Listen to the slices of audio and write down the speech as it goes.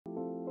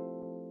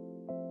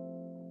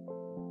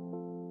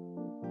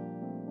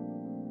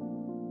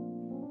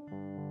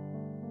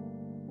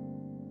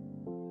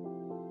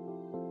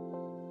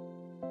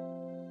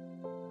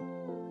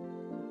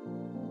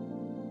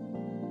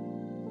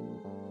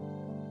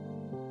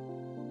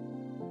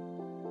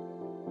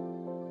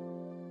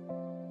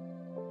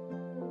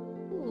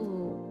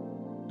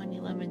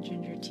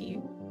in ginger tea.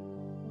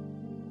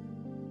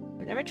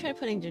 I've never tried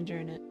putting ginger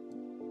in it.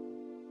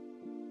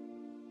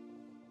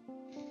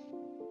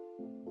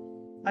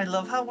 I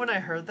love how when I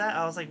heard that,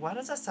 I was like, why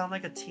does that sound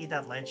like a tea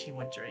that Lychee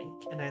would drink?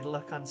 And I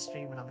look on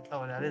stream and I'm like,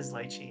 oh, that is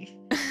Lychee.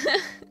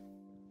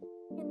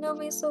 You know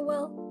me so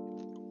well.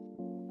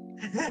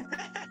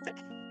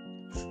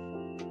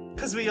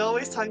 Because we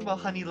always talk about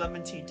honey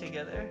lemon tea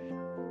together.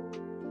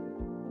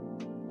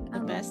 The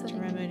best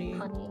remedy.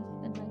 Honey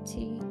in my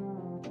tea.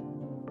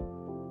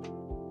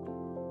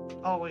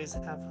 Always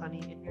have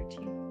honey in your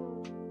tea.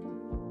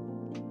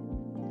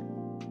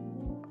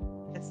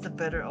 It's the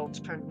better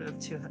alternative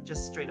to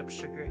just straight up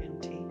sugar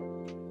in tea.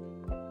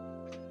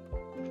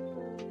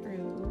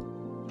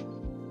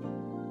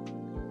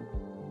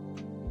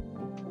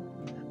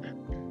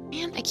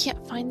 Man, I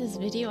can't find this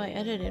video I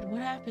edited.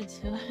 What happened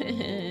to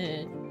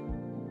it?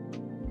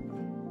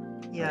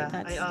 Yeah,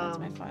 wait, that's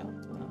my file.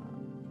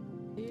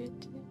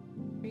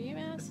 Are you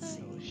massive?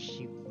 So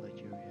she what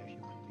you actually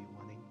want to be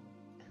wanting.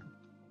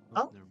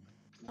 Oh,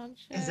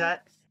 is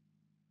that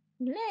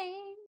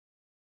Link?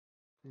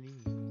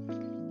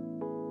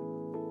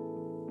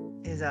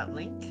 Is that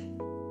Link?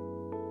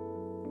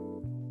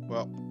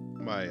 Well,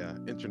 my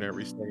internet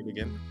restarted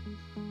again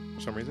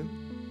for some reason.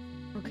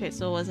 Okay,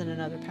 so it wasn't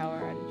another power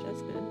outage.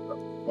 That's good.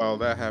 While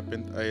that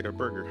happened, I ate a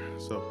burger.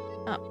 So.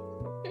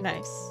 Oh,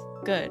 nice.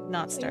 Good.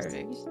 Not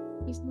starving.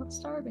 He's not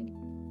starving.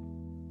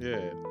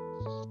 Yeah.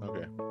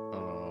 Okay.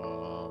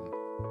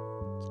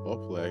 So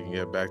hopefully I can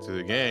get back to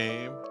the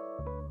game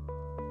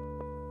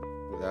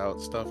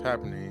without stuff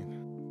happening.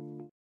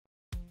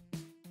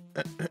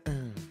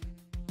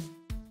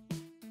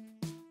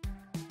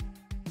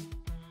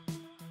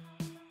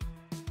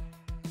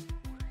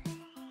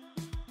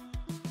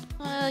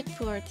 I like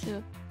puer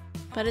too,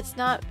 but it's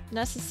not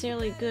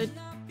necessarily good,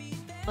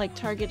 like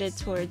targeted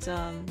towards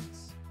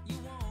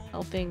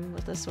helping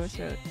with a sore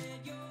throat.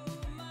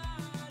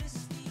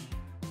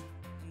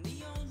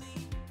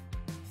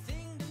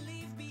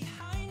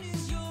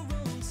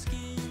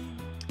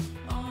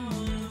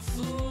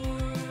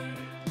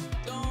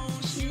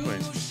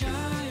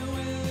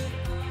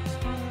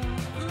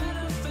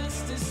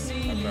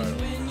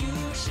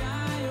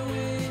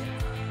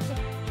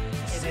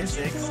 It is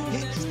six.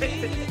 Right. It's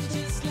 3 minutes.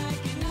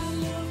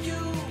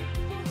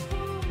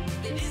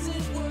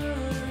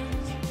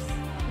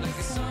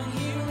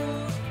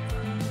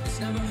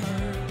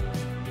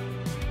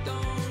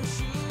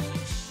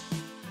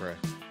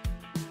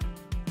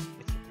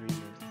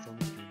 It's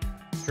only 3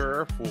 minutes.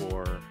 Sure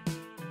for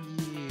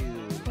you.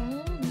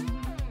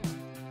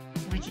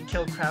 We can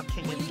kill Crab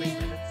King in 3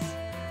 minutes.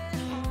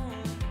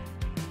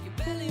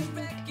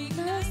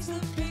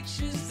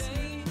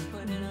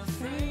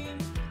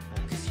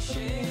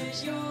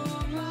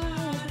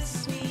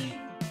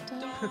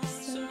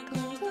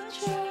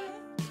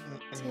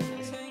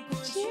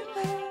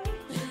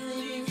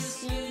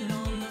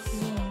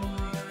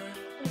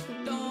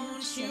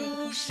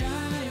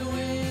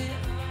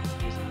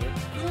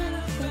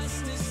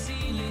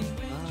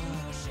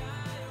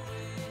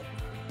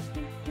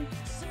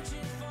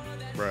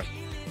 Bruh.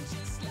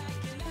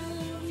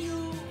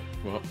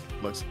 Well,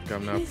 looks like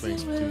I'm not playing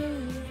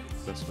Splatoon.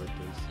 That's what it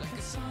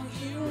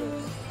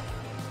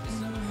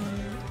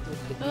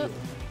is.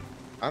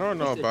 I don't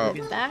know about,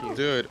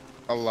 dude.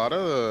 A lot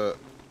of the,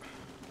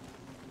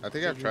 I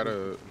think I've tried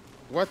to.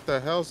 What the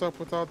hell's up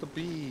with all the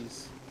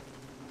bees?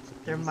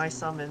 They're my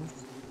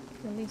summons.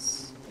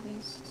 Release.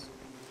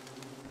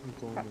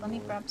 Let me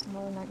grab some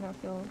more nightmare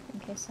fuel in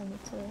case I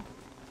need to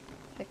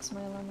fix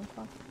my alarm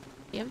clock.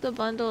 You have the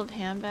bundle of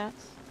hand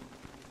baths?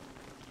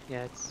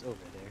 Yeah, it's over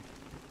there.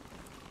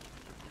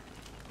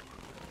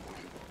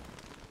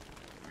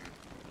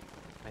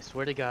 I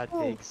swear to God,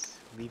 pigs,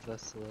 leave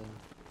us alone.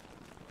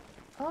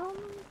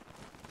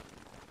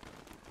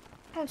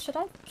 Yeah, should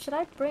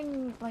I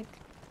bring like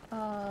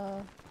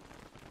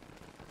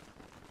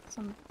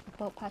some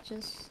boat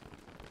patches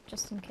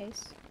just in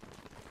case?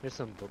 There's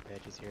some boat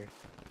patches here.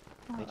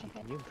 Oh, Thank you.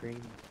 okay. Can you bring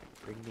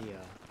the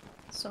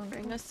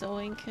Bring a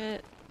sewing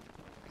kit.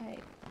 Okay.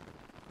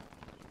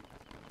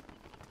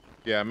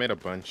 Yeah, I made a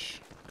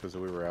bunch because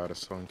we were out of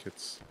sewing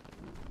kits.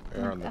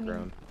 They're on the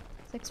ground.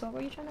 Six, what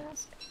were you trying to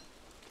ask?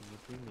 Can you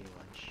bring me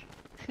lunch?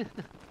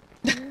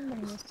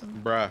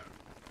 Bruh.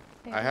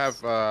 I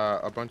have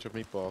a bunch of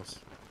meatballs.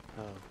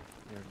 Oh,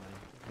 never mind.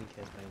 Link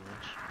has my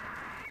lunch.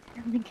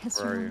 Link has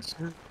Where your are lunch.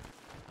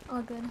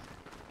 All good.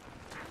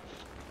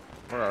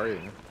 Where are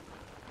you?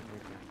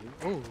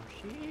 Oh,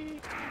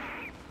 shit!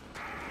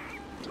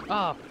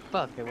 Oh,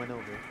 fuck, I went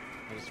over.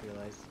 I just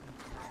realized.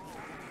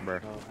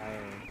 Bruh. Oh,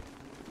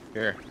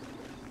 Here.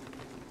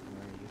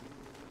 Where are you?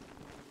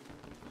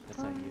 That's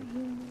not you.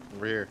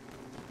 Over here.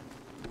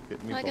 Get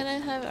Am I meatballs. gonna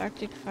have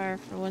Arctic Fire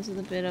for once with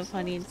a bit of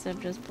honey instead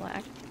of just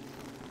black?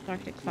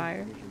 Arctic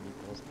Fire. Here's your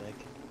meatballs back.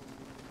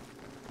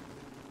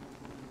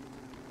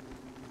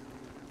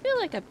 I feel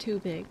like I'm too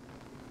big.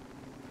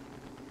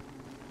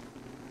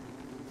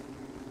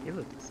 Hey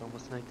look, it's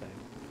almost nighttime.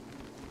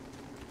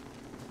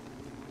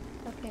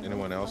 Okay.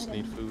 Anyone else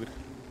need food?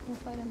 We'll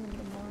fight him in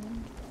the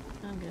morning.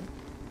 I'm good.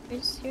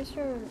 Here's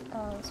your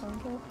zone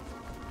kill.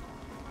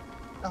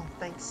 Oh,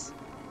 thanks.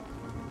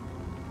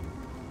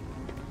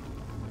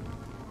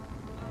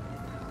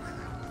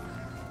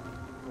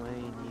 Do I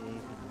need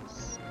anything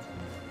else?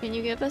 Can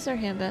you give us our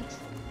handbags?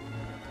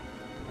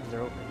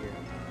 They're over here.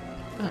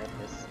 Grab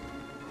this.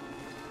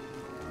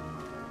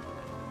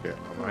 Yeah,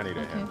 I might need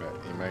a Okay. handbag.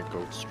 You might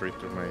go straight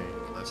through my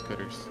glass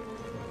cutters.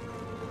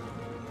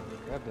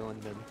 Grab one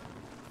then.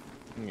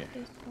 Yeah.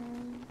 This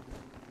one.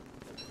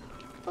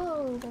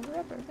 Oh, the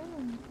rubber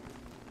band.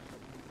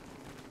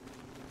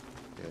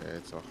 Yeah,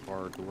 it's a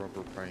hard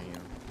rubber band.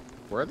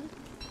 Where are they? Over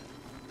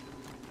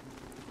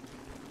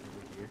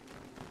here.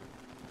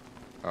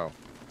 Oh,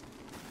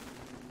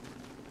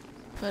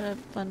 Put a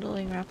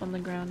bundling wrap on the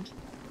ground.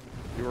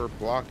 you were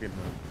blocking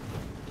them.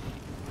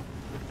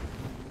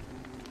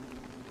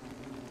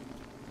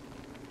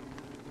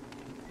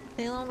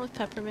 Ceylon with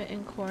peppermint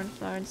and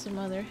cornflower and some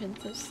other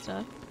hints of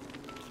stuff.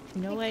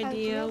 No Hey, Kyle, do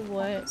you idea have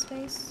what pocket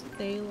space?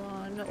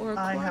 Ceylon or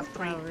I have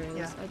 3, cornflower is,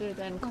 yeah. other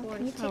than Can you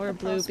take cornflower the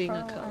blue pulse being a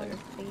pearl color.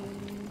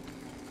 and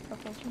the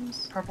purple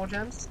gems? Purple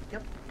gems?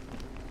 Yep.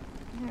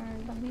 Here,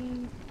 let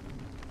me.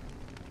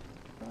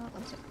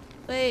 One second.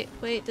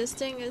 Wait, this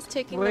thing is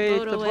taking Wait, the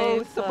boat the away.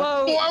 boat, the Fuck.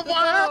 boat! What the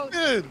boat!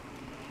 happened?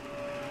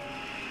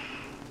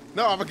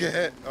 No, I'm gonna get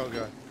hit. Oh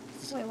god.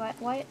 Wait,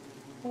 why?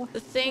 The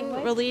thing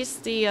what?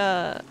 released the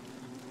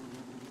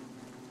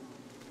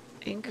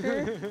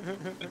anchor.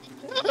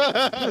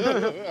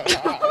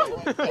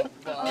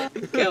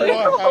 Okay,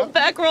 wait, roll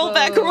back, roll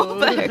back, roll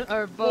back.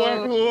 Our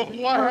boat!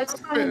 What Oh, it's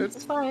fine. happened?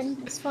 It's fine.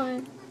 It's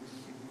fine.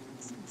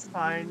 It's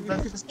fine.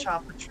 Let's just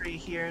chop a tree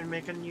here and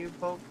make a new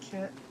boat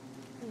kit.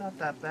 Not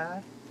that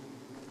bad.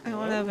 I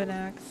don't have an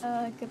axe.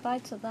 Goodbye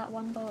to that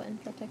one boat in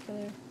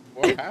particular.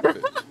 What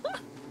happened?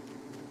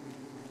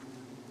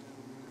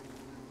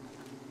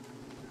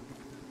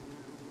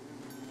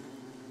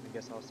 I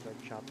guess I'll start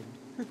chopping.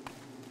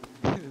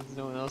 There's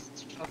no one else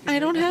chopping. I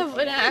don't right now. have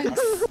an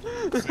axe.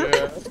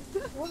 Yeah.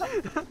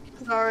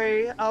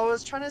 Sorry, I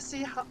was trying to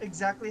see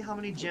exactly how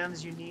many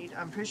gems you need.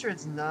 I'm pretty sure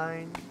it's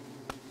 9.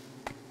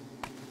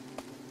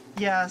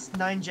 Yes,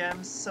 9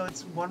 gems. So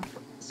it's 1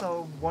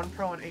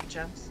 pro and 8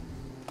 gems.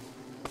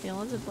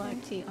 Ceylon's a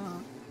black tea.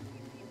 How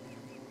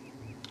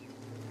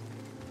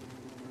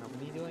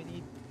many do I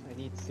need? I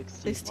need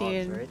 16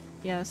 16. logs, right?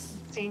 Yes.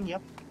 16,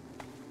 yep.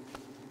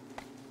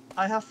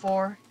 I have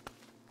 4.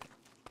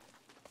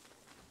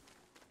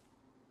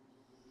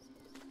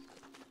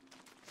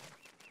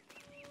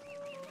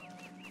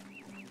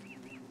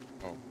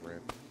 Oh,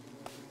 rip.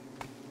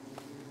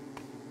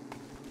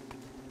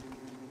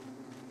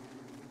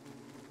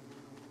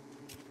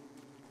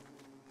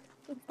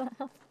 What the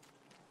hell?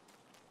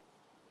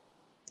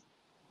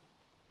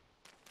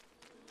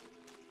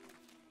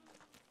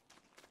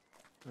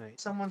 Right.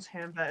 Someone's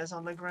handbat is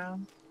on the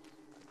ground.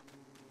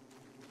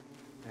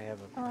 I have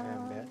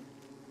a bet.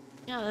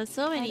 Yeah, there's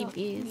so I many don't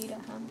bees. need a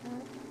handbag.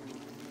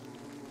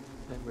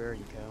 Then where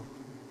you go?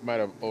 Might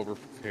have over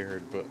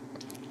prepared, but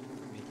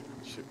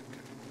should be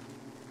good.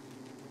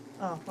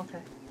 Oh,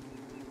 okay.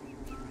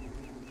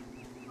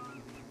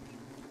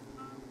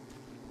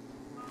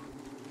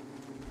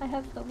 I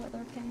have the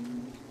weather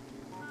pane.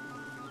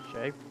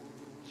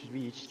 Should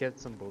we each get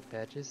some boat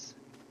patches?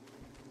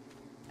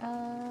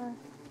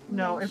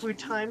 No, yeah, if we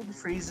time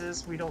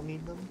freezes, we don't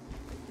need them.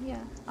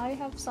 Yeah, I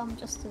have some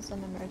just as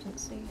an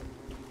emergency.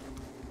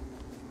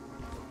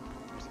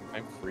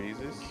 Time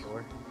freezes.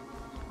 Sure.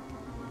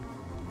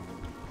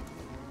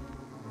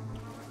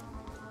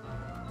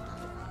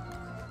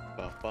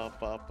 Ba, ba,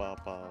 ba, ba,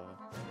 ba.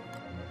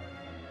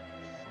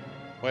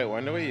 Wait,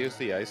 when do we use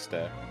the ice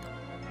staff?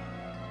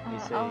 They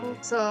say- I'll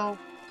So,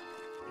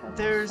 have a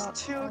there's shot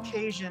 2 for-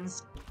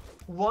 occasions.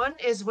 One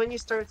is when you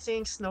start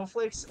seeing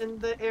snowflakes in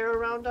the air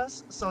around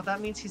us, so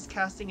that means he's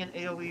casting an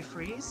AoE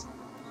freeze.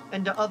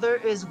 And the other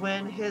is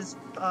when his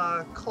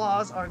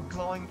claws are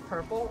glowing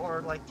purple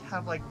or like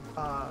have like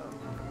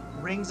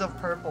rings of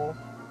purple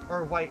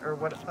or white or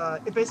what.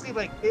 It basically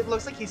like it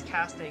looks like he's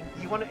casting.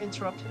 You want to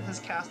interrupt his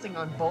casting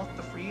on both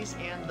the freeze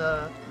and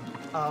the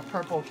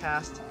purple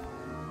cast.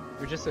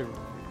 We just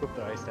equip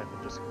the ice staff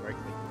and just right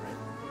click, right?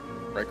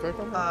 Right click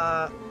on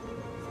that?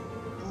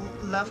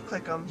 Left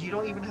click them. You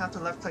don't even have to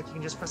left click. You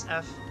can just press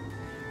F.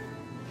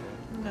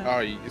 No.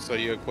 Oh, so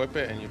you equip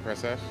it and you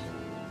press F?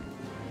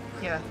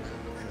 Yeah.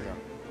 There you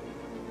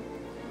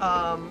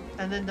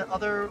And then the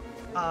other,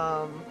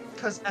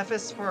 because F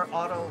is for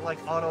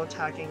auto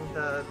attacking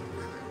the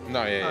go.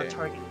 No, yeah.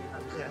 target.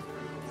 Yeah.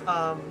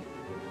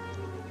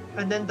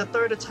 And then the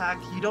third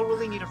attack, you don't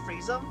really need to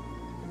freeze him.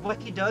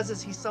 What he does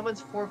is he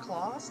summons 4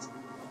 claws,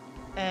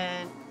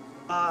 and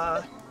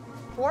 4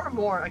 or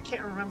more. I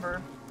can't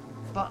remember,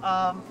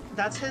 but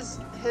that's his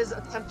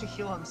attempt to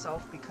heal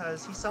himself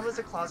because he summons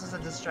the claws as a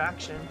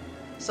distraction,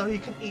 so he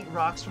can eat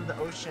rocks from the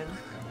ocean.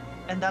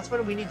 And that's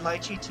when we need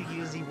Lychee to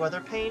use the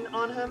weather pane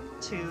on him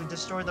to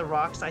destroy the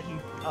rocks that he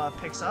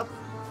picks up.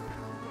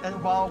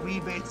 And while we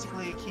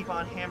basically keep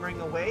on hammering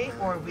away,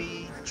 or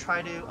we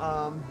try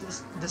to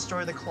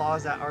destroy the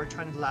claws that are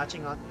trying to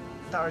latching on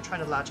that are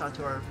trying to latch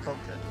onto our boat.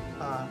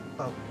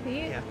 Boat. Do you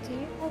Yeah.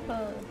 have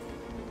a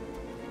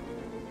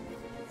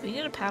Do you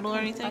need a paddle or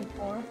anything?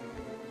 Or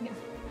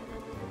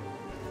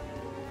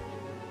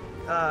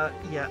yeah.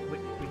 Yeah, we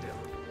do.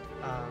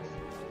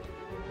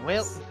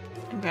 Well,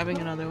 I'm grabbing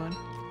another one.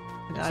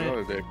 I got it.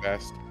 Another day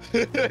fast.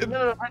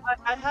 No,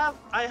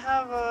 I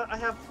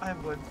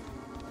have wood.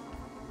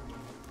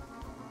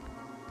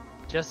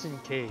 just in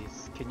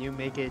case, can you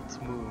make it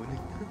moon?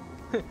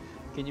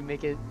 Can you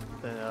make it,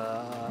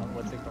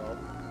 what's it called?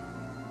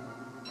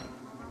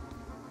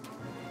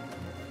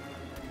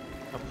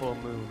 A full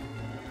moon.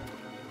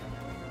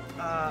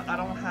 I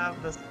don't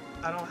have this.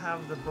 I don't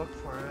have the book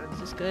for it.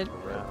 This is good.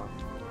 Wow.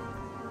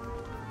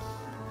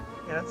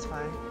 Yeah, that's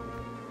fine.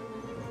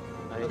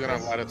 I'm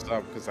gonna let it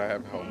stop because I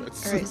have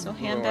helmets. Alright, so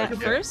hand No, I that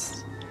can't.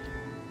 first.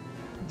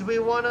 Do we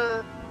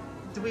wanna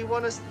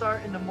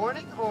start in the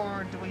morning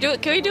or do we?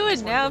 Can we do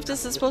it now if Okay. this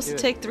is Let's supposed do to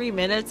it. take 3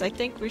 minutes? I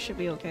think we should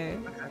be okay.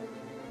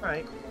 All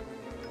right.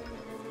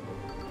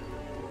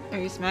 Are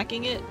you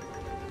smacking it?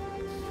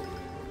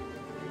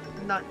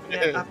 Not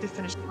yet. I have to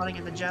finish running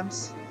in the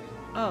gems.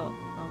 Oh,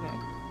 okay.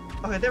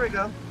 Okay, there we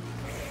go.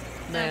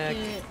 Smack Smack.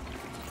 it.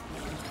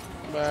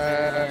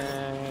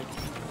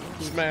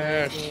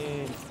 Smash. Smash.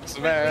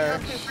 We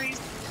have Smash. to freeze.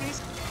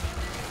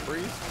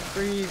 Freeze.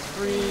 Freeze,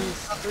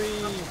 freeze,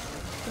 freeze!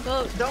 The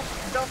boat. Don't.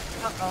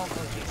 Oh,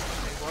 jeez.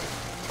 Okay, well.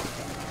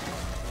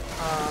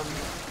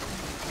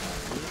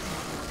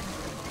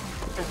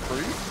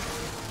 Freeze?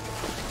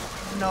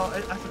 No,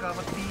 I forgot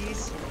about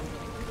these.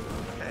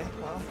 Okay,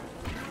 well,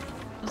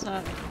 What's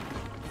that?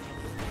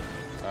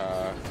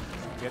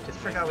 You have to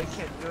forgot we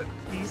can't do it.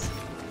 These.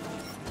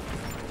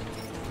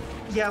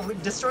 Yeah, we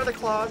destroy the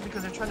claws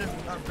because they're trying to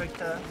break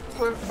the.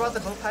 Who brought the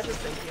boat patches?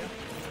 Thank you.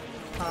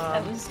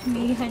 That was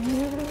me, I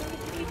knew.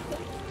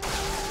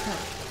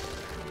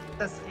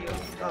 That's you.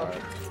 Oh.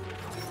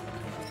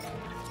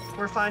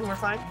 We're fine.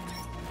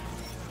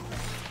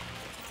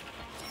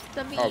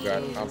 The Oh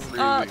god, I'm bees.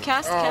 freezing.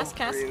 Cast.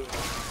 freezing.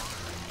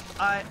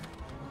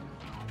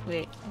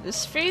 Wait,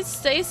 this freeze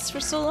stays for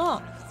so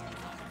long.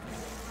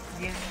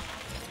 Yeah.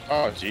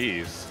 Oh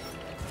jeez.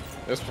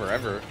 It's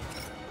forever.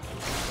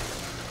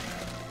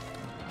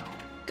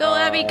 Go,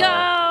 Abby,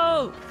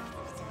 go!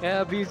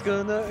 Abby's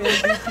gonna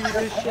MVP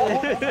this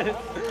shit!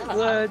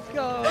 Let's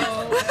go!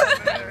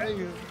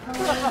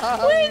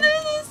 Wait,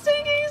 this is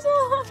taking so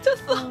long to Oh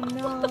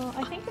thaw. no,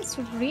 I think it's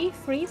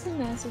refreezing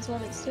this is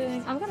what it's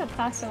doing. I'm gonna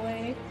pass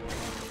away.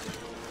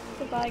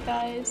 Goodbye,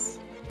 guys.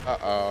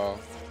 Uh-oh.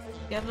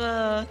 You have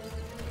a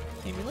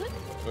amulet?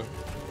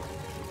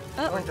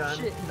 Oh, We're done.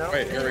 shit. No.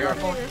 Wait, here we Our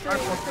go. boat's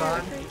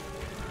gone.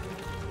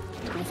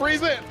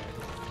 Freeze it!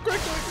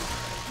 Quickly!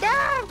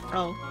 No!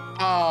 Oh,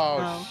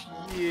 Oh,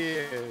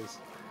 yes.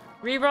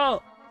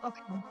 reroll.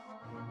 Okay.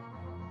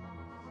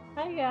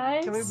 Hi,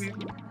 guys. Can we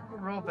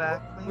roll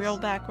back, please? Roll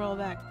back, roll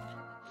back.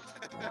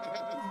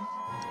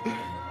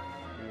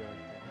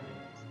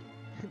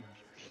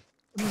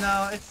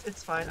 No,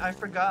 it's fine. I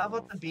forgot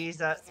about the bees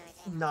that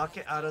knock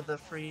it out of the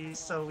freeze,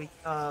 so we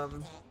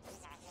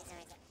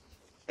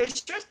it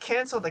should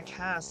cancel the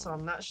cast. So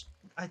I'm not.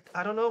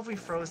 I don't know if we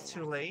froze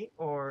too late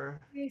or.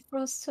 We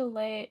froze too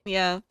late.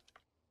 Yeah.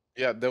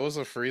 Yeah, there was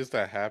a freeze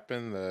that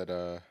happened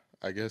that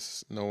I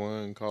guess no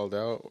one called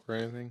out or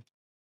anything.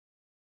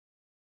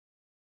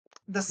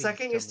 The Please second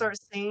tell you me. start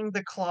seeing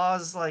the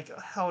claws like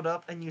held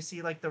up and you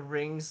see like the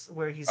rings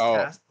where he's Oh.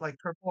 cast like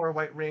purple or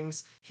white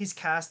rings, he's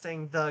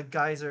casting the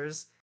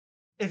geysers.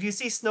 If you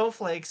see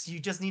snowflakes, you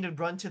just need to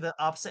run to the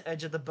opposite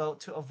edge of the boat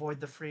to avoid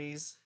the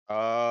freeze.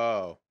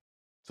 Oh.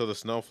 So the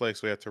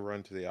snowflakes we have to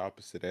run to the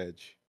opposite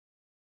edge.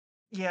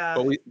 Yeah.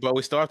 But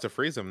we still have to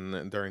freeze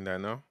them during that,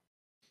 no?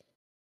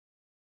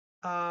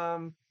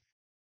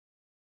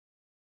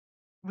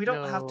 We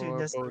don't have to No, our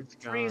necessarily boat's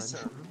freeze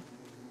gone. them.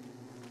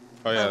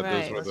 Oh yeah,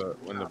 Alright. those were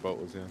when the boat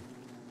was in.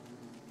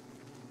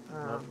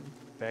 Well,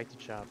 back to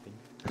chopping.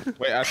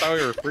 Wait, I thought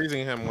we were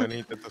freezing him when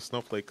he did the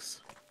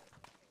snowflakes.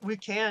 We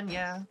can,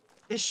 yeah.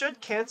 It should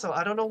cancel.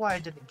 I don't know why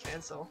it didn't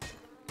cancel.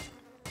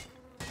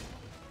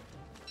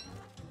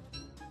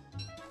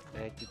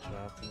 Back to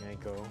chopping I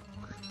go.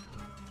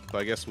 So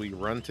I guess we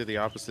run to the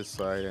opposite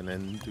side and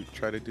then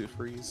try to do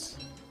freeze.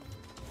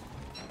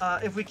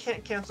 If we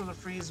can't cancel the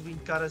freeze, we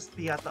gotta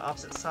be at the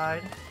opposite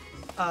side.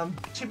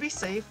 To be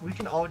safe, we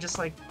can all just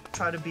like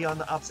try to be on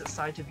the opposite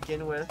side to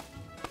begin with,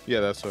 Yeah,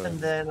 that's what. and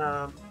then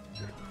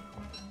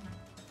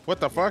What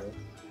the fuck?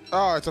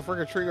 Oh, it's a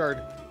freaking tree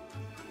guard.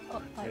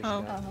 Oh, like,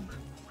 Oh.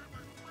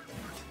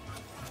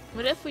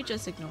 What if we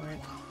just ignore it?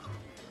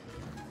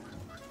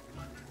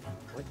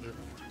 What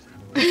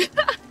if?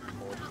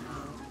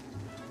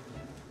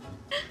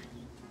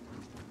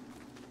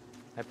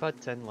 I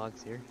put 10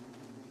 logs here.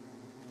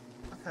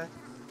 okay.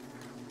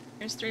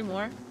 There's 3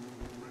 more.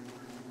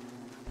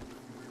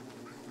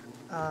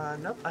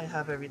 Nope, I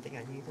have everything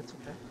I need. It's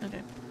okay.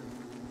 Okay.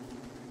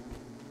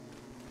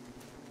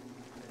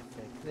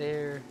 Back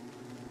there.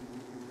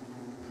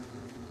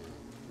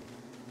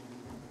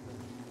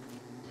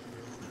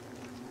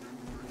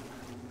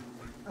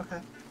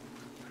 Okay.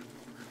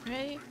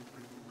 Ready?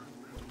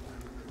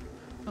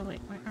 Oh wait,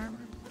 my armor.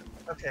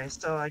 Okay,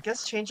 so I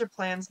guess change your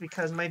plans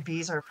because my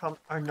bees are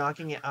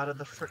knocking it out of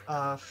the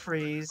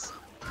freeze.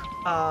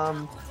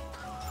 Oh,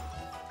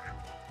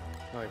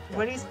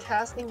 When he's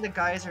casting the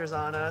geysers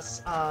on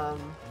us,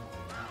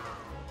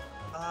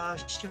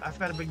 shoot, I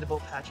forgot to bring the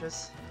boat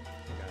patches.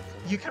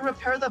 You can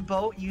repair the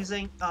boat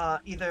using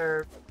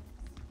either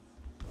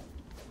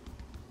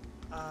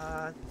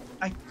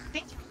I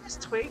think you can use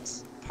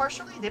twigs.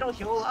 Partially, they don't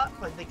heal a lot,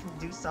 but they can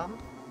do some.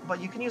 But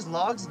you can use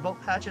logs, boat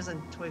patches,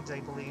 and twigs, I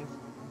believe,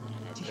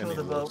 to heal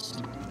the boat.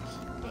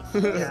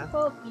 Yeah.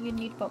 You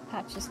need boat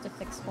patches to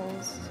fix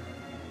holes.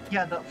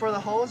 Yeah, for the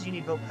holes, you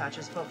need boat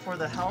patches, but for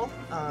the health,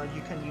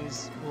 you can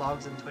use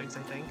logs and twigs,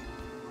 I think.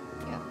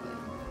 Yeah,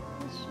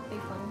 but this should be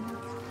fun.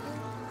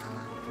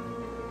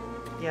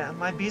 Yeah,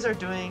 my bees are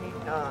doing,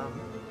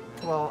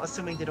 well,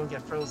 assuming they don't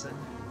get frozen.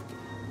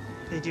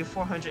 They do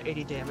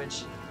 480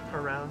 damage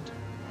per round.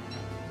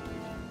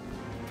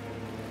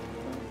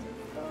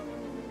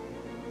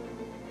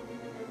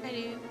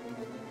 Ready.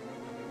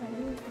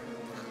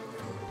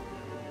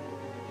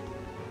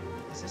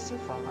 Is this too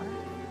far?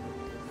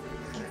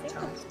 Can't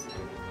tell.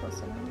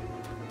 Close enough.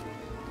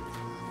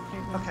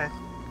 Okay,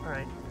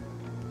 alright.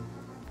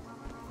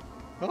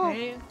 Oh.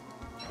 Ready?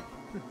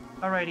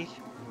 Alrighty.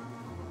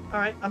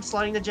 Alright, I'm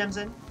sliding the gems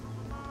in.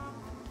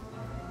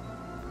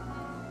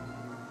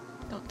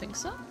 Don't think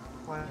so.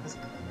 Why is...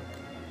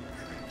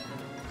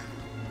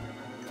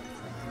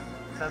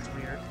 That's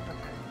weird.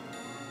 Okay.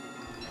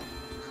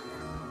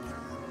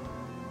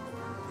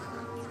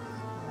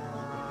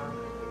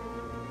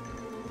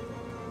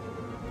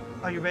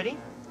 Are you ready?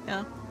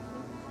 Yeah.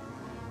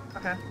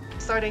 Okay.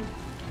 Starting.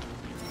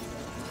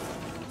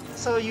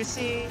 So you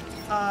see,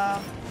 That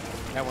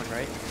one,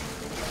 right?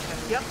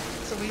 Yep.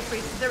 So we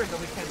freeze. There we go.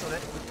 We canceled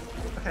it.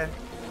 Okay.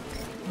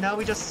 Now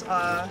we just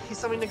he's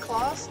summoning the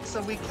claws.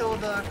 So we kill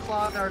the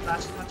claw that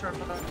lashes onto our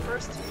butt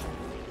first,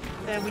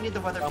 and we need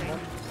the weather pane.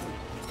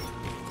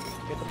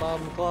 Get the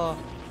bomb claw.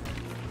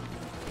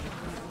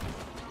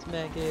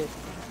 Smack it.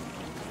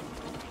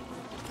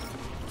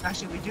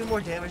 Actually, we do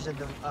more damage than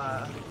the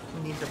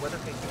we need the weather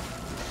pane.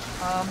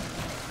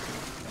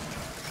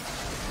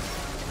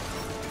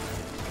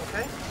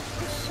 Okay. Oh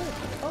shit.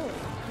 Oh,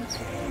 that's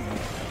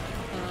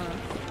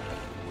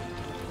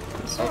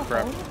Oh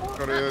crap.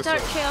 Go to the other Dark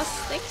side. Chaos,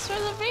 thanks for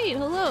the raid.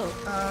 Hello.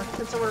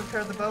 Can someone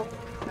repair the boat?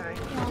 Alright.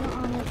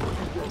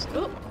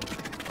 Oh,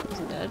 he's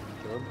dead.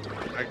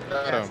 I got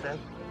That's him. dead.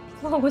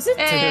 Oh, was it?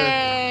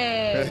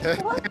 Hey.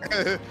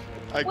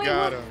 I Wait,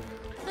 got what? him.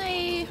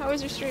 Hi. How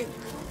was your stream?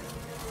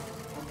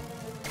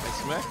 I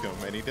smacked him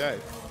and he died.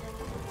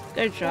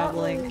 Good job,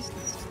 Link.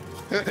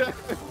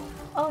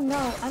 Oh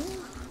no, I'm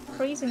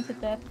freezing to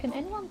death. Can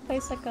anyone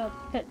place like a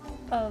pit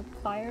of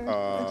fire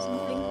or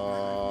something?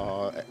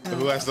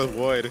 Who has the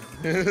wood?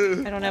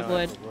 I don't have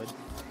wood.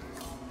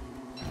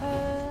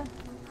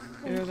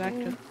 Go back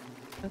to.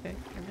 Okay.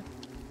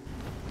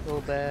 Go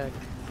back.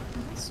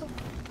 So...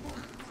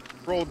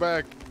 Roll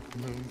back.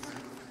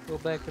 Go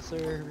back to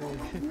sir.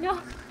 No.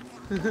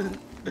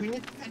 We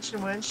need the pinch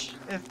and winch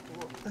if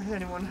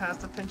anyone has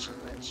the pinch and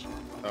winch.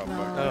 Oh,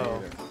 fuck.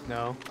 Oh,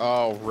 no.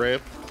 Oh,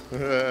 rip.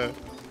 It's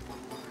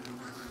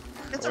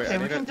Wait, okay, I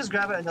we need can a- just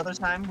grab it another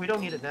time. We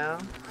don't need it now.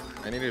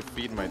 I need to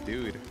feed my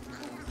dude.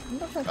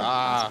 Look like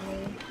Ah. a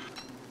pathway.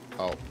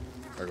 Oh,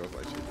 there goes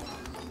my shit.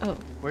 Oh.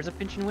 Where's a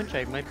pinch and winch?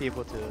 I might be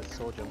able to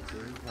soul jump to.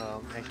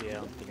 Actually, I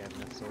don't think I have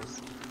enough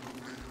souls.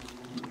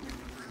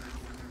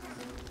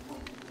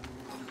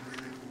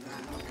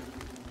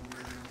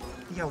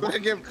 Yeah, Look,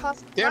 what give-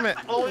 cost? damn it.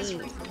 I always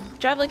freeze.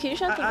 Drive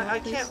location. I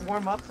can't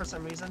warm up for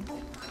some reason.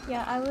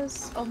 Yeah, I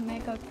was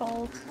Omega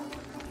cold.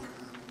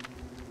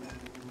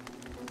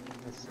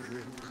 That's so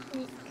weird.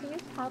 Can you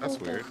paddle That's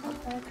the weird.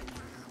 boat back?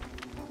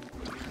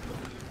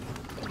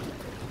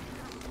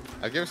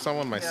 I give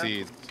someone my Yeah.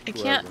 seeds. I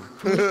Who can't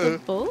has move them? the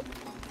boat.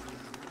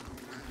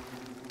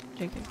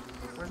 JK.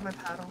 Where's my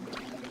paddle?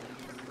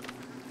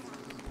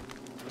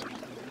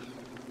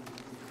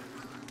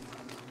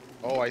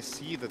 Oh, I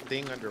see the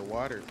thing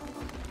underwater.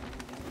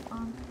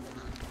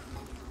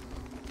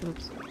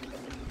 Oops.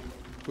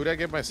 Who'd I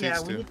give my Yeah,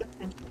 seeds we to? need the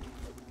pinch.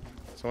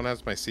 Someone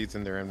has my seeds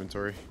in their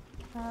inventory.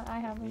 I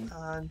haven't.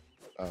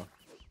 Oh.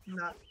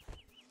 Not.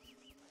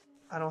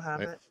 I don't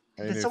have it.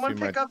 I need Did to someone feed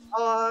my- pick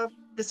up?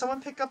 Did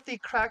someone pick up the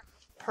cracked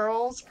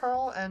pearl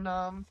and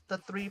the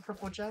 3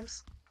 purple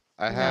gems?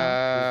 I No.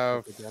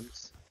 have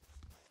Gems.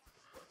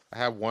 I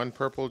have 1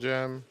 purple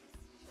gem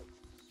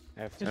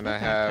I have There's and no I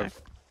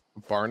have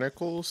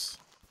barnacles.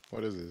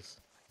 What is this?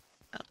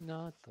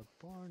 not the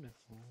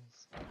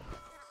barnacles.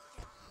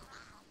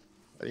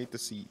 I need the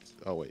seeds.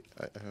 Oh wait,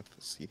 I have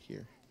a seed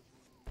here.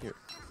 Here.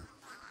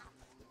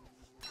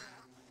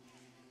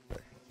 There.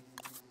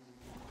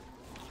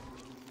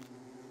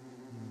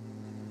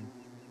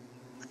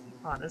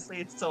 Honestly,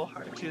 it's so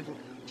hard to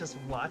just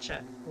watch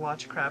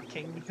Crab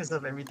King because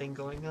of everything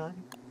going on.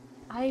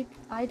 I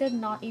did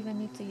not even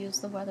need to use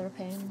the weather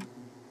pane.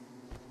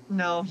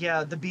 No,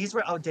 yeah, the bees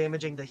were out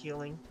damaging the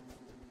healing.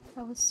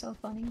 That was so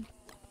funny.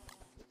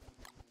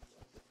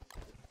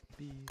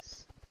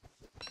 Bees.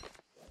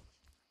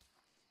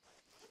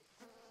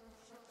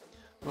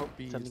 Oh,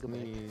 Bees time to go back.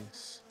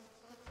 knees.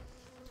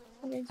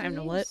 Time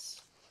to what?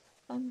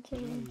 Time to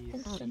Jeez,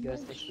 pinch see and you guys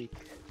winch. next week.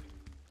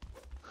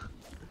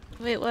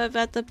 Wait, what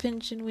about the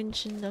pinch and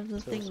winching of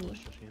the So, thingy?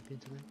 Celestial Champion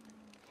tonight?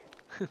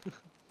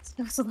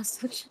 No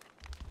celestial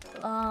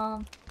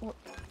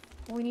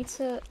we need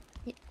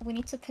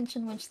to pinch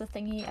and winch the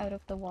thingy out of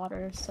the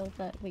water so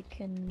that we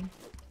can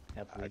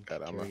Have I Link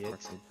got. I'm a carry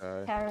it. fucking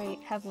guy.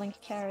 have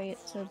Link carry it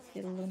to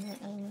the lunar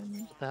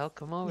island. What the hell?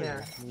 Come over Yeah.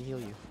 here. Let me heal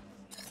you.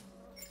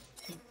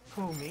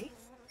 Who, me?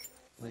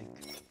 Link.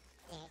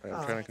 Alright,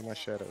 I'm trying to get my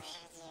shadows.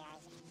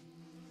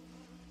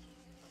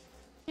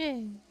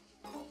 Yay.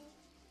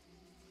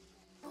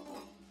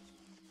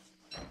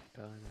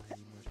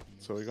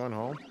 So we going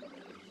home?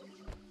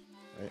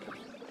 Right.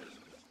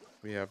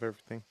 We have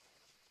everything.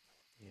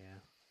 Yeah.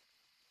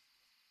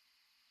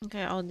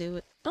 Okay, I'll do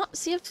it. Oh,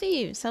 Sea of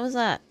Thieves. How was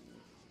that?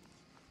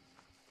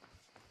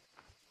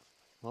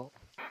 Well,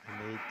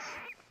 I made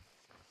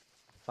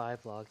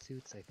 5 log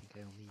suits. I think I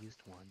only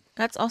used 1.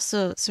 That's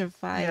also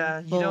survival. Yeah,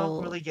 you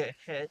don't really get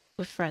hit.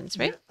 with friends,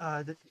 right?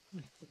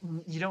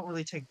 You don't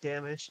really take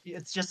damage.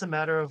 It's just a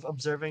matter of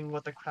observing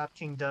what the Crab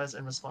King does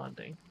and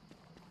responding.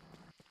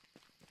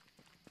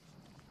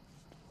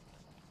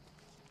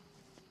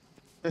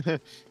 He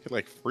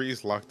like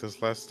freeze locked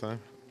us last time.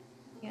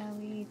 Yeah,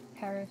 we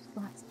perished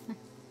last time.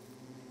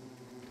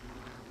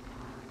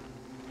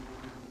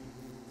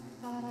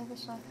 God, I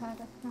wish I had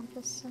a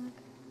compass sack.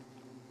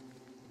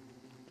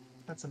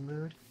 That's a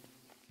mood.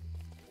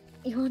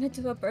 You wanna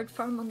do a bird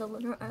farm on the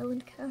lunar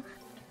island, Cow?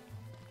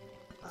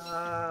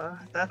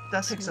 That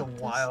takes a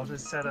while to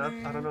set up.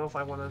 I don't know if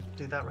I want to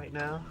do that right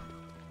now.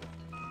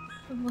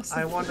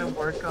 I want to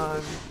work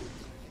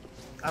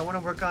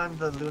on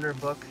the lunar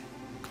book.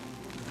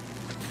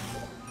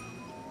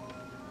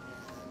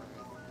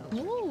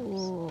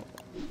 Ooh.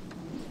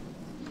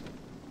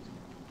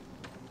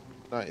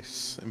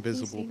 Nice.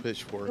 Invisible Easy.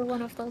 pitchfork. We're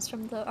one of those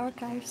from the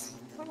archives.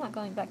 We're not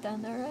going back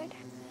down there, right?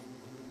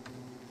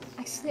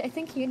 Actually, I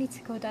think you need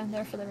to go down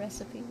there for the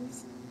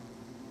recipes.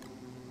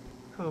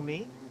 Who,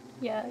 me?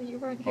 Yeah, you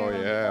weren't here. Oh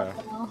yeah.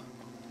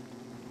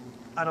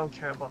 I don't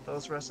care about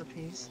those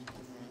recipes.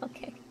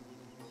 Okay.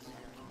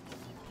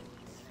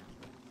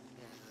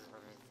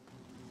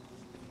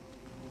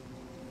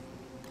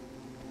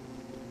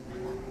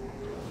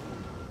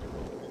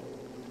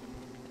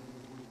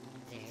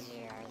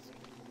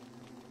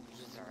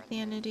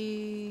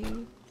 Sanity.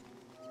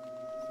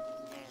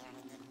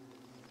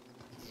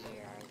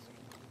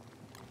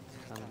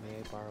 May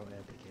I borrow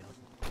Abigail?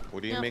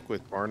 What do you make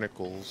with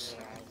barnacles?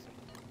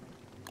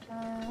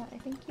 I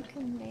think you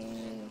can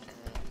make...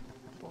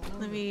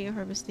 Let me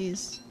harvest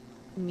these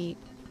meat.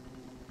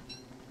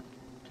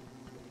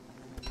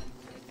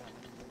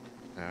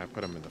 I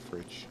put them in the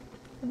fridge.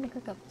 You can make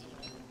like a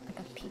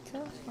pita?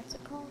 What's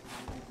it called?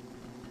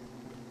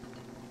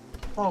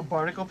 Oh,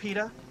 barnacle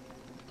pita?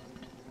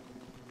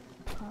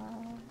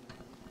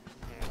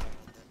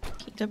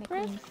 Pita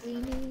bread?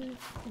 Linguine,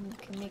 and you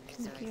can make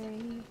nigiri,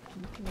 and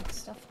you can make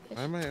stuffed fish.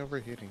 Why am I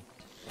overheating?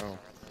 Oh,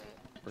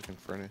 freaking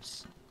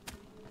furnace.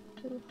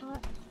 Too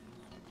hot.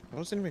 I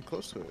wasn't even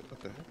close to it. What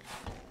the heck?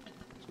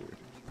 It's weird.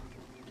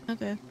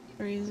 Okay,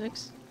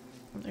 36.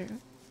 There you go.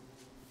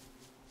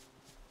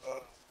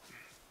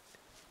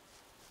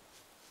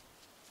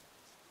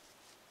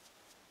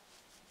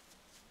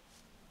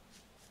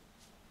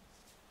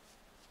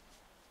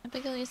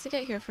 Abigail needs to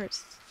get here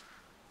first.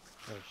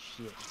 Oh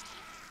shit.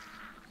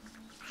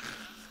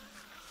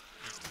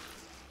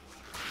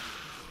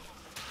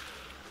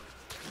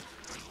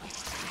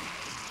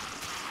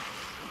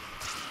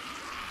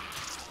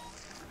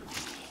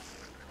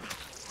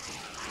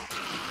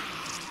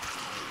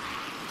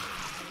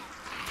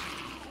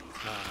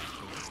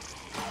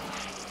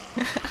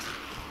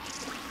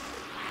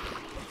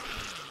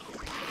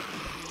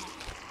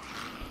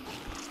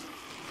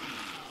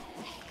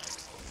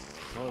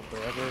 Oh,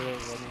 forever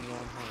running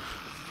around home.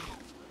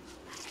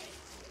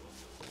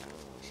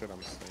 Shit,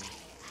 I'm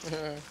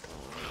saying.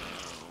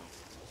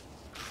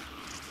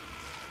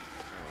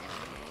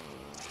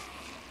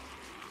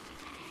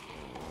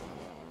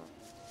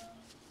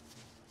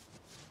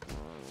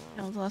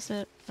 Oh, lost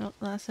it. Oh,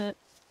 lost it.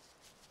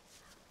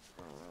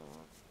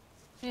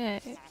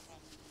 Yay.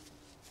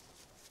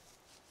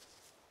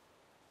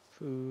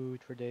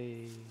 Food for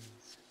days.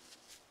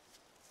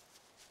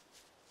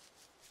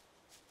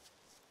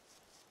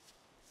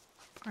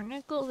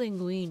 Barnacle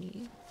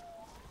linguine.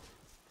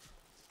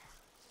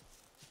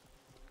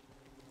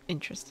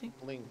 Interesting.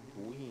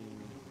 Linguine.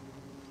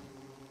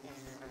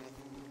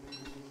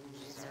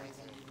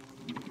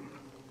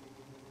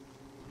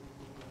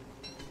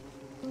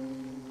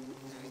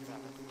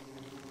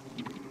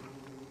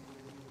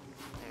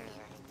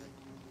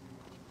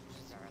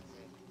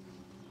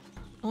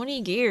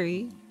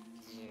 Onigiri.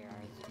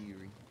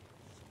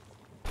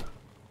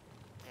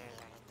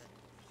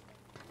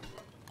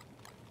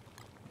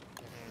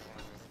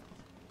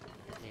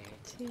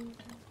 Two.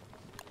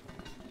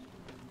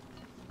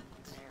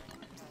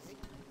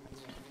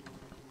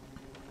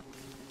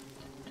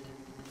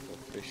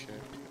 Fish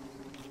head.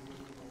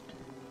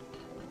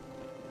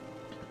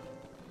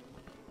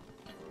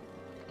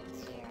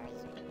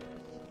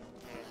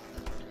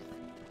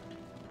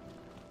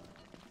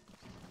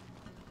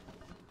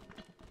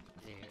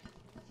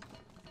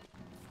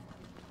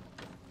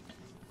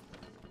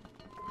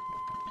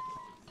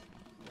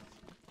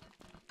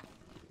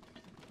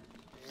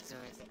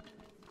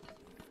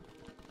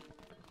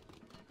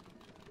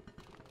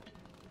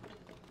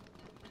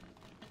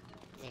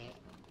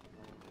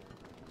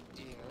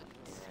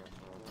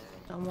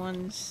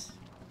 Someone's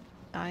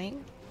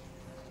dying?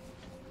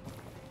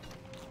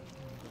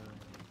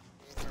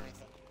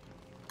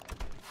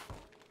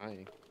 Dying.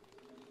 Is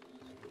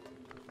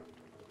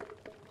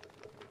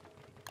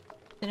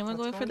anyone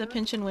What's going for going the on?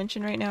 pinch and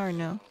winchin right now or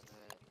no?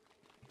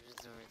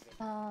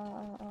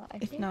 I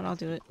If think. not, I'll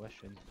do it.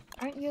 Question.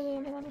 Aren't you the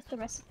only one with the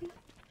recipe?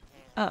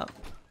 Oh.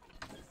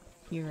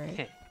 You're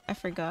right. I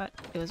forgot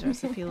it was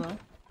recipe law.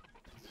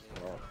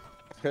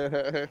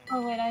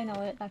 Oh wait, I know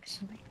it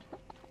actually.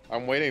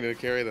 I'm waiting to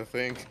carry the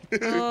thing.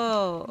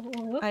 Oh.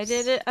 Whoops. I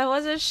did it. I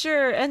wasn't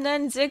sure. And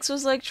then Zix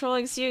was like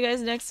trolling, see you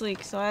guys next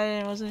week, so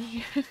I wasn't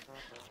sure.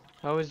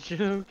 I was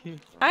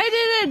joking. I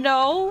didn't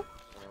know!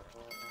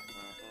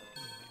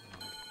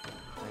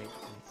 Alright,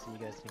 see you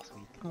guys next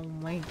week. Oh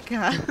my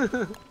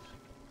god.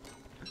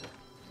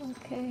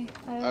 Okay,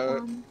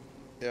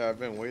 Yeah, I've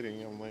been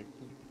waiting. I'm like,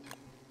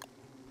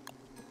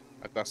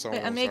 I thought someone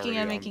Wait, I'm was making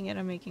already it.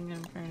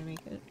 I'm trying to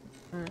make it.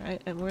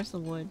 Or, where's the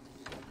wood?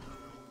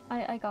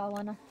 I got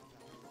one.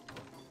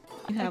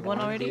 You have one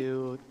already?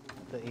 Do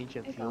the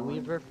ancient I fuel got one.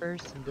 weaver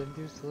first, and then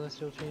do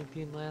celestial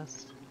champion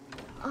last.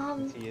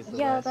 Since he is the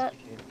yeah, last that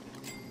champion.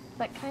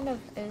 that kind of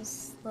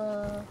is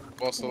the.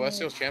 Well,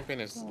 Celestial Champion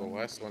is the um,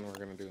 last one we're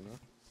gonna do now.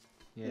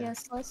 Yeah,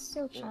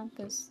 Celestial Champ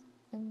is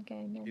in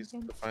game. He's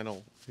the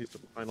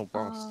final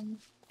boss.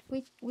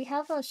 We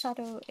have a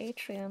Shadow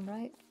Atrium,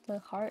 right? The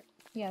heart.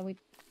 Yeah, we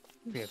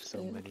have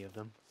so do. many of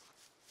them.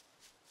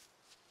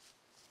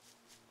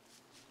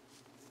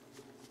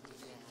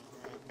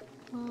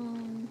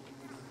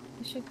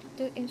 We should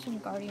do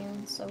Ancient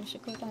Guardians, so we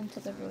should go down to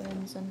the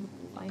ruins and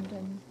find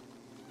him.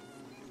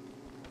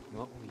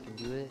 Well, we can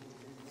do it.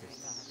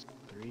 There's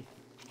 3.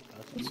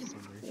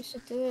 We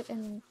should do it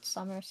in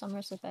summer.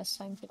 Summer's the best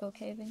time to go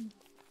caving.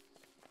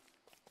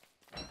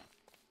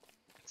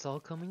 It's all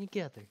coming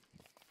together.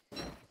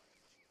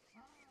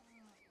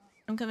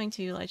 I'm coming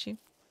to you, Lychee.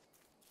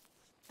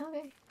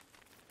 Okay.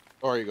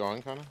 Oh, are you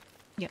going, Kana?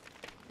 Yep.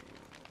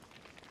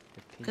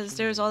 Because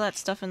there's all that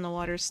stuff in the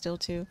water still,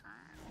 too.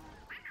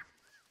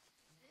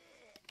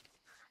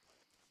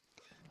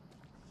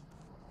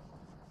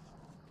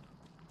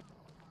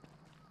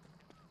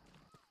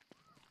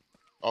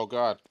 Oh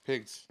god,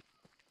 pigs.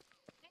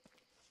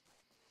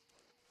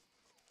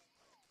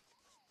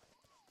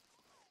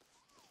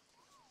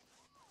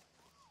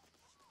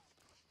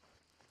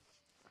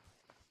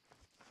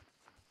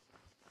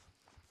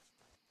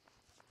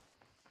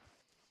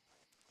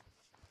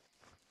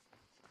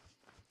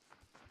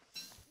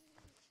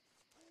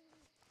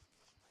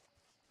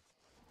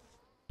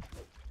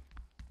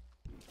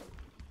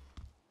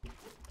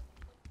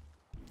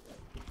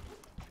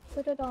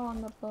 Put it all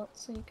on the boat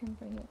so you can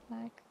bring it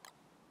back.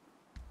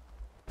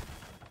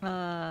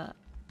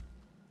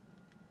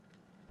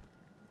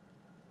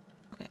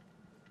 Okay.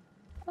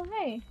 Oh,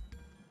 hey!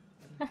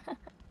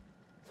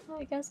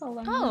 I guess I'll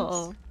learn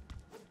Oh!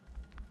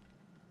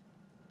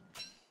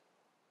 this.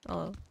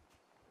 Oh.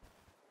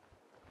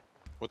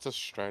 What's a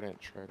trident?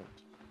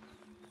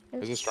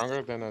 Is it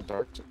stronger than a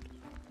dark?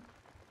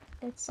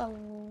 It's a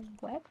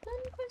weapon?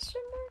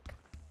 Question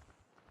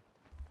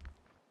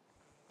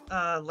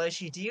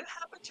Leshy, do you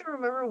happen to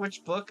remember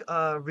which book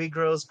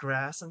regrows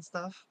grass and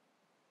stuff?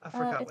 I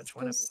forgot which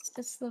one. It's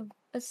the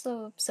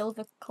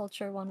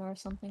silviculture one or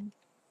something.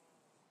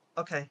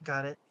 Okay,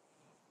 got it.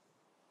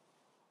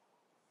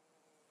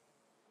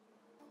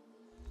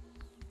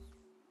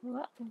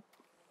 What?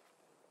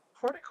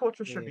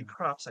 Horticulture should be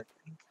crops, I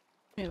think.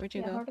 Wait, where'd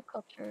you go?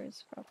 Horticulture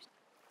is crops.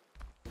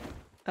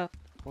 Oh.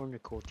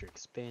 Horticulture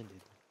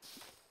expanded.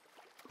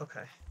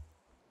 Okay.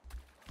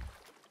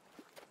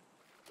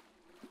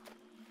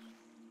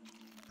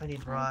 I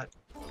need rot.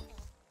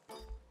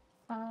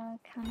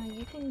 Kana,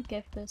 you can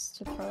give this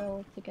to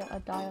Pearl to get a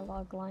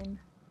dialogue line.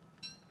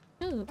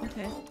 Ooh,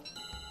 okay.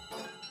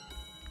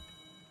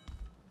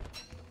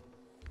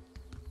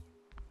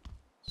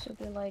 She'll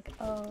be like,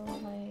 oh,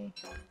 my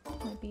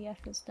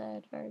BF is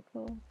dead, very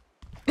cool.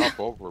 Hop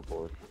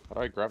overboard. How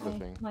do I grab the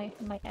thing? My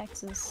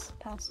ex is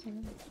passed away.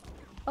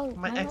 Oh,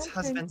 My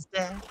ex-husband's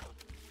dead.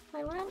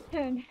 My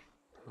lantern!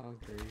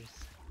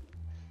 Hoggers.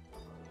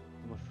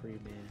 I'm a free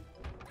man.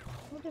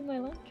 Where did my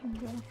lantern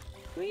go?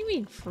 What do you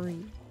mean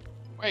free?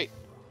 Wait.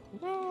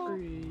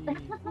 Free.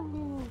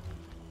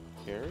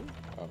 Carry?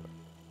 Oh.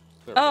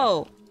 There we go.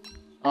 Oh!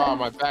 Oh,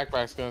 my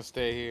backpack's gonna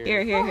stay here.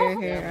 Here.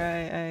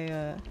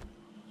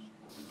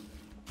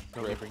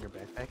 Can I bring your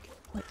backpack?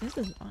 What, this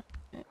is not...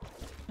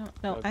 No,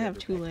 I'll I have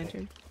grab 2 your backpack.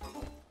 lanterns.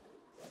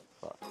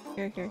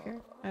 Here.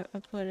 I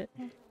put it.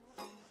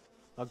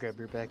 I'll grab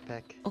your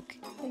backpack. Okay.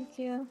 Thank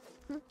you.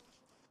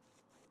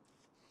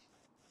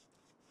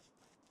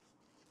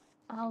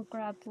 I'll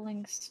grab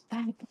Link's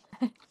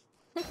backpack.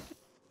 But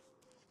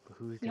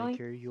who's gonna Yoink.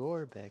 carry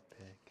your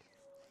backpack?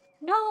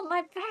 No,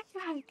 my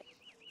backpack!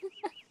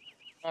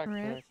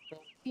 Backpack.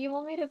 You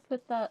want me to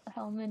put that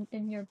helmet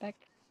in your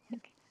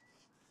backpack?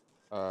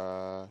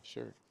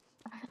 Sure.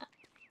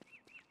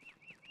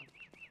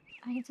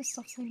 I need to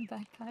stop saying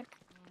backpack.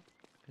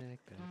 Backpack.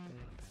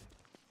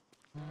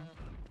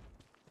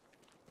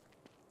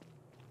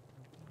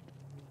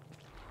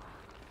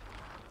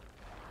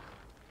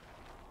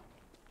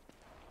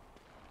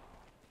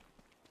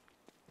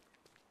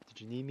 Did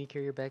you need me to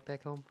carry your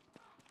backpack home?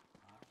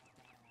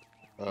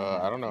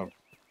 I don't know.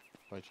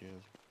 By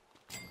chance.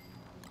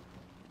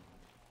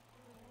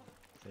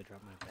 I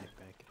dropped my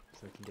backpack,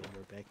 so I can get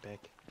your backpack.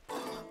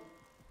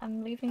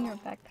 I'm leaving your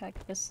backpack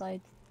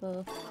beside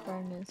the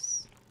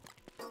furnace.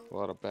 A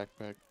lot of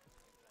backpack.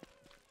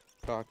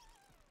 Talk.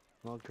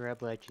 Well,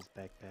 grab Latch's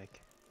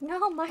backpack.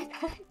 No, my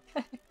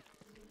backpack!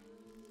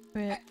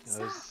 Rip.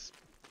 Was...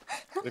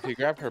 If you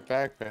grab her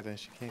backpack, then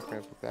she can't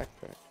grab the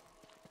backpack.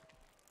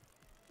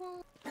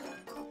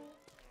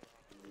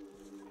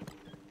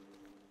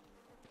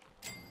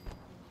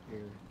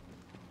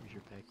 Here's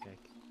your backpack.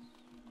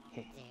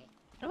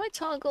 How do I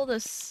toggle the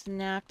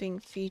snapping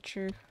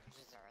feature?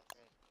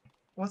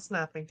 What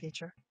snapping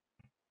feature?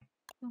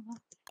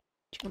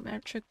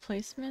 Geometric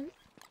placement?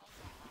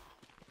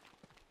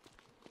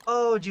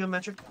 Oh,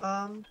 geometric.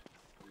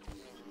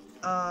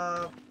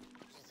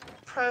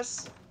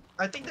 Press.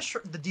 I think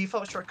the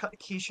default shortcut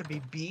key should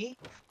be B.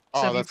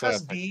 So Oh, if you that's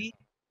press it. B,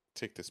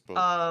 Take this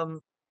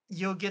boat.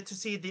 you'll get to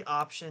see the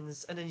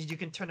options, and then you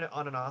can turn it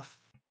on and off.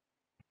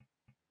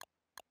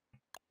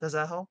 Does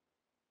that help?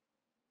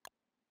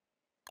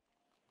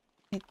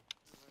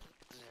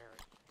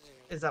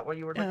 Is that what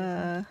you were looking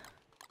for?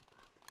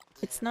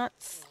 It's not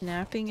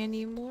snapping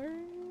anymore.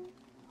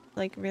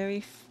 Like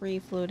very free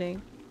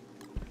floating.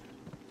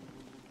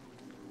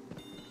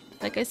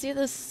 Like I see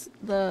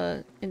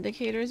the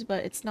indicators,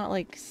 but it's not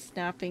like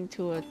snapping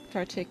to a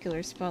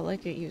particular spot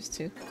like it used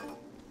to.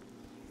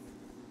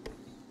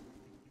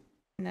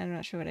 And I'm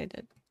not sure what I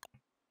did.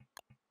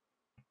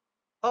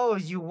 Oh,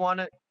 you want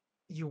it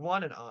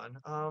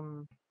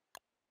on.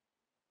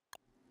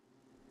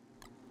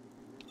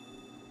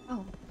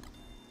 Oh.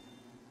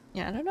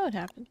 Yeah, I don't know what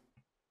happened.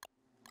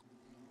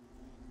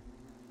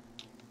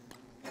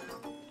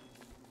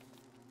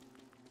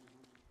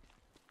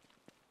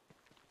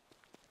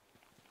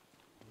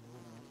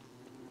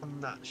 I'm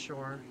not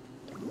sure.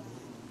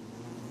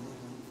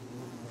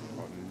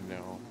 Oh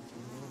no.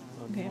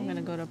 Okay, I'm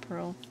gonna go to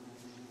Pearl.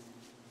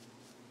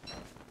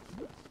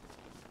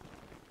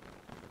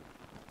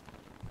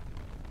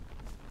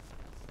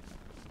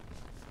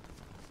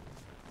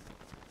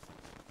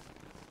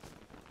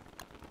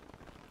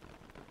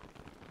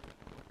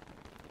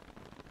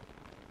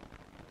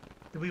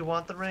 Do we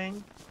want the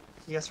ring?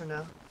 Yes or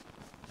no?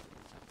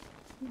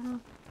 No.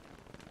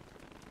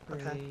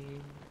 Okay.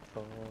 Rain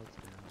falls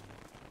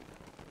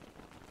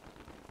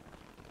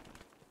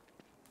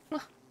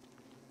down.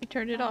 I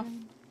turned it off.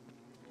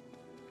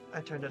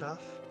 I turned it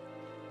off.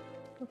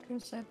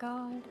 Booker's a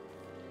god.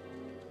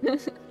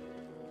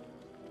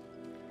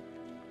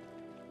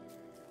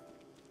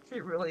 He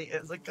really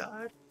is a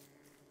god.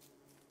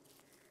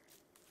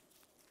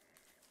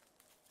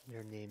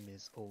 Your name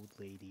is Old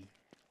Lady.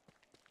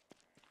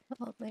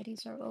 Old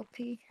ladies are OP.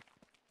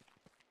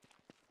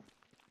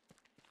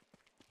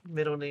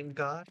 Middle name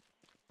god.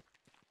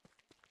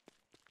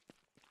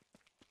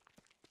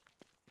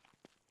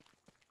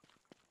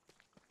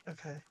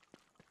 Okay.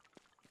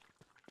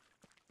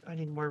 I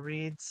need more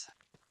reeds.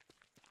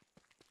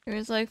 There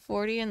was like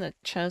 40 in the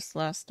chest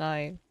last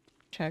I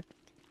checked.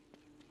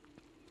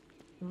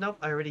 Nope,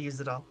 I already used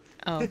it all.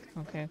 Oh,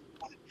 okay.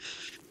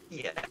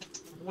 Yeah.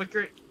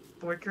 Wicker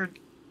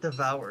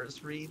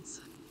devours reeds.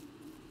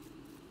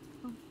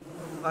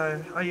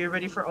 Are you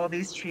ready for all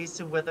these trees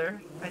to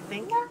wither, I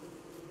think?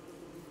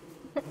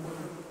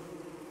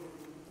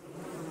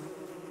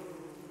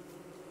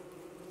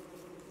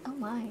 Oh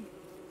my.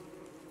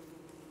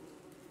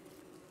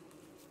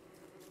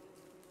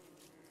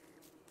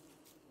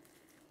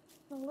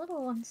 The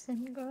little ones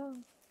didn't grow.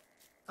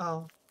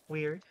 Oh,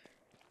 weird.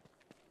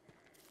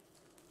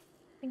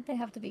 I think they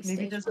have to be Maybe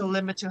stage there's a 1.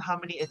 limit to how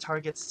many it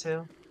targets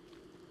too.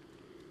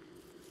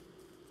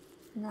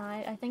 No,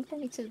 I think they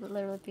need to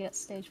literally be at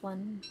stage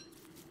 1.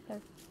 They're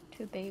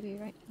too baby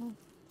right now.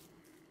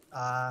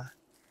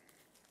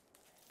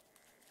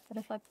 But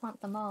if I plant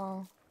them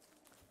all,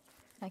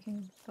 I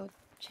can go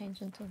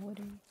change into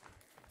Woody.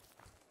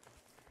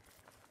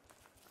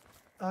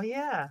 Oh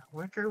yeah,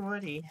 Wicker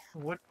Woody.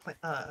 Wood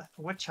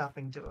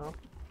chopping duo.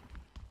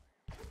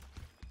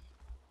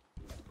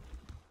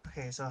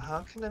 Okay, so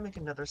how can I make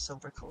another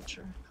silver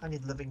culture? I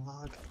need living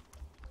log.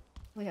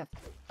 We have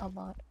a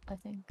lot, I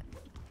think.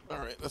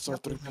 Alright, that's all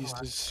 3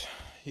 pieces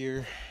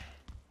here.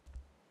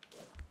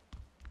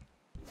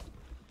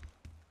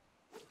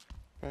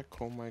 Back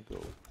home I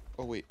go.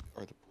 Oh wait,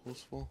 are the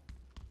pools full?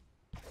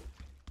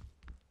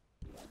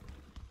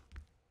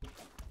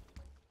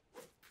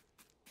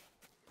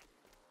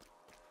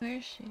 Where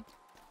is she?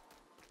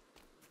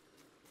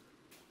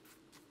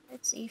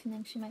 It's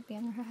evening, she might be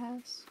in her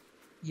house.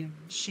 Yeah.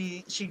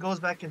 She goes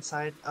back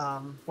inside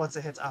once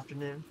it hits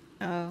afternoon.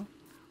 Oh.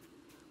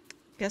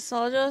 Guess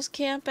I'll just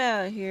camp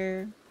out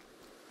here.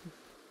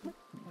 I'm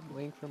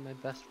waiting for my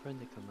best friend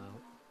to come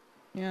out.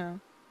 Yeah.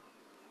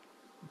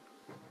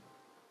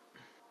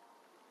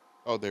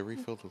 Oh, they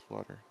refilled with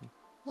water.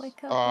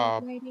 Wake up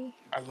already.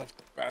 I left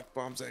the bath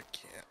bombs at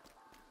camp.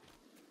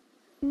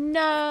 No.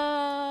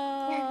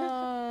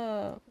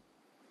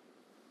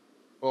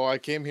 Well, I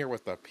came here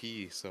with a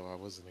pee, so I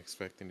wasn't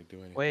expecting to do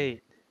anything.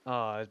 Wait. Oh,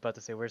 I was about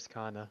to say, where's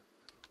Kana?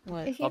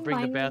 What? If you I'll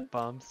bring the mind bath me,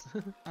 bombs.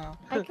 Oh.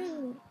 I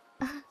can.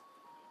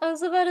 I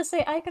was about to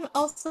say I can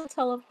also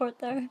teleport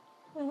there.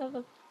 I have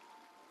a.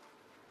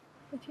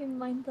 If you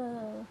mind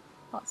the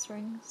hot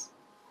springs.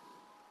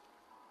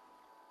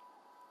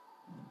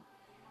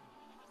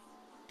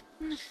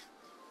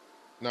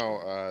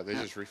 No, they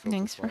just refilled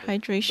Thanks with for water.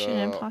 hydration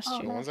and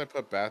posture. The ones I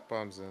put bath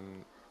bombs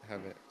in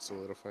haven't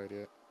solidified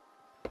yet.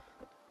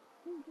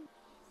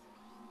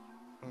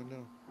 Oh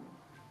no.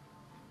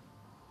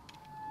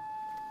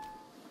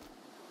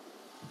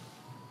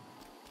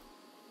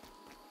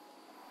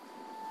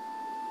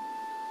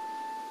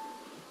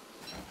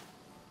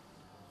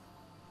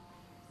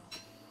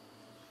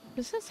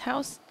 Does this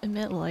house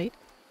emit light?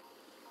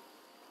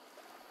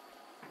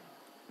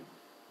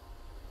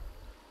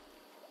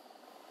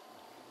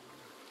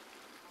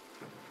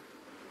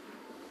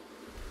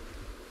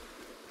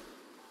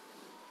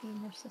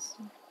 Gamer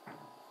system.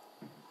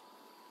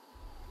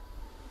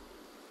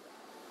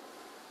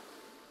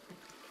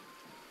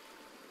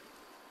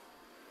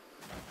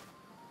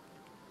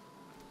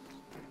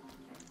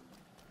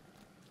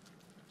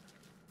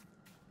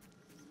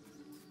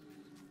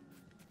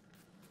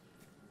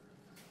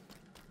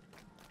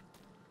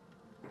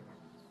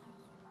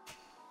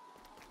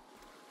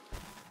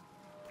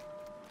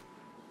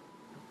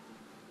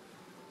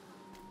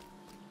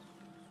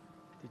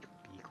 Did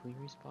Beakley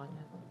respawn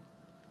yet?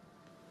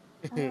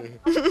 Probably.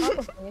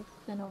 It's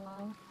been a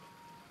while.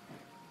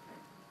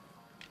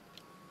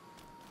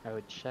 I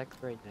would check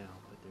right now,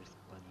 but there's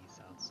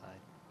bunnies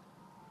outside.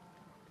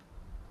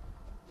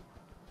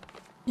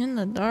 In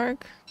the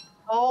dark?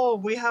 Oh,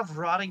 we have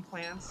rotting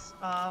plants.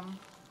 Our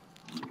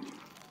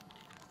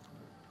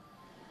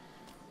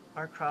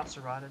crops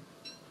are rotted.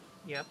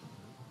 Yep.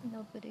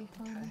 Nobody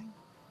home. Okay.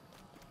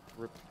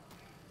 Rip.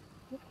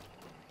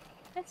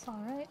 It's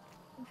alright.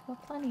 We've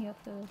got plenty of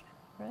food,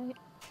 right?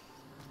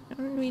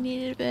 We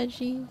needed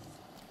veggies.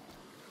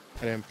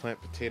 I didn't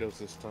plant potatoes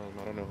this time.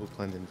 I don't know who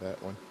planted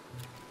that one.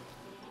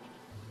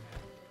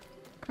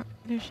 Oh,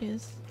 there she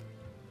is.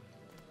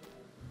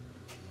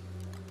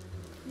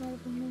 Might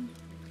have been me.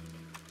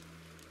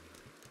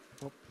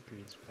 Oh,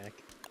 green's back.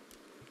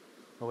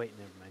 Oh wait,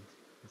 never mind.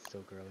 It's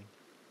still growing.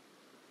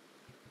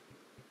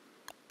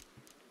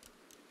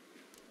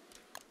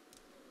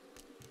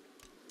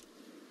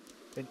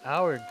 An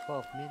hour and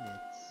 12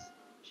 minutes.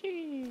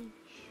 Sheesh.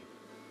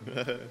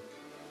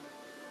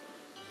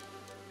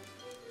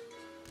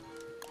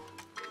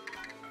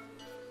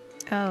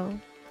 Oh.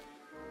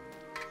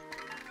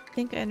 I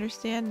think I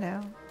understand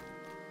now.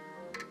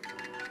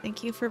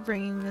 Thank you for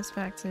bringing this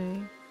back to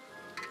me.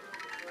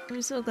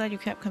 I'm so glad you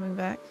kept coming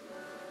back.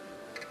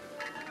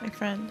 My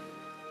friend.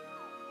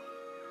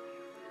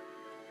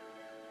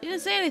 You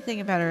didn't say anything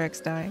about her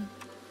ex dying.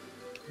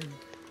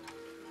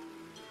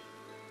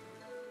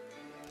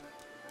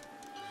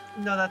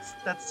 No,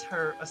 that's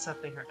her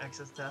accepting her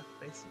ex's death,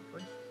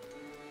 basically.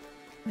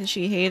 Did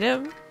she hate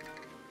him?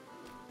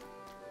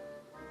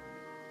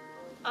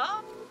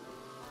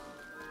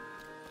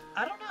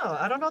 I don't know.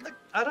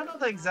 I don't know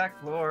the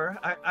exact lore.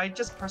 I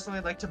just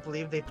personally like to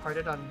believe they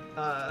parted on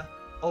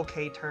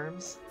okay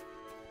terms.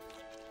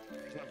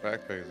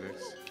 Backpack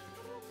this.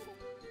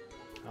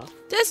 Huh?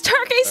 This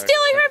turkey's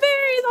stealing her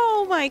berries!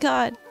 Oh my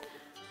god.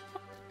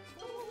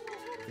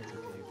 It's okay,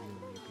 we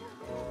don't need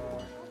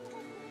beer.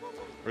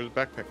 Where's the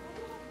backpack?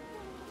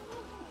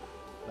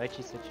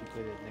 Lychee said she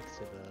put it next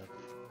to the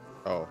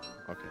Oh,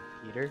 okay.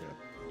 heater. Yeah.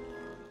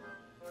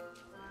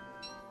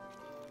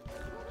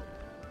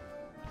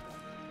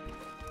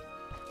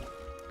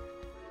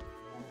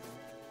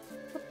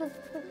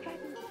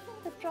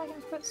 The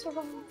dragon fruit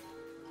survived.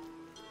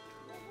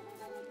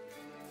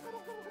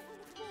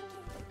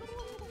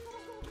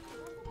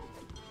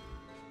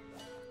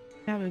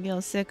 Abigail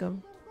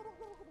Sickham.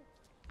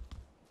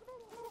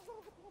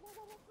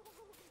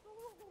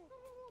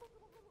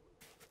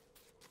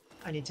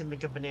 I need to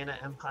make a banana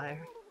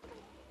empire.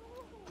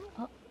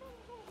 Oh.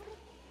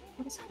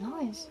 What is that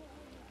noise?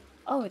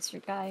 Oh, it's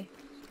your guy.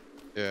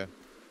 Yeah.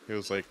 He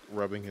was like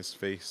rubbing his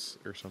face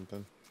or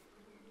something.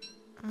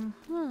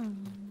 Uh-huh.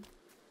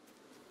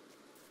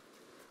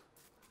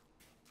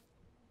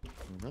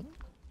 No?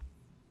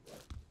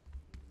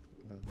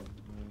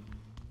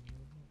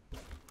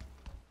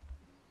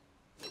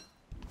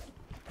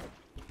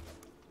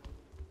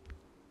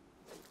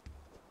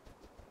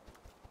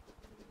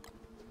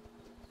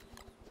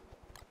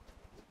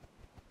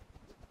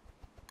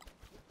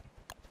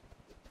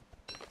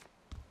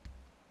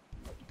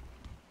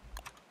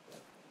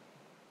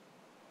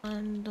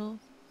 Bundle.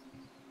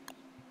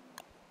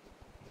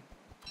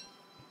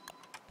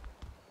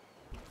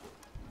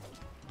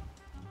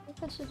 I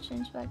think I should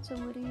change back to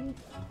Woody.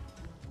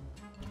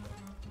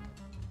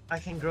 I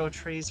can grow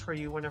trees for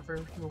you whenever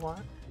you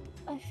want.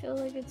 I feel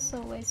like it's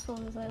so wasteful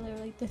because I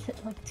literally did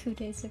it like 2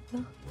 days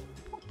ago.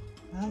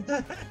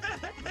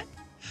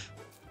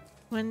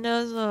 When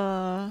does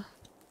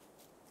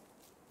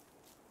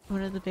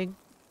one of the big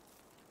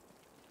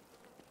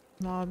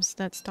mobs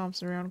that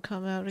stomps around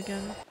come out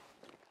again?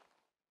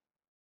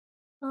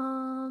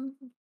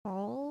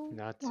 Fall?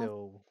 Not well,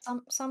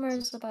 till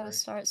summer's about to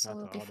spring, start, so not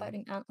we'll till be autumn.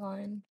 fighting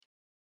Antlion.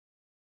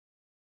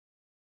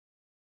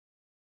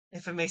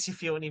 If it makes you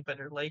feel any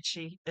better,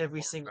 Lychee,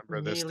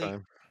 Remember this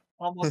time.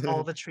 almost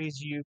all the trees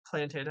you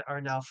planted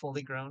are now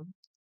fully grown.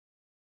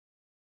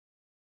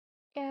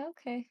 Yeah,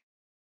 okay.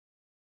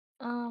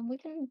 We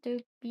can do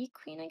Bee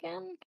Queen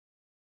again?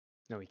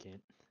 No, we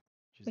can't.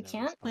 She's We not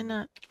can't? Why responding.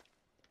 not?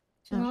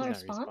 She's Oh. not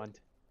She's not respond? respond.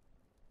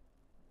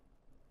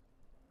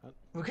 Oh,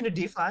 We're gonna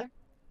D-fly.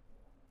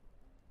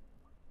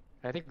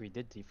 I think we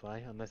did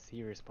D-fly, unless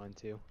he respond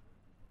too.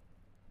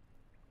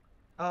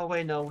 Oh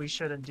wait, no, we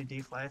shouldn't do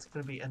D-fly. It's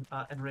gonna be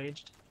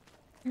enraged.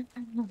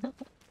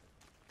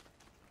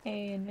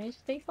 Hey,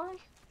 Enraged they fly?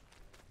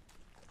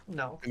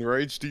 No.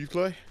 Enraged, do you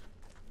play?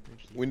 We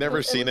D-fly.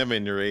 never seen him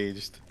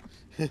enraged.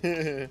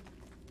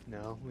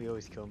 No, we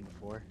always kill him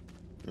before.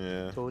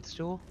 Yeah.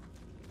 Toadstool?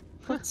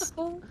 What's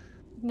the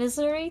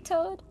Misery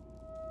Toad?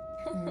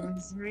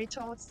 Misery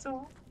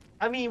Toadstool?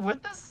 I mean,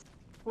 with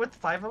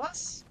 5 of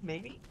us,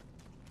 maybe?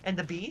 And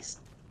the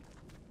bees?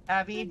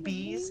 Abby, And the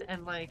bees, bees?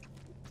 and like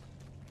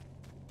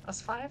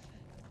us 5?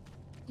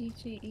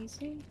 GG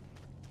easy?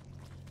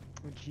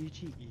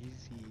 GG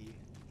easy.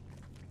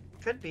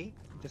 Could be.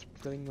 Just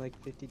killing like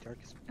 50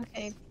 darkest.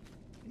 Okay.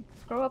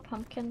 Grow a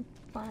pumpkin,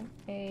 plant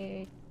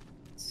a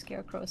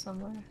scarecrow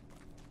somewhere.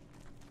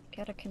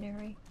 Get a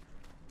canary.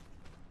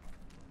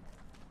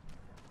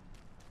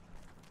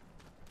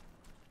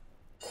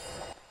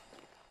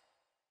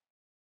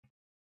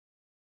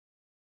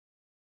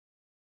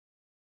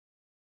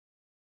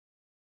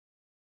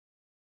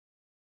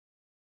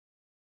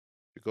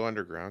 You go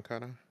underground,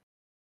 kind of.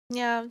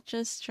 Yeah, I'm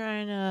just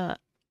trying to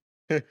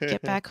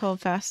get back home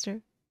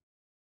faster.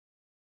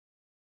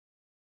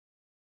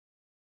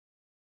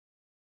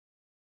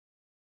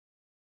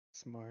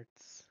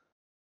 Smarts.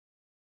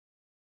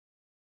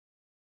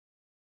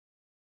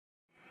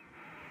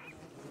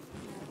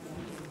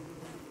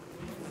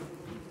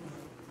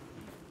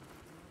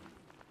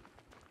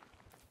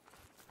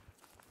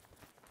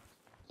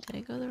 Did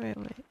I go the right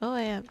way? Oh,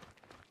 I am.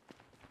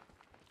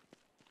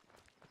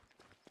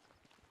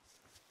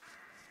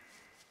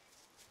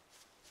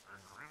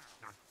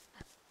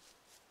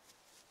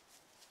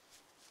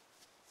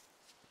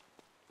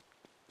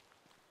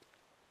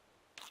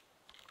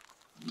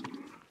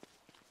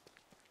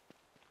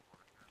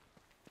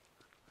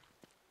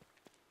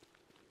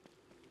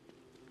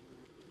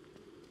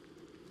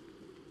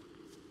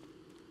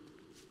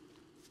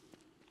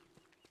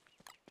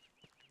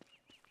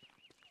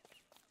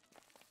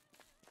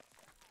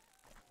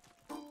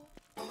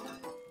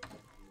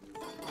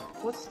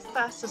 What's the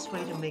fastest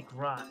way to make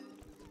rot?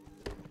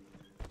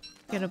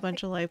 Get a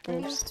bunch of light I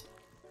bulbs. just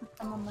put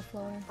them on the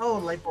floor. Oh,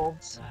 light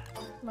bulbs.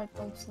 Light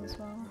bulbs as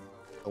well.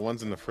 The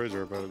ones in the fridge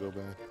are about to go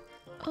bad.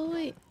 Oh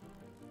wait.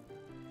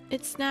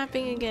 It's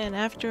snapping again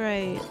after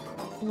I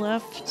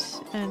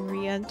left and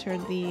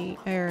re-entered the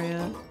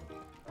area.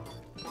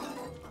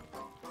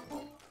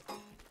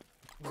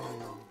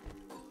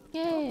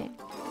 Yay!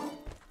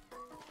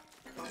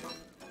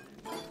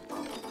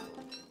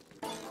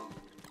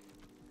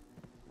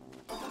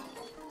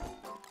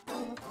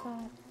 Oh, what's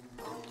that?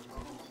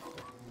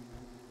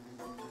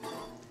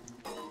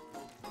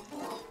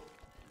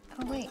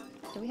 Oh wait,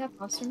 do we have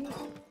monster meat?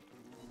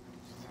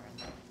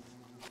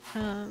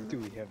 Do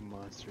we have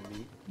monster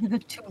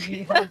meat? Do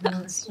we have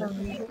monster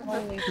meat?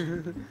 Holy.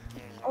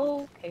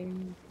 Okay.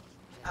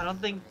 I don't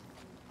think,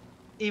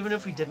 even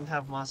if we didn't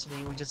have monster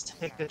meat, we just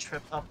take a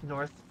trip up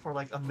north for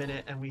like a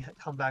minute and we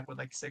come back with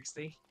like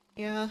 60.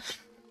 Yeah.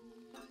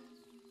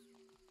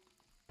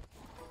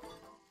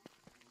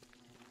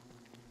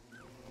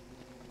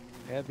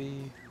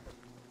 Abby.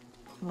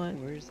 What?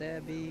 Where's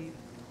Abby?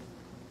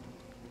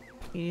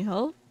 You need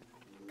help?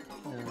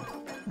 No.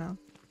 No.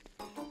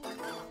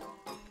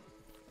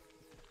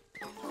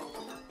 I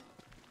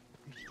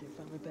can't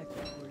find my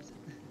backpack. Where is it?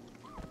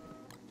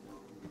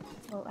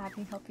 Will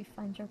Abby help you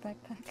find your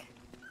backpack?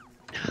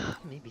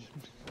 Maybe.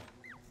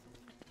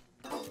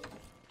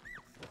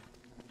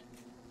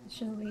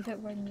 Should I leave it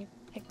when you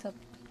picked up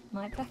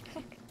my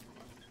backpack?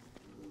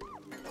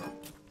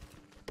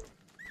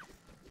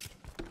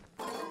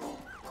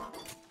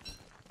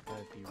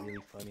 That'd be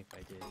really fun if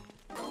I did.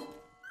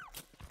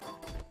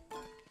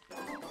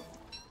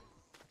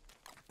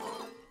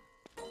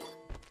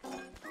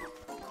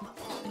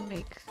 And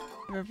make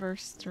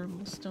reverse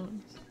thermal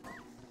stones.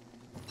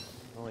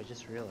 Oh, I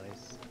just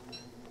realized.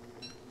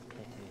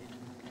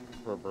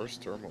 Reverse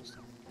thermals.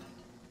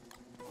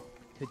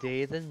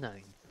 Today the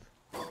 9th.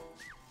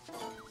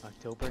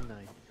 October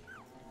 9th.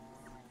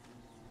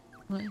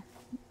 What?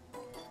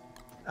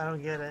 I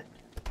don't get it.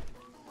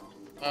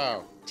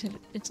 Oh.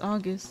 It's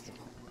August.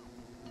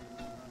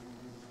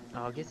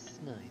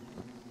 August 9th.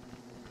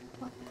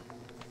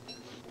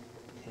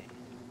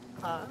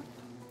 Huh?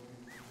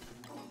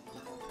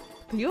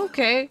 Are you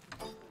okay?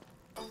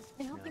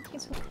 Thank you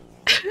so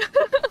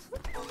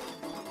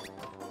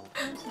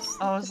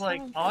I was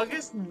like,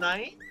 August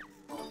 9th?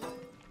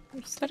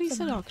 I thought he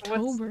said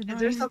October Is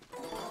there 9th. some...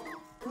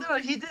 No,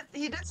 he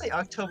did say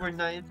October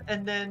 9th,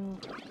 and then...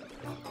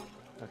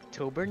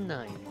 October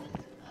 9th.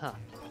 Huh.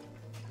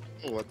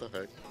 Oh, what the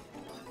heck?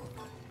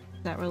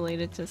 Is that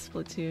related to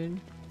Splatoon?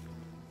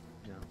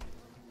 No.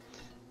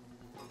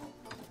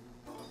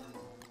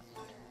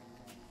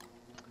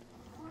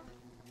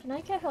 Can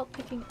I get help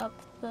picking up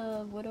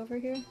the wood over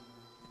here?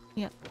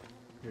 Yeah.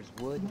 There's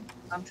wood.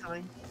 I'm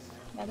telling.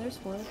 Yeah, there's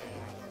wood.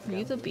 Are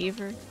you the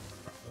beaver?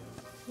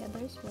 Yeah,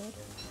 there's wood.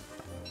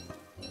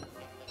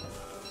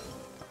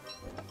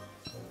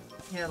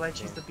 Yeah,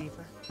 Lychee's the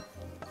beaver.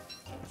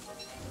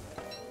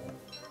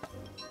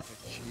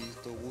 She's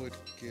the wood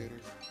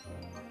getter.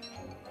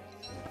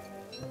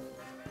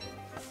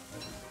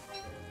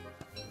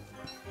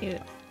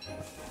 Yeah.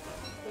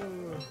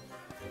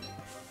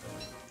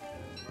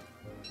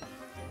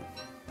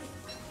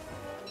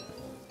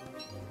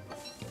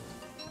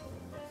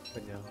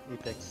 But no,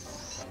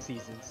 Apex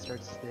season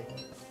starts today.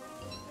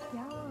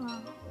 Yeah.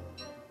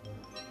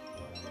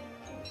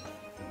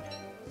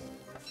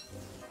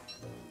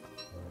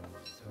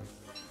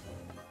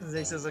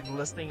 This is like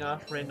listing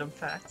off random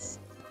facts.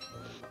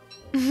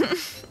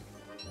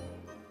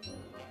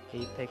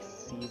 Apex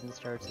season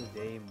starts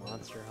today.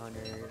 Monster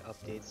Hunter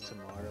updates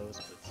tomorrow.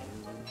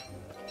 Splatoon.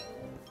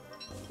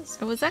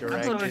 Oh, was that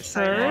Direct so confirmed? is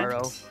excited.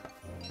 tomorrow. So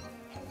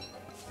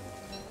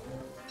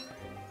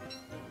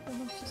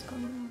much is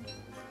going on.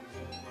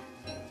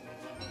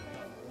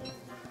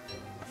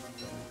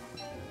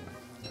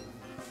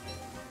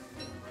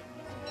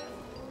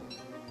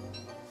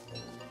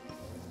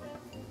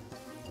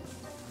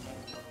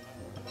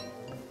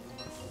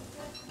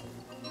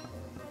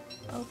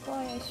 Oh boy,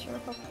 I sure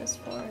hope this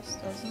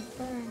forest doesn't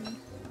burn.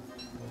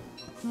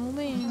 Oh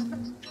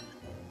man.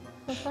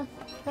 Oh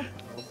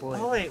boy.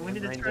 Oh wait, we the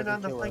need to mine turn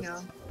on doesn't the kill thing us.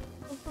 on.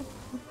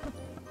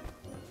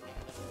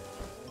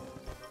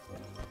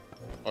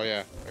 Oh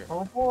yeah,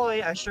 Oh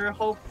boy, I sure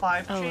hope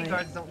 5 Oh, tree wait.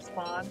 guards don't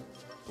spawn.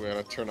 we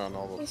gotta turn on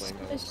all the I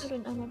flamers.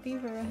 shouldn't, I'm a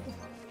beaver.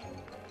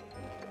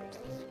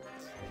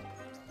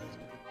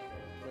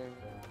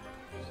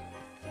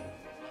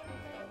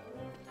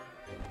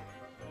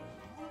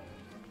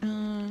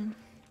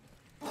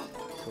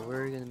 So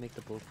we're gonna make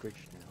the boat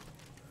bridge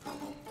now.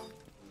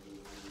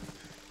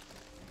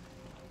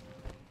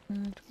 I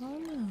don't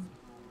know.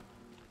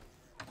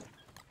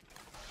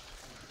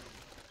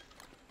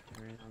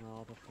 Turn on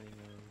all the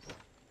flamers.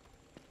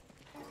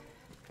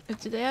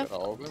 Do they have?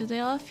 All of them? Do they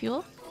all have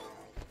fuel?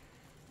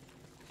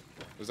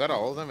 Is that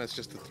all of them? It's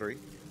just the 3?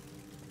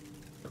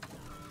 I'm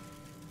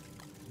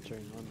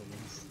turning on the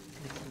ones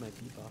next to my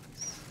B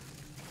box.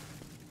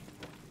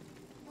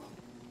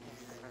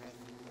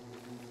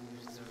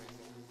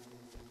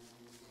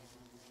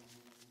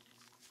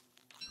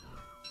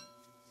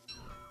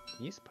 Can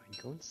you use pine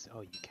cones?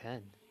 Oh, you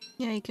can.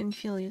 Yeah, you can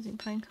fuel using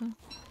pinecone.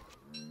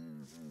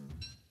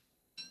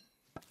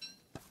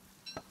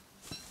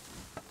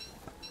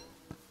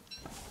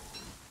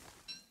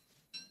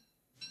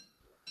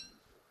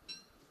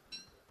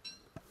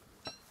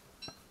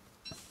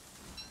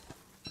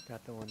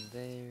 Got the one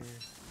there.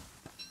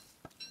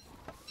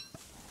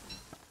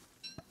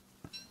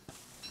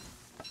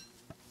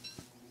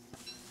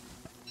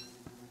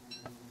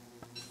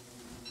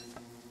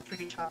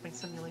 Tree chopping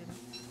simulator.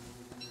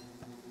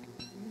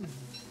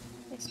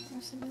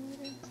 Explore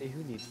simulator. Say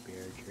who needs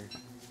barrier?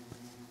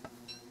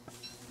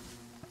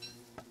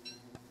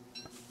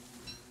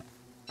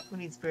 Who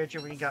needs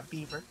spiritual when you got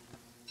beaver?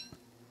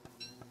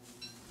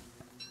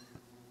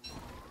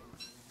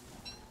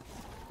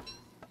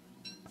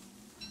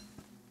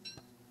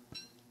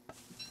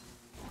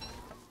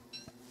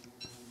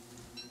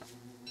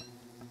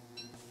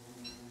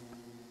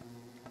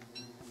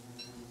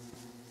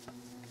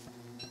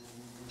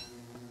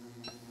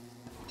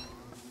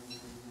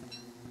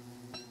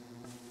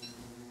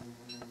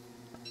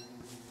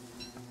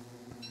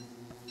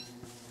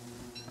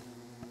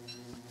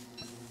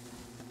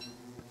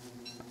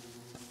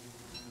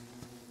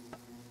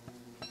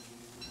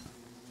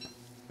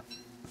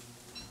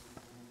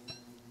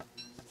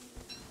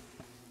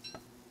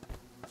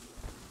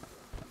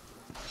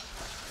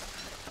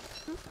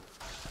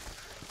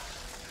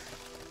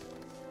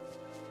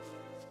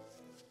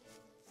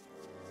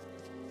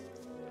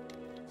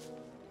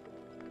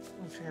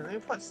 Okay, let me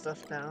put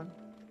stuff down.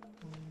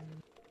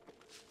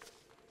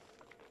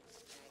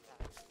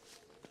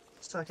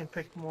 So I can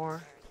pick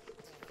more.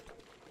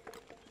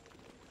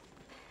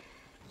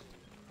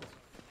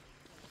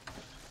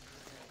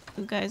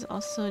 You guys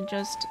also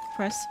just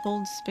press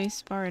hold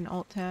spacebar and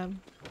alt tab.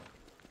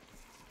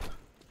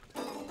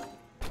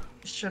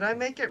 Should I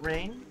make it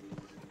rain?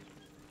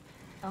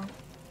 Oh.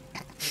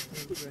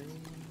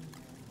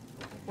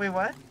 Wait,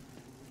 what?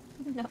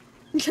 No.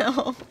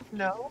 No.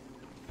 No?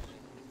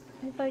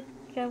 If I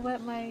get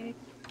wet, my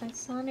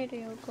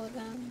sanity will go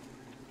down.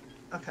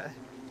 Okay.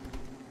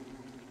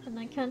 And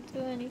I can't do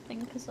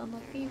anything because I'm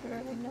a beaver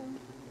right now.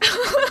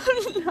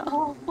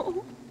 No.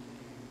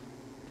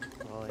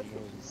 Oh All I know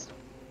is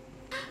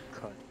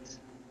cut.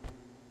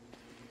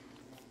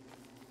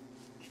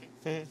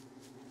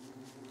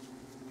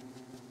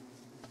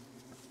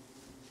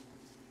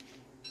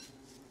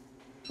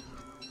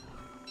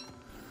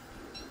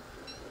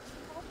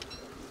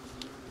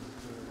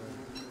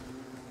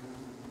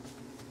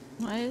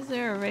 Why is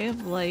there a ray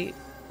of light?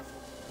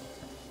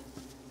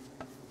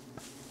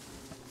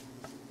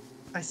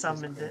 I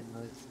summoned it.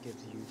 This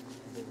gives you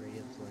the ray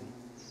of light.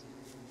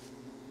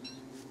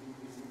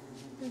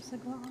 There's a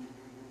god.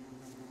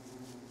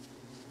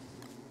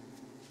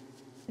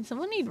 Did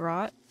someone need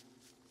rot?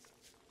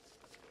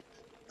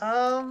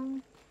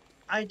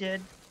 I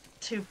did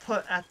to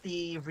put at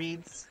the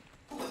reeds.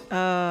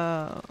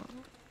 Oh.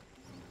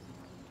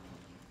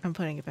 I'm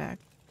putting it back.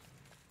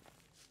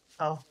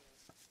 Oh.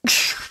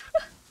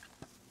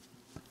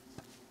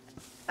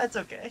 That's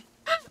okay.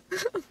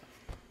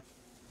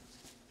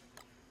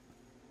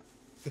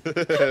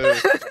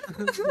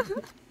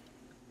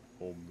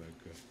 Oh my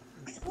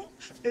god.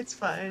 It's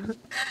fine.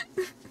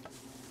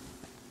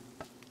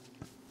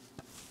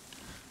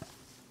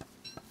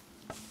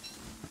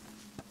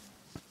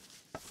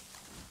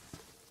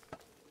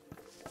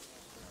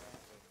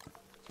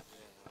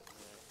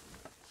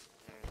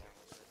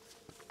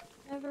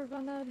 Never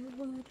run out of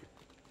wood.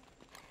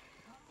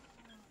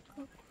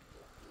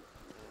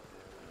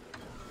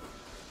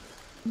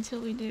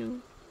 Until we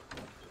do.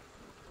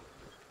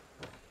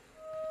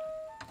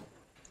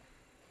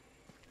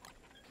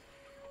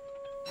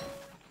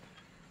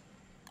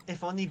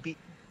 If only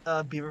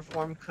beaver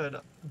form could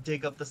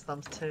dig up the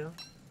stumps too.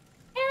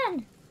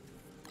 Ken!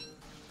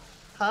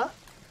 Huh?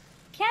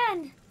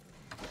 Ken!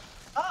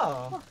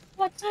 Oh.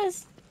 What's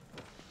this?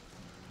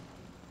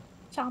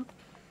 Chomp.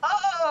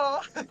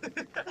 Oh!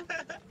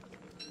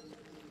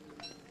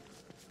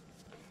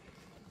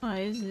 Why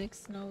is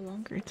Zix no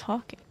longer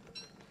talking?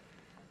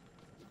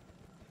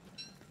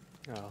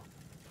 Oh.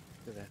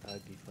 Because I thought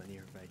it'd be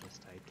funnier if I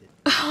just typed it.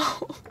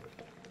 Oh.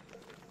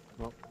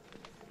 Well,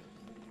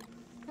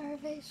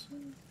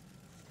 Starvation.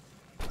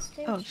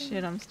 Oh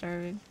shit, I'm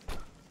starving.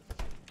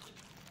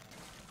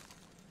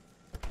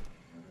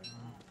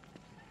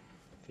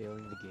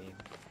 failing the game.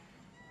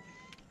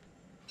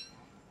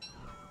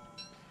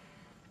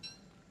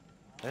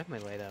 I have my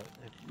light out.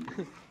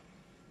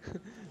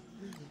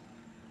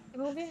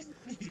 Okay.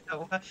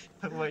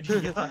 Why do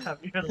you not have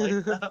your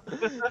lights out?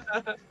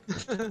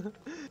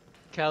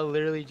 Cal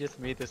literally just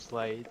made this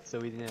light, so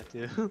we didn't have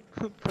to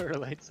put our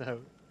lights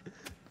out.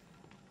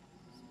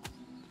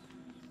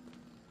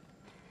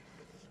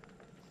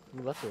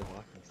 We left our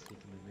walking stick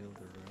in the middle of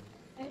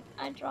the road.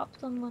 I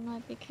dropped them when I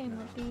became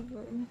a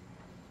beaver.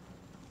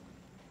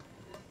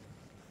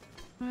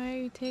 Why are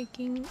you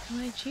taking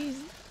my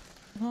cheese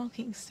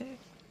walking stick?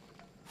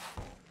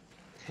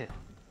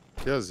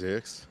 Yeah,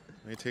 Zix.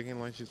 Are you taking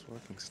Lychee's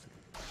walking stick?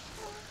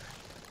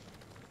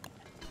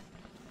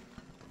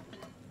 It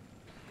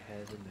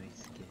has a nice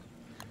skin.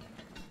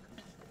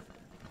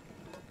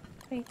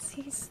 Wait,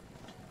 he's...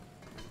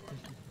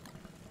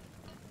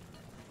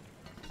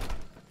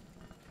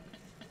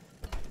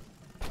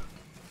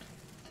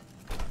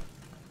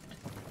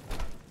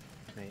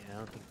 Wait, I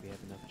don't think we have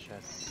enough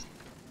chests.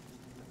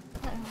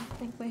 I don't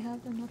think we have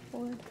enough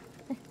wood.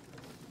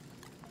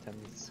 Time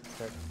to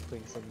start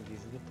putting some of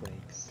these into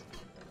planks.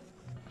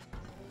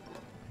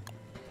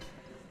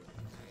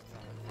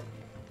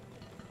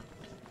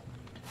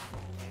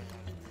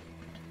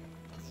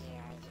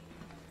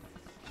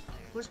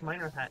 Whose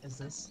miner hat is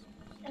this?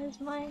 That is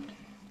mine.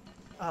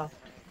 Oh.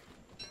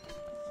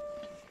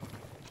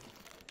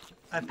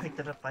 I picked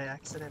it up by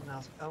accident and I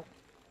was like, oh.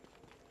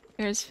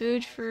 There's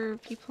food for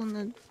people in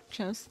the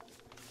chest.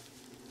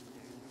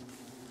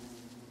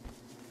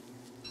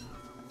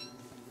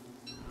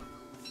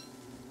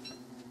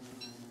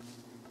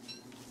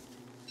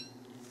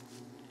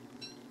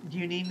 Do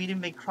you need me to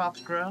make crops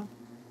grow?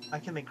 I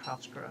can make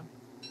crops grow.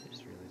 I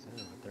just realized I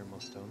don't have thermal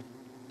stone.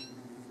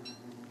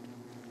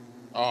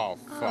 Oh,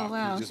 fuck.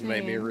 wow, You just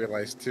made me same.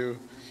 realize too.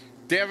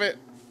 Damn it!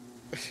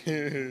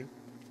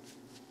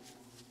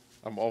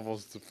 I'm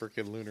almost to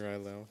freaking Lunar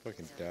Island. I'll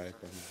fucking die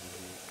from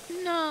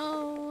this.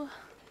 No.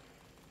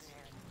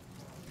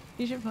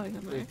 You should probably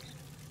come back.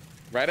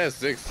 Right as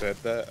Zix said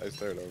that, I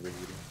started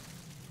overheating.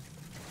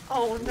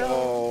 Oh no!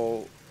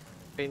 Oh.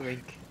 Hey,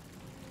 Link.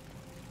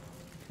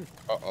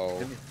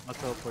 Uh-oh. I'll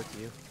teleport to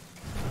you.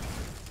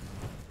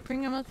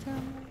 Bring him up there.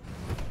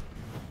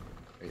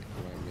 Wait,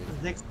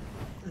 remind me.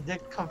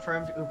 Zick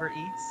confirmed Uber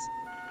Eats.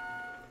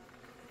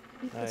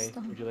 Eat the Hi,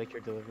 stone. would you like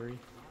your delivery?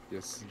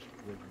 Yes, Here's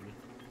your delivery.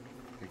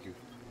 thank you.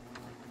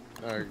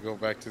 Alright, go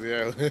back to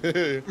the island.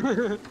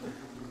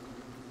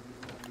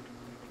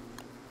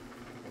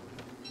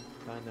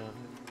 Kinda.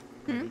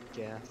 I need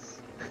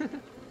gas.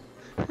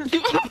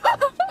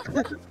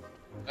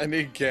 I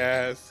need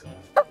gas.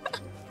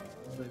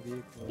 My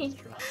vehicle is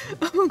dropped.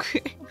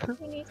 Okay.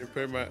 We need Can you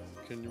pay my...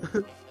 Can you...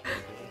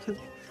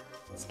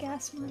 this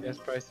gas money. Gas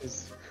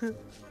prices.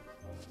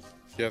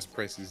 Gas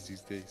prices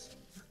these days.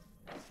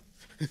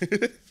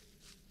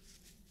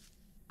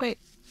 Wait.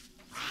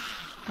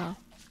 Oh.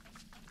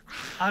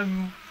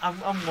 I'm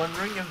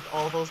wondering if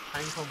all those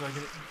pine cones are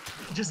gonna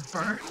just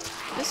burn.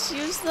 Just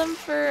use them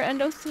for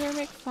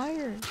endothermic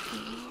fire.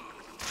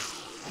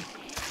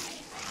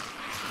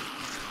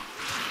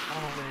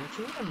 Oh man,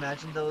 can you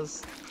imagine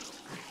those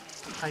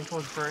pine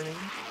cones burning?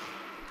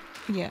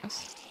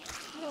 Yes.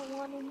 I don't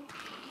want any.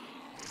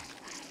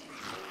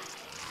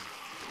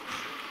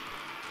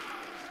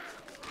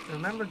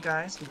 Remember,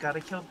 guys, we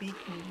gotta kill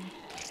Beacon.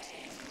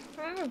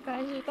 Remember,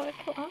 guys, we gotta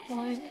kill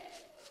Outline.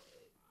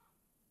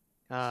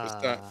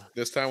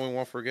 This time we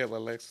won't forget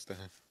like next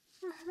time.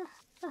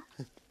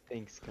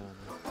 Thanks, Connor.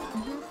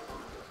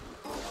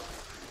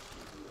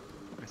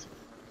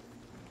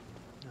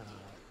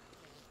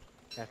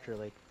 After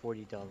like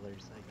 $40, I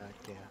got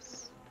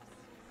gas.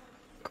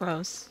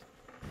 Gross.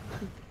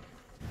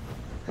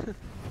 I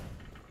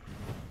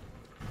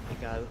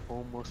got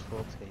almost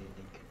full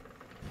tank.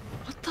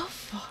 What the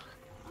fuck?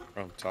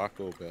 From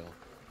Taco Bell.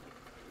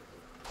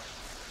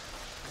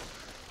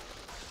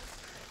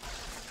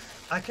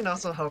 I can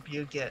also help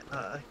you get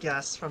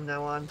gas from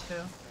now on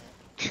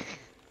too.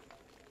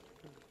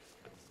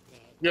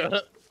 Yeah.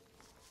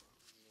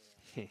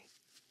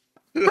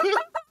 Don't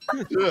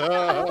you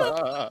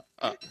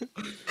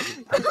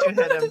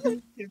head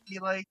him to be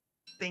like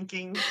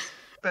thinking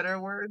better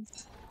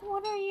words?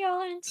 What are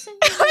y'all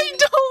insinuating? I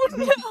don't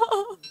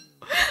know.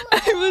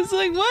 I was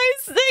like, why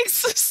is Snakes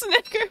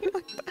snickering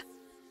like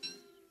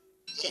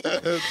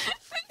that?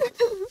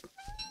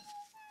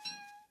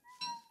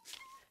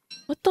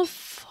 What the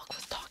fuck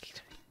was talking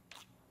to me?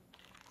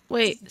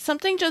 Wait,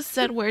 something just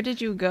said, where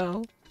did you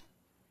go?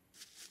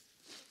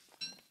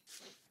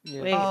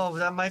 Yeah. Wait. Oh,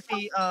 that might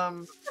be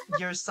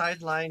your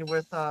sideline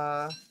with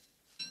Oh,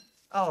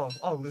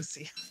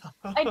 Lucy.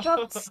 I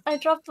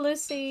dropped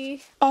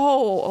Lucy.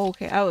 Oh,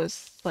 okay. I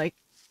was like,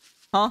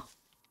 huh?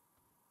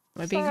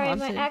 Am I being Sorry,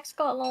 haunted? my ex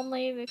got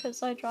lonely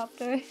because I dropped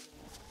her.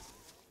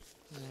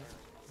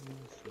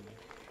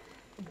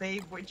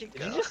 Babe, where'd you go?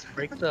 Did you just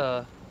break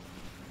the...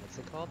 What's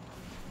it called?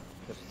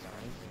 The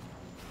spine?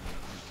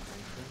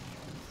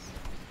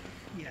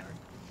 Yeah.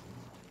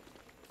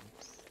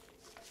 Oops.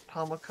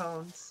 Palma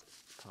cones.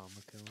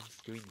 Palma cones.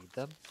 Do we need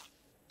them?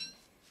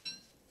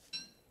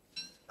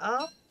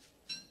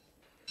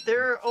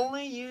 They're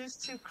only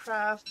used to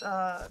craft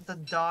the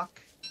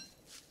dock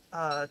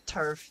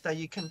turf that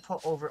you can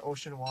put over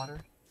ocean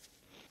water.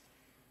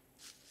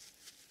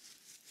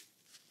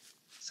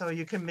 So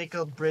you can make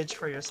a bridge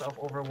for yourself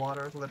over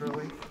water,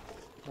 literally.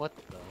 What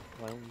the?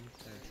 Why don't we use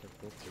that to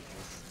build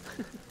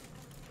bridges?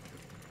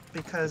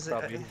 Because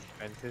Probably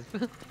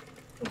expensive.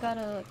 We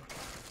gotta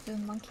do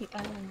Monkey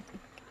Island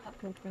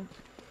capital trip.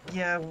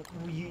 yeah,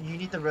 you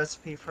need the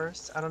recipe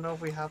first. I don't know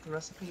if we have the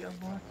recipe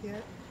unlocked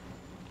yet.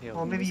 Yeah,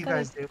 Well, maybe you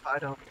guys do, but I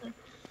don't.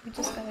 We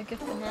just gotta give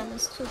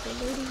bananas to the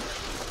lady.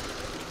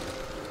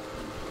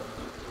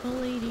 The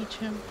lady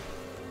chimp.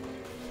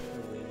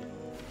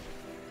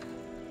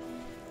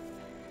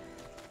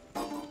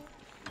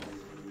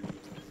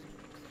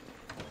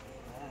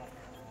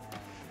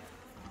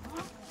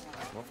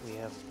 Well, we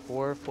have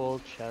 4 full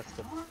chests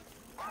of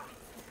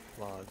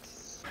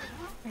logs.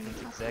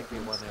 That's exactly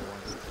what I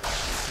wanted.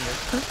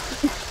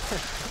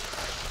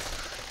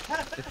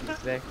 That's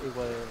exactly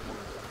what I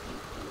wanted.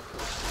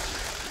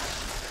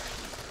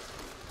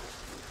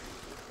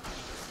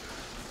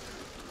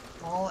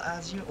 All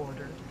as you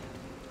ordered.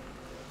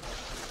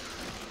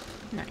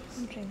 Nice.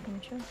 I'm drinking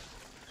too.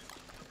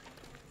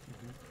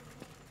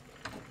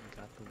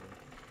 Got the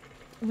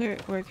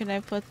wood. Where can I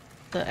put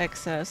the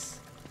excess?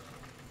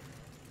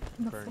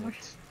 Burn floor.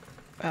 it.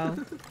 Oh.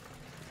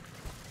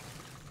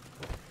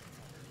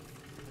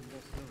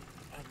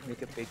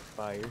 Make a big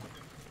fire.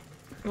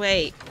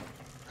 Wait.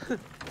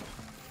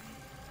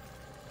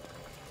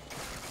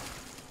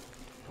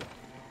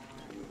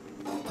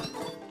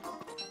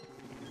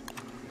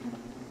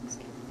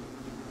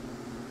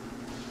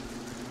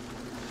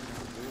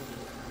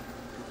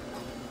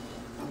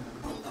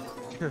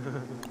 It'll be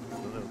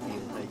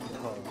like,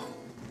 oh,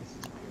 this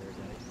is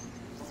paradise.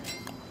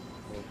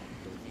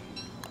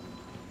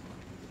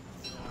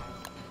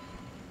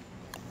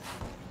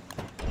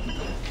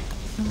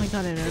 Oh my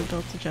god, I never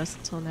built a chest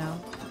until now.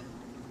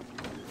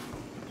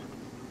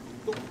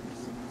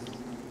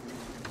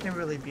 Can't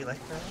really be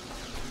like that.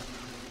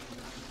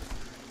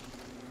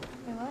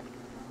 Wait, what?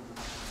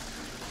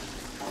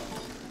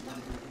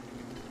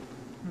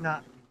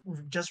 Not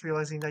just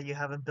realizing that you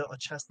haven't built a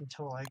chest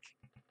until like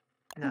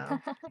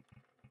now.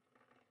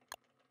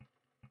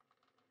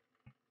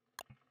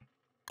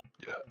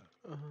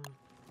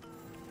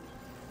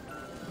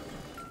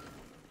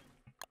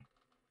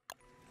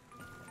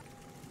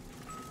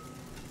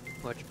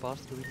 Which boss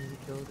do we need to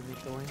kill to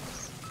make the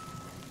lamps?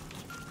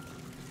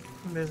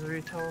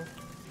 Misery toll.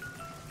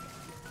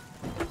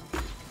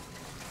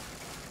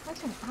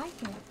 What's an eye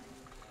here?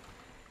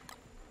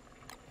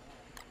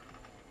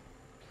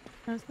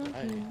 That's not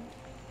good.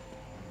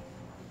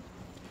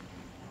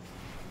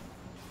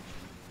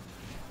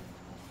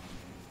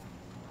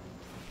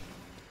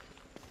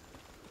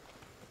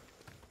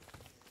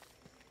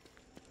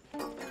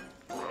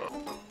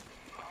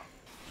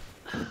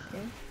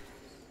 Okay.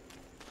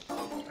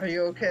 Are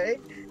you okay?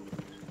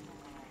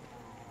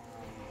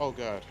 Oh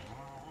god.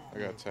 I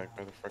got attacked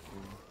by the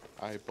fucking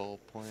eyeball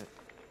plant.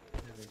 I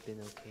haven't been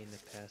okay in the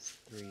past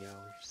 3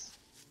 hours.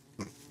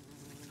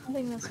 I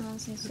think this man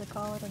needs to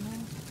call it a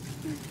night.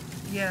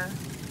 Yeah.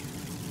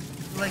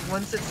 Like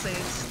once it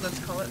saves,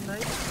 let's call it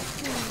night. I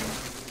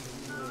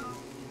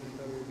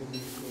thought we were gonna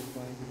go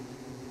find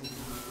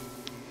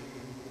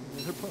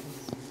another boss.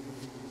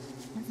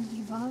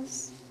 Another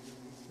boss?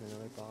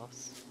 Another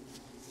boss.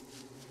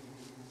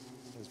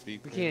 We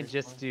can't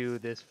just do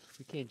this.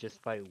 We can't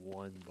just fight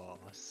one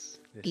boss.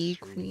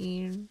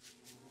 E-Queen.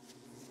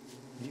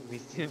 We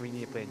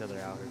need to play another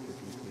hour for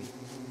E-Queen.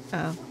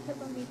 Oh. Okay,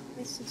 let me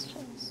place his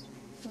chest.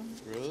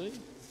 Really? Hey,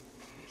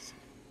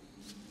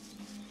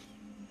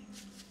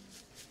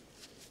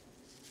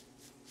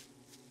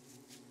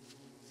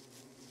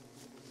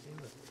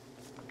 look.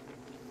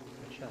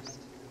 A chest.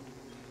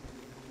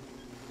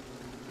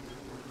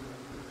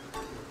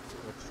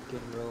 Let's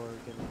get roller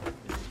again.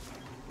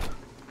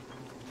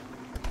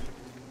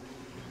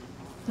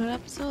 What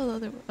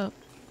episode? The other. Oh.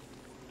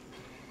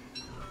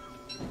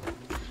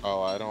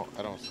 Oh, I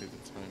don't see the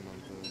time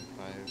on the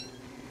hive.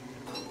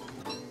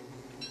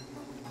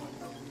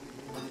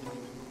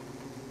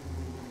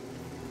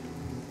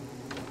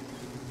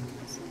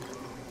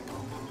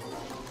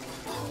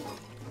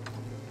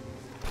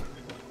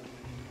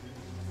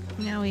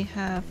 Now we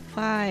have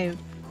 5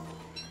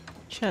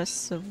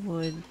 chests of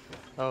wood.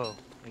 Oh,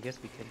 I guess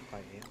we can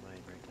fight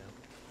Antlion right now.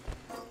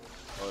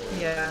 Oh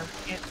Yeah.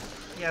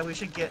 Yeah, we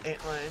should get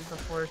Antlion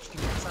before she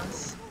gets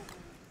us.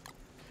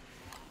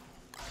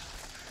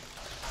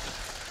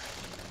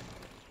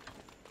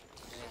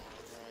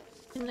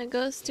 And the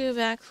ghost do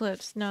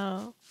backflips.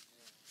 No.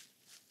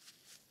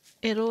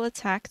 It'll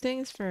attack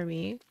things for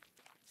me.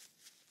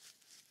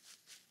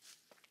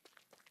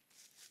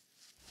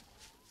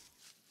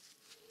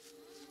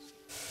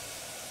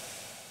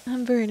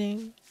 I'm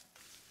burning.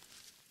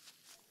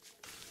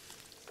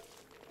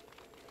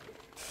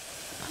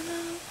 Oh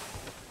no.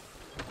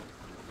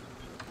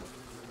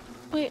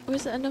 Wait,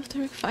 where's the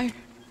endothermic fire?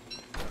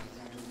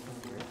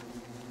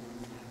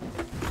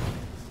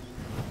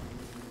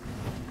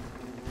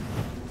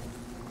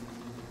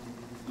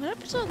 What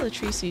happened to all the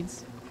tree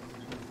seeds?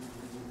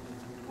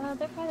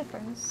 They're by the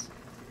furnace.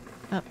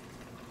 Oh.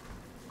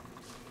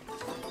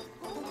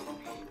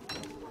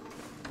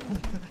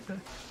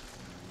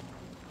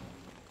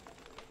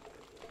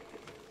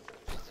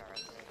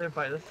 They're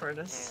by the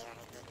furnace.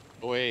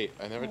 Wait,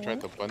 I never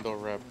tried the bundle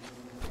wrap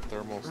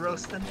thermal stuff.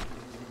 Roasting.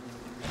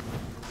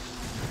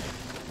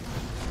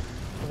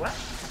 What?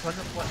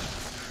 What?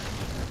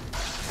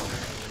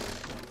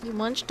 You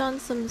munched on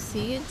some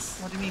seeds?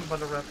 What do you mean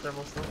bundle wrap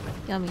thermal stuff?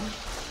 Yummy.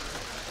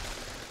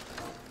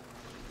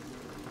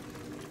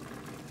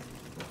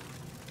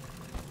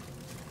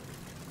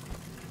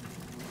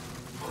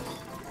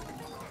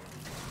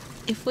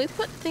 If we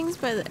put things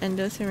by the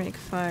endothermic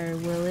fire,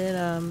 will it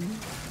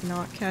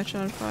not catch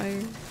on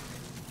fire?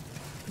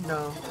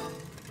 No.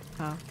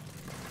 Oh.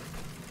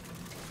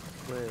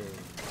 Wait.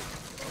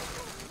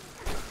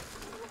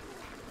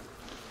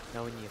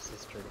 Now we need a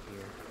sister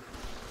here.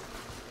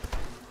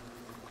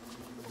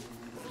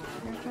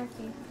 They're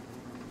turkey.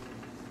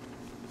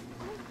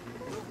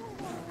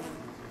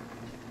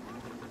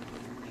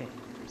 Hey,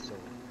 free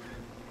soul.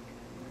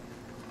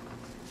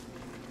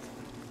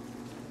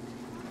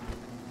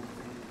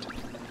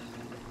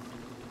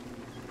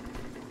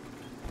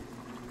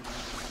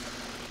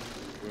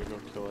 Should we go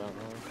kill that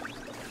one?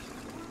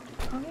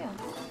 Oh yeah.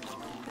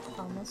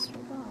 Almost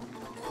forgot.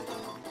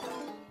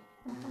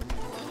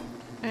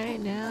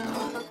 Alright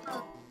now.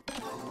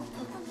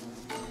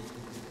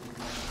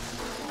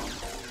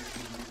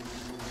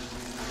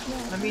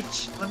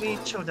 Let me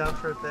chill down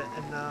for a bit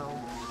and now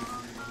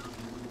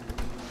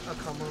I'll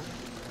come over.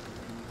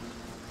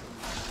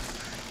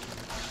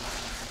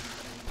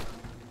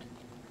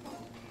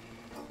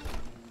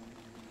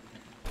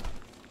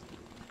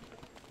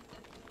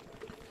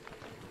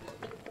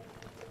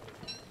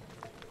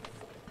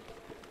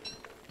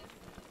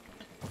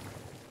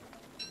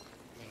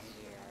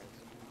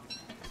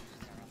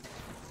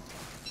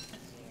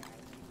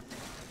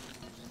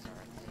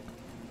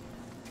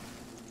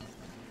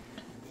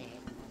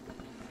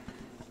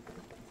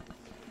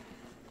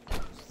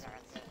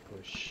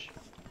 Push.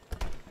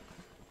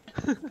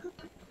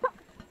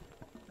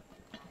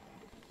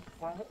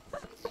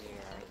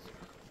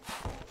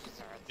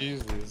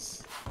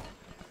 Jesus.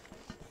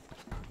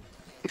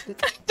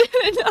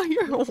 Didn't know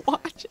you were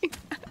watching.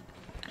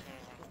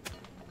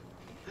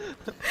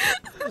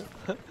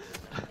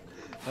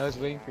 I was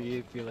waiting for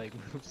you to be like,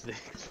 move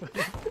 6.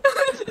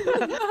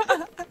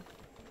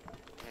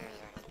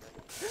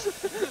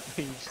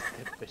 You just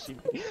kept pushing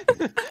me.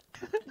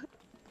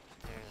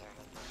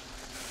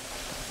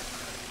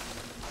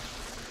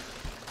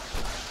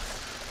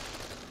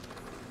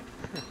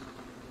 I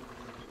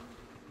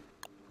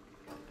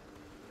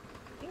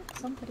think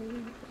somebody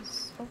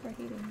is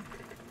overheating.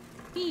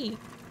 Me.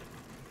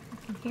 I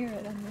can hear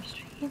it on your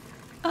stream.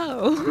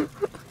 Oh.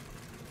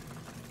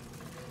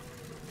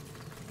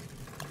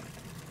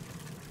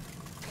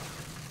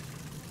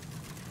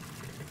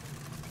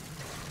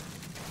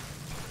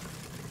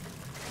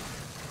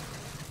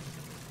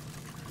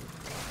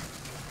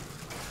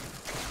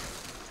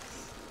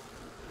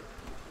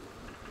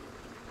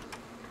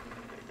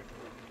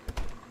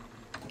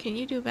 Can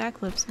you do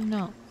backflips?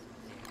 No.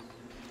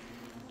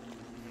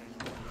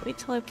 Wait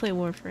till I play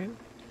Warframe.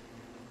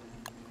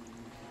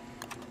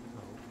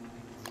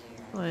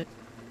 What?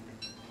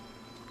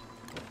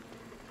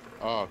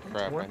 Oh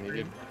crap! I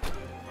needed.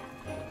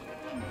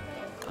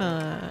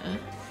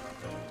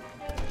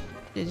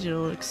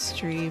 Digital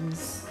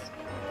Extremes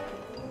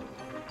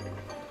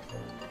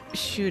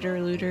shooter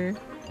looter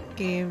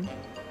game.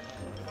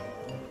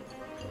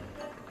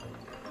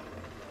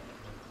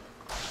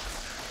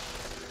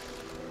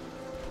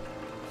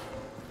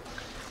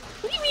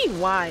 What do you mean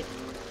why?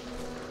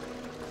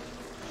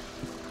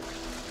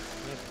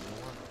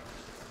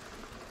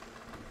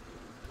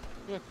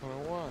 Yeah, kind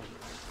of why?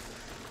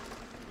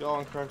 Y'all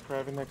on craft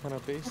having that kind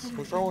of base?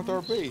 What's wrong with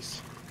our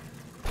base?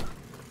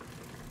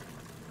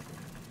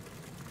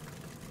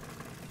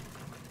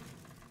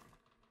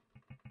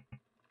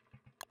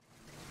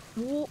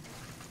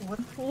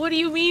 What do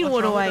you mean?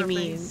 What do I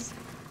mean? What's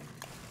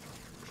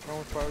wrong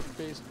with our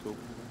base, Coop?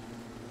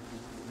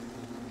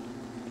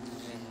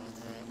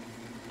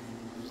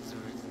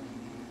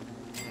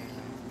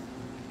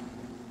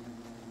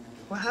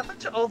 What happened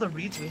to all the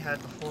reeds we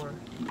had before?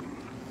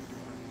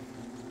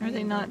 Are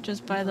they not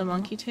just by the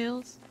monkey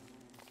tails?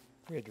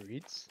 Red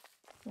reeds?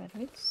 Red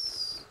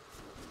reeds?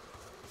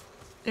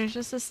 There's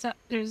just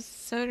there's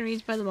 7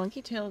 reeds by the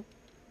monkey tail.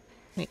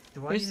 Wait,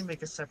 Do I need to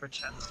make a separate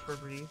chest for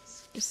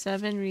reeds? there's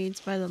 7 reeds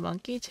by the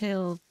monkey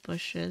tail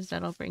bushes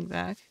that I'll bring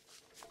back.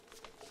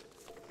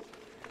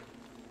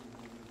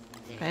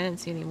 I didn't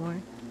see any more.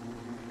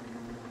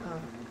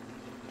 Oh.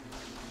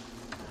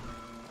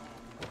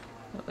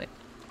 Oh wait.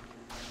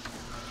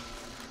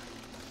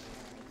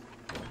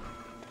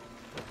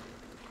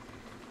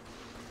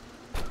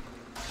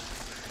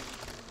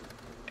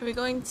 Are we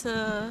going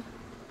to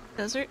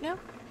desert now?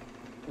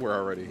 We're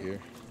already here.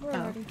 We're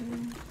already here.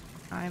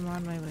 I'm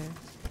on my way.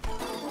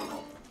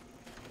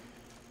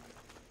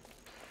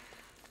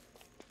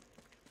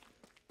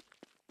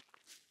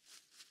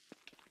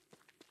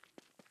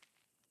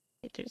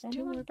 There's Did two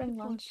anyone more bring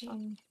people lunch? here.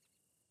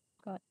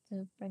 Got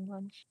to bring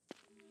lunch.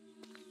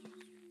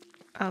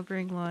 I'll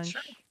bring lunch.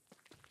 Sure.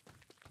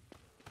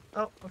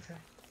 Oh, okay.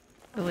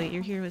 Oh wait,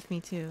 you're here with me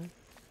too.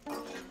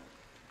 Can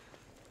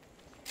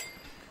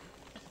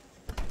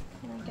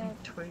I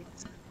get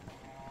Twigs.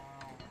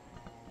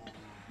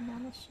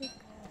 banana shake?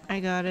 I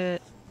got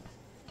it.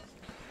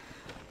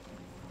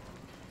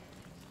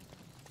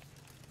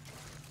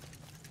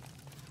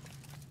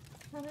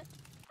 Have it?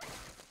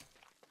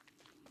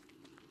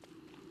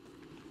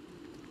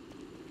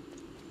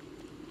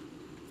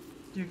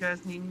 Do you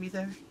guys need me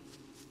there?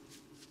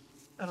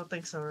 I don't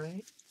think so,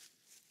 right?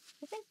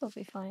 I think they'll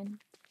be fine.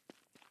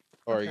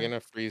 Oh, are you Okay. gonna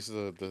freeze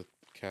the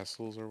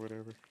castles or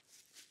whatever?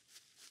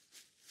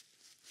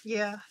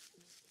 Yeah.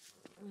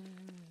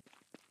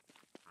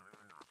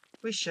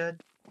 We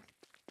should.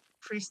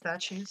 Free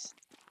statues.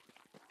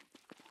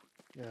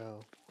 No.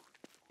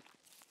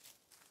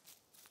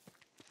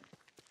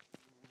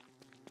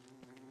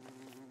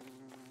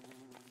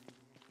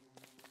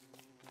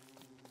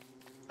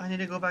 I need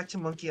to go back to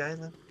Monkey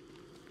Island.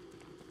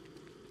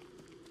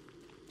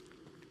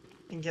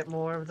 And get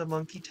more of the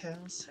monkey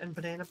tails and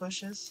banana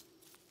bushes.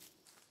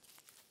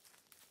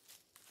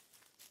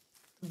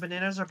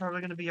 Bananas are probably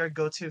going to be our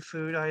go-to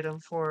food item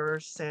for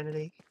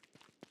sanity.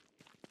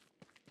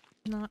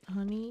 Not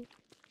honey.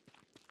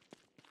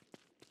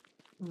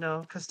 No,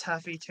 because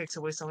taffy takes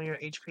away some of your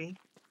HP.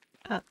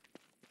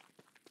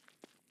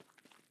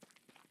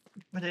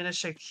 Banana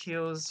shake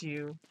heals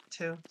you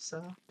too,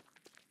 so.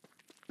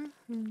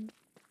 Mm-hmm.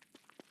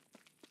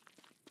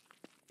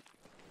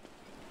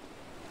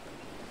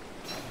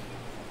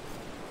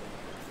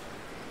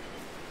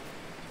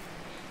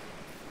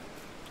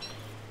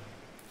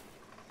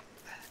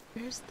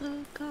 Where's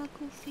the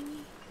goggle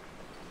thingy?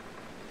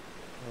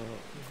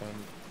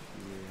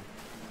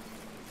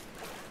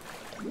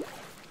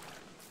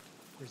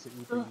 There's the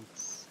Uber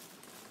Eats.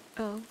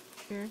 Oh,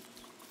 here.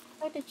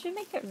 Oh, did you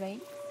make it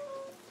rain?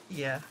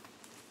 Yeah.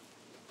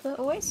 The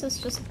oasis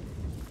just...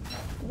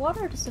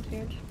 water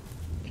disappeared.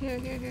 Here.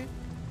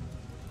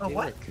 Oh, Hey,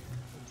 what? look,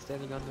 I'm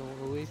standing on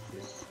the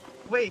oasis.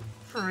 Wait,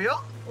 for real?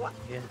 What?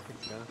 Yeah, I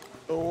think so.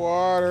 The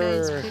water.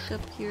 Guys, pick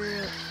up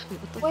your...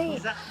 what the Wait.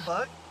 Is that a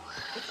bug?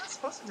 It's not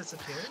supposed to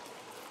disappear.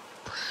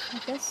 I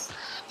guess...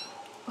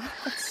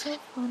 That's so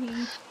funny.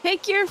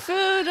 Take your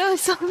food! Oh,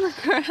 it's on the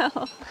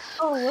ground!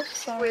 Oh, whoops,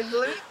 sorry.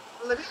 Wait,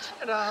 let me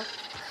turn it off.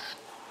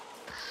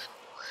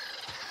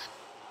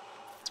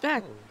 It's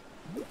back.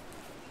 Oh,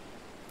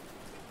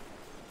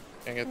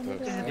 Can't get Oh,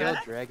 the. yeah. stale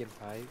back? dragon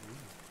pie.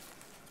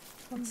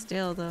 Ooh. It's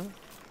stale though.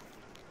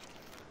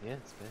 Yeah,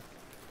 it's bad.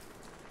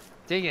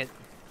 Dang it!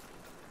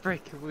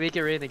 Frick, make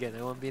it rain again.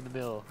 I won't be in the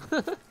middle.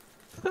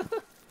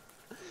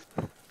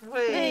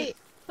 Wait.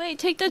 Wait,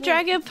 take the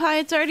dragon pie,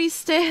 it's already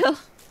stale.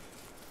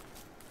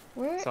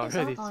 Where It's is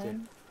already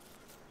Outline?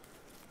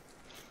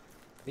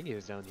 I think he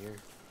was down here.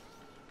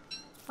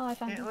 Oh, I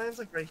found him. Antline's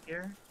like right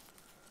here.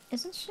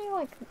 Isn't she,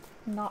 like,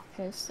 not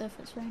pissed if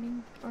it's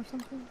raining or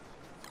something?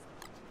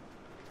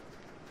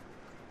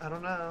 I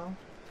don't know.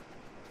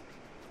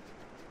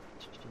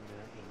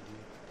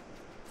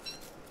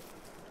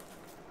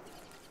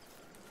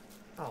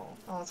 Oh,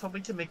 I was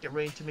hoping to make it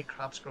rain to make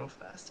crops grow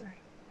faster.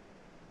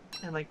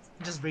 And like,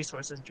 just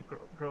resources to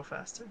grow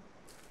faster.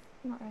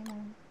 Not right now.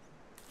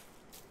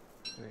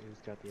 Alright, who's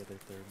got the other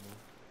thermal?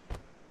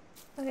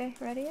 Okay,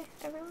 ready,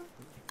 everyone?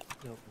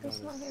 Nope,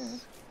 Who's not here?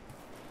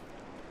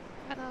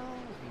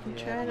 I'm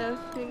trying to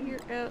figure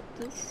out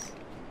this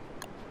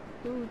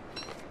food.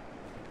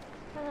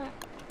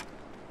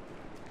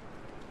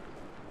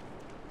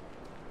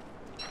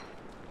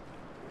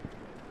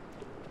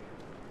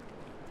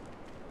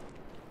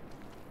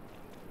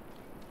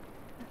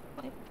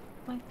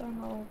 My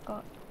thermal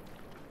got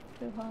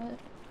too hot.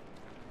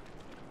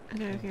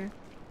 Okay, here.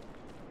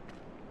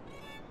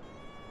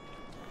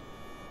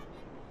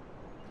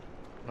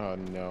 Oh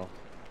no.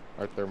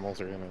 Our thermals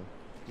are gonna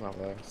not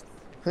last.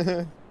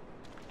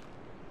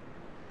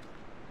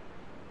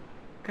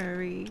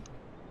 Curry.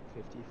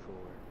 54.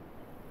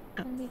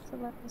 I need to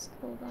let this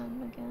cool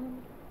down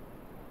again.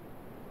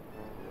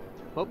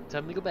 Oh,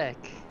 time to go back.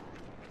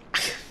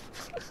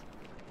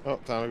 Oh,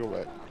 time to go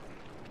back.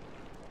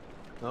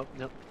 Oh,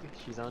 nope,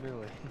 she's on her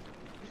way.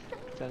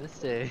 Trying to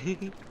stay.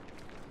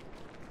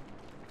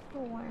 Oh,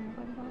 why am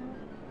I hot?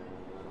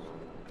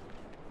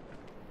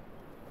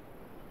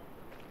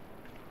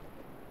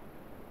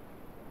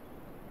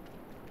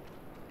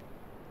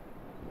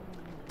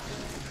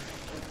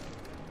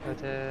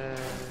 Attack.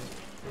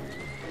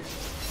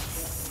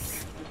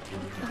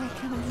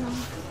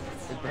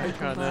 Bye,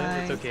 Kana.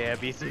 It's okay,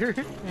 Abby's here.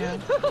 Yeah.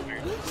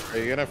 Are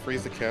you gonna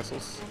freeze the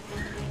castles?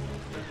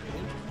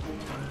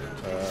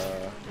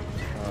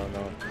 Oh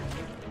no.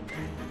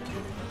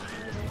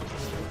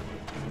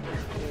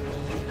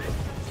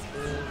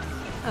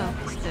 Oh,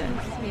 it's dead.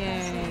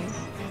 Yay.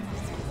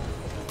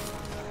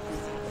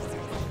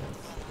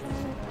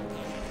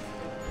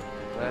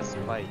 Last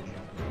spike.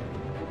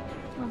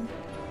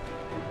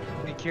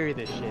 Let me carry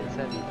this shit, it's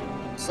heavy.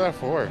 What's that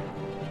for?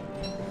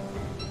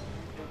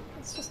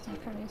 It's just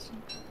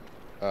information.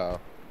 Oh.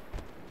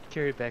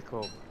 Carry it back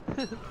home.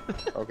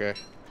 Okay.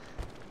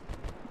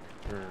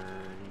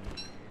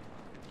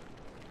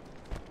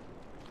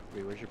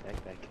 Wait, where's your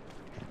backpack?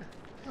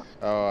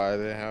 Oh, I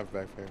didn't have a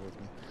backpack with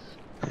me.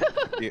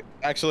 Yeah,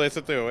 actually, it's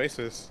at the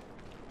Oasis.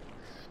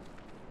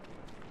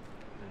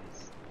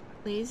 Nice.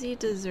 Lazy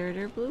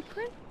deserter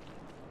blueprint?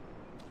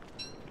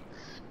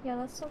 Yeah,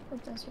 that's what the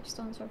desert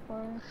stones are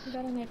for. You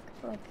gotta make,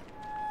 like...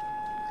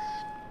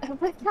 Oh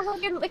my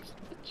god, you're like,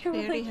 you're They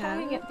already like have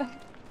carrying it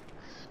back.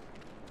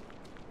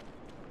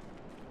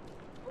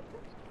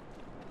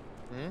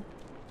 Hmm?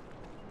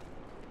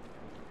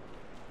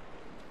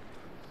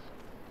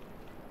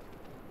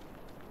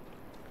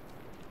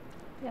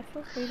 Yeah,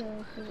 feel free to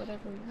do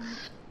whatever you want.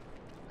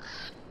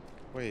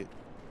 Wait.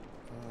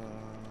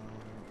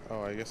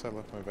 Oh, I guess I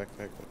left my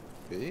backpack with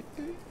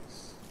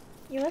this?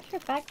 You left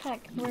your backpack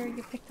where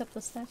you picked up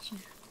the statue.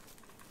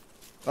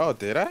 Oh,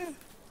 did I? I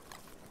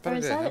thought Or I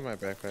is didn't that have my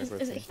backpack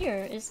with is me. it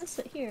here? Is this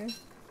it here?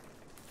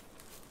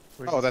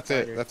 Where's Oh, the that's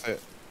spider? it. That's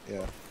it.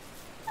 Yeah.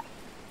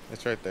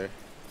 It's right there.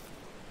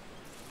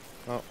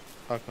 Oh,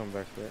 I'll come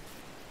back for it.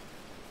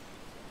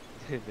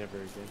 Never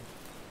again.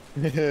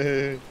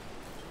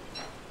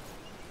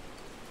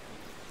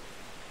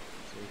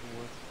 So who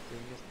wants to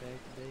bring us back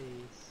to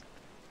base?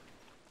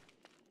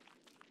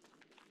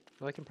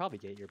 Well, I can probably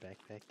get your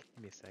backpack.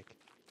 Give me a sec.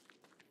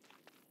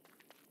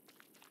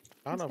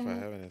 I don't know if I gonna-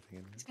 have anything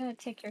in It's gonna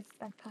take your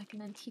backpack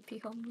and then TP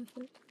home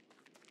with it.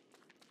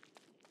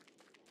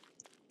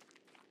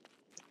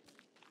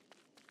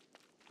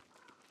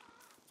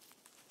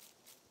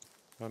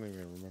 I don't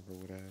even remember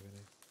what I have in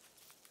it.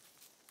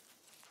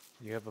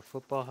 You have a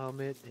football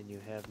helmet and you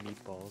have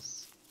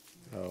meatballs.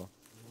 Oh.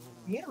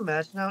 Can you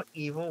imagine how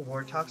evil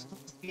Warthog's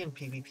supposed to be in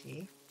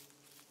PvP?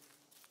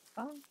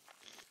 Oh,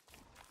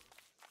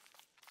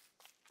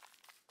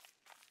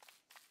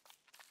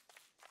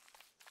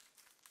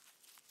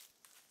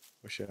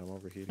 Oh shit, I'm Am I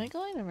overheating.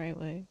 going the right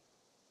way?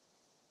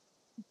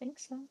 I think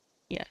so.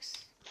 Yes.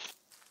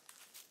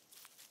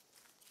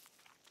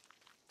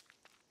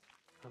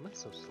 How am I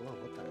so slow?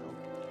 What the hell?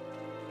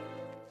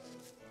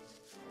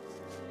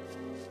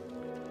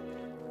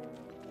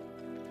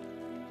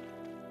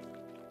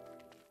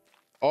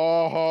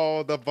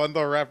 Oh, the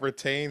bundle wrap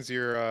retains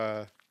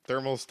your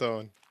thermal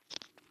stone.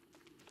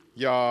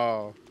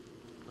 Yo,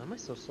 Why am I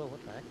so slow?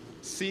 What the heck?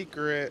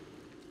 secret.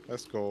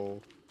 Let's go.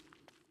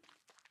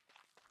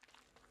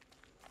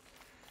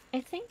 I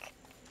think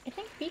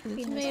beef And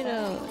bean is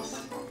bad.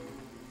 tomatoes.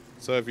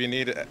 So if you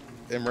need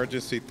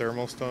emergency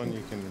thermal stone,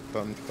 you can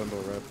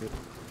bundle wrap it.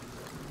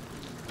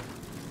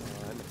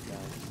 Oh, I'm a guy.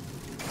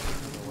 I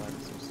don't know why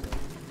I'm so slow.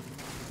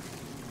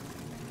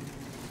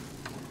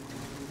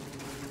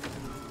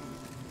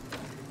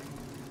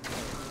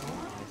 Why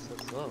am I so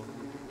slow?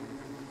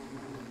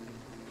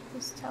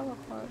 Just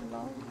teleport,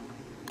 lol.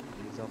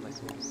 Use all my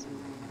souls.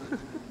 I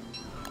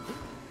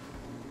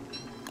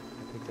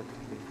picked up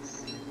the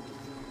things.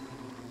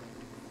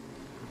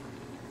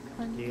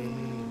 Yay.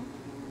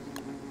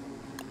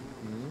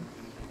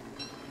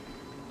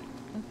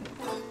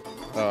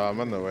 Oh, I'm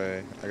on the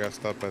way. I got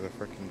stopped by the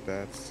freaking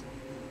bats.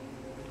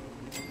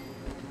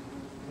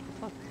 What the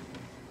fuck?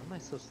 Why am I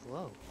so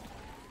slow?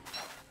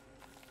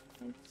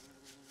 It's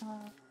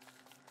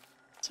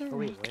a Oh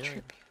wait, rock where?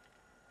 tribute.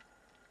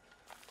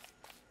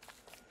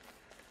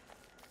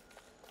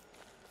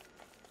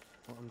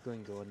 Well, I'm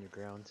going to go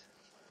underground.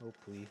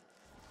 Hopefully.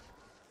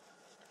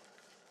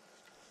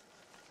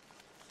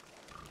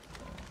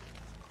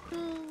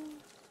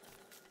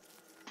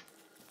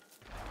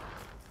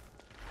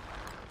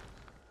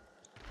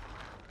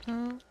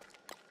 Oh.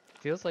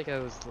 Feels like I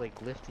was like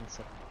lifting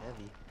something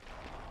heavy.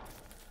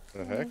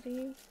 The heck?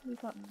 Maybe we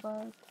got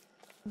bugged.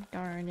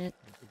 Darn it.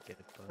 I did get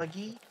a bug.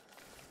 Buggy.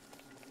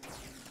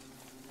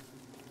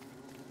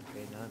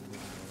 Okay, now I'm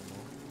moving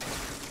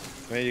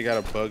normal. Man, you got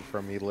a bug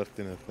from me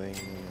lifting a thing.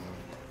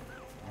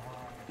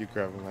 You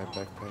grabbing my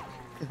backpack.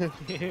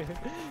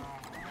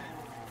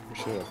 We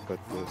should have put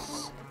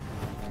this.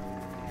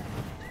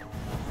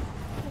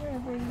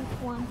 Wherever you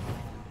want.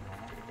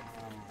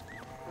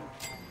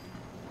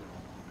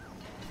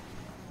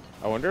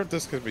 I wonder if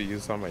this could be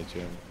used on my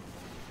gym.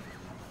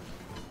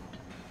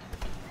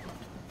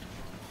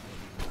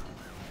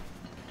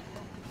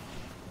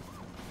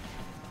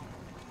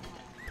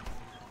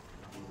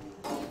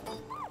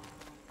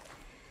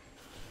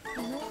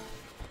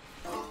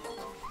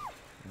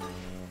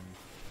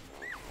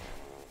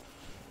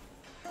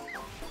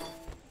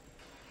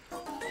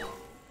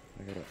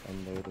 I gotta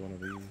unload one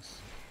of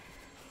these.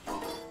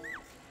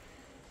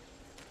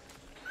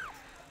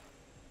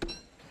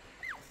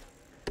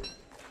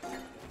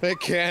 They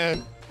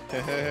can!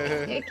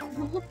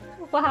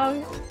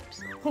 Wow,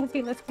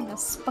 heavy lifting a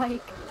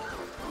spike.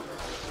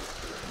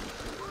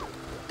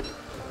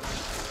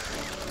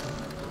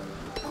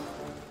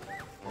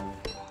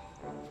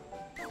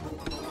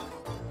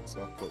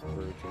 So I'll put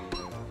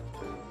Virgil.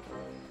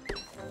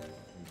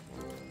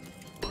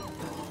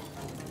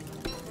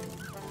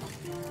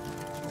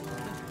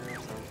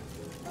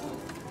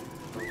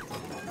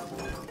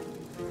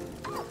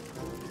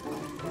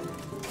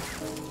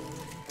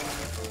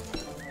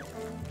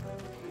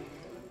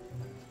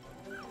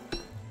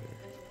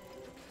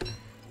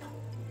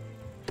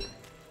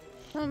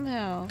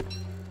 Somehow,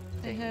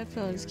 the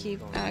headphones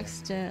keep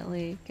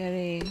accidentally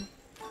getting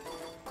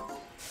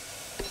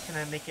Can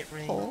I make it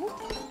rain? cold.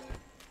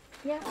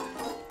 Yeah.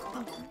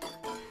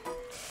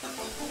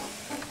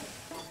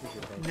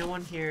 No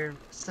one here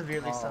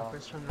severely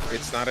suffers from the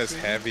It's not as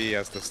heavy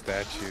as the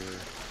statue.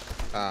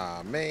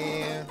 Ah,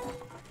 man.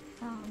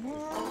 Oh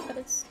man, but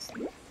it's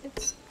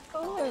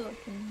cooler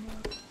looking.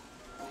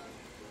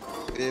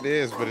 It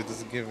is, but it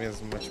doesn't give me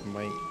as much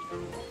might.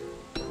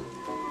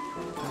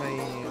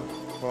 Man.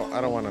 Well,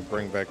 I don't want to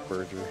bring back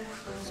Virgil,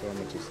 so I'm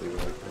gonna just leave it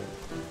like that.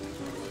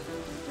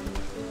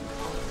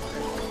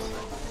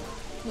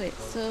 Wait,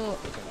 so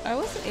I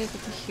wasn't able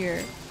to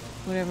hear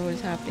whatever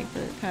was happening for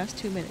the past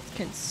 2 minutes.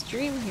 Can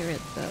stream hear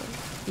it though,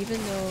 even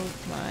though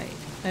my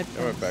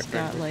headphones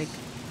got like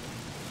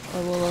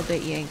a little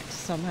bit yanked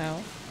somehow.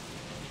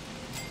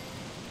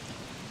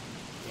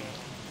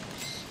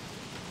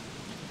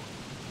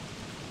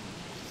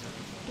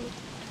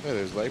 Yeah,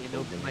 there's light You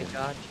know, bulb in my here.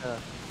 gotcha.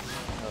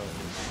 Oh,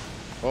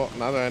 Well,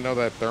 now that I know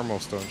that thermal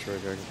stone trick,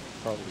 I can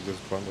probably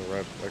just bundle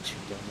right extra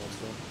thermal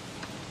stone.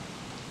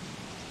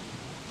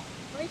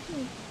 Or you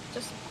can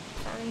just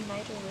carry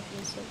nitro with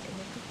you so you can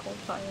make a cold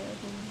fire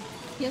again.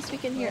 Yes, we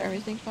can hear Yeah.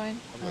 everything fine.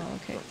 I'm like, Oh,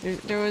 okay.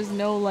 There was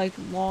no like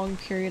long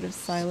period of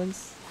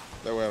silence.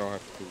 That way I don't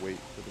have to wait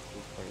for the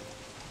cool fight.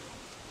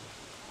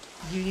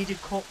 You need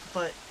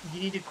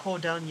to cool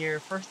down your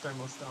first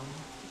thermal stone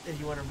if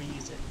you want to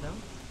reuse it, no?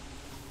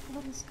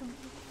 What is going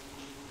on?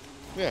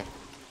 Yeah.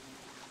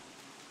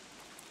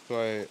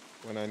 So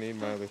when I need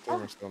my other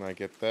thermal stone, I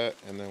get that,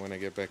 and then when I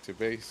get back to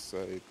base,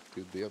 I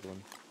do the other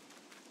one.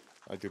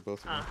 I do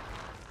both of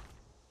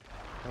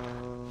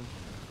them.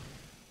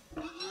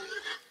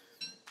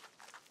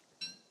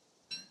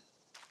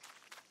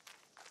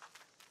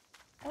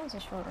 That was a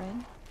short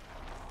rain.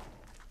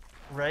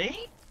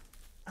 Right?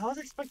 I was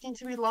expecting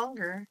to be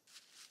longer.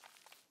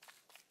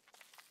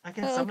 I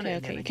can Oh, summon okay,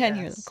 it okay. again, You I can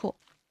hear them. guess. Cool.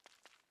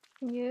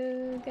 Can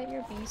you get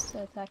your beast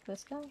to attack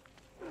this guy?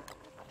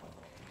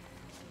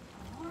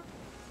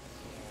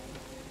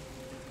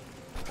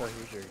 oh,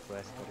 here's your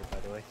request letter, by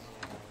the way.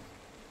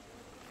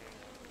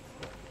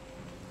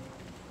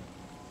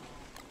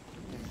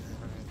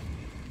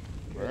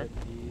 Where? Red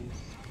bees.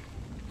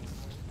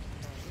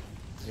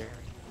 Here.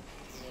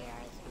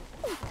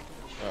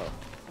 Oh.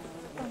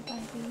 Oh,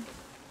 thank you.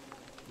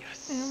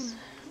 Yes.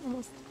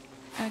 Almost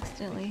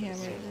accidentally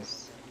hammered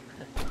this.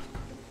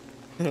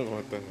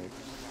 What the heck?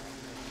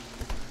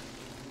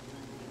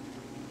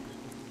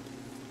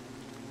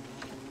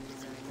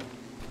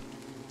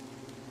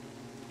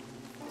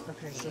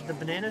 Okay, so the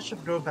banana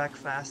should grow back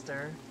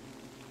faster.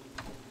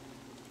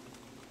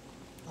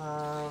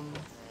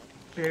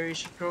 Berries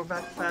should grow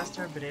back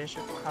faster,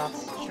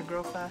 crops should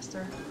grow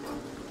faster.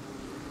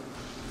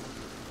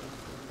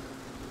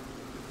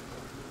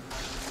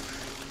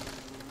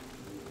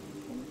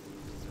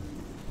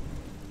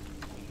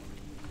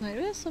 Why do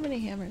we have so many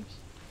hammers?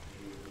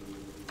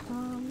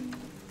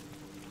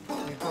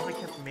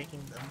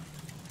 taking them.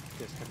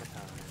 Just in the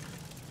tower.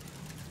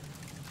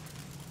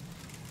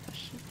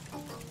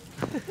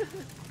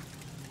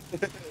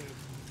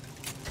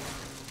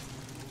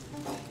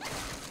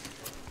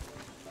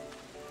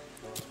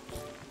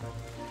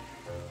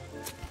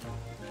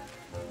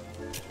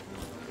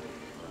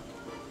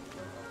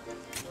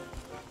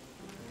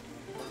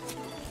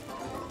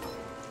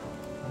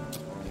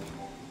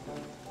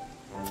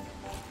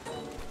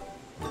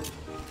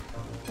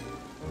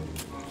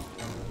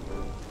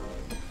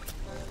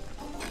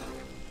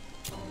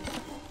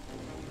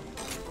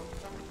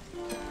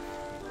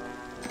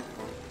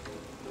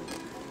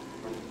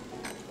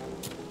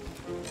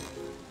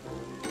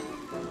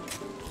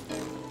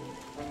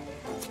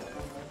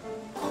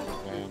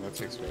 Man, that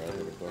takes forever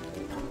to book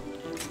it.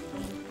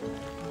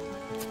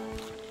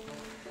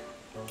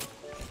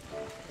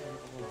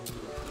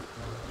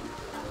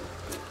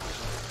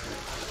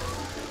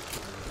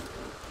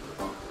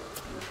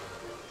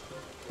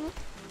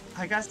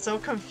 I got so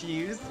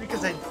confused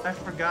because I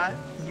forgot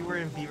you were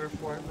in beaver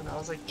form and I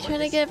was like, Trying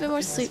to get a bit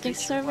more sleep.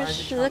 Thanks so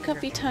much for the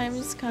coffee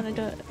times.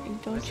 Kinda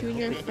don't you and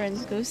your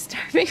friends go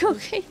starving,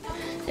 okay?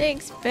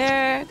 Thanks,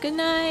 Bear. Good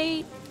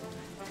night.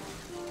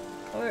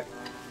 Or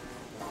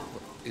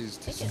Is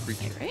this I guess,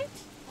 freaking right?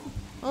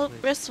 Well,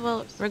 rest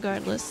well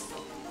regardless.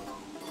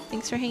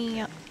 Thanks for hanging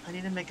out. I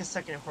need to make a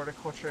second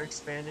horticulture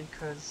expanded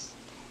because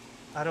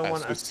I don't As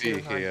want we us see to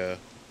here,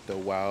 the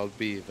wild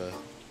beaver.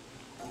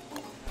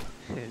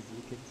 As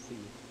you can see.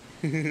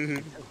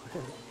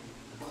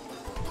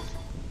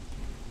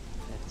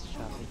 That's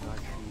chopping our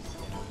trees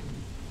down.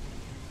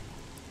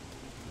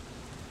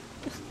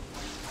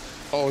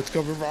 Oh, it's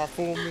coming right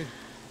for me.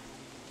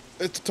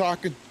 It's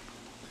talking.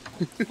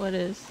 What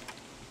is?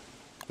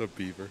 The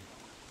beaver.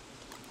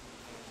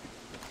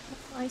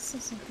 Ice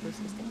is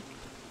interesting.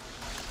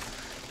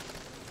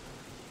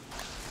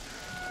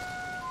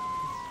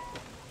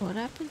 What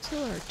happened to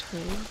our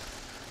twig?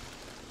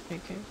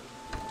 Okay.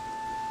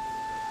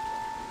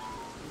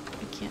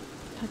 I can't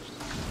touch it.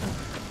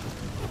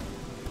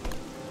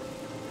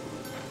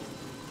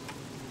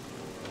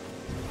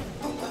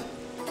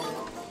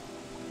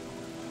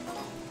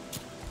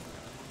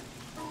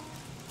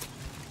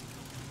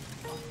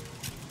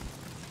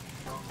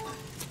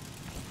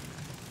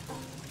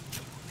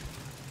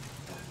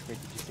 Wait,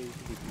 did you say you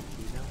can do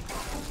BT now?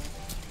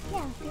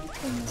 Yeah, being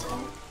is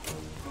back.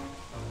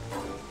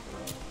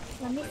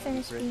 Let me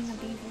finish being a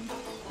beaver.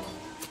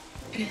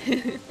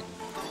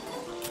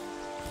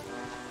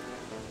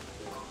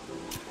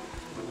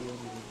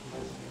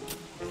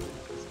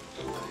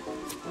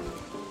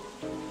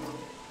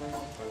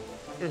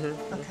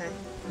 Okay.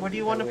 What do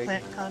you want to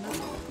plant, Kana?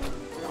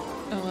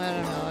 Oh, I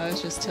don't know. I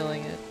was just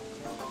tilling it.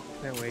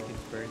 That way I can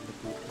burn the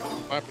food.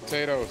 My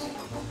potatoes.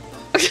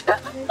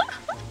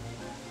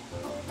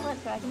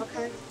 What, dragon?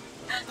 Okay.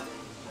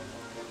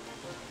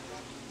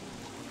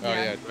 Oh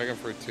yeah, dragon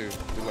fruit too.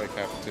 Do like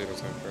half potatoes,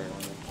 half dragon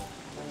fruit.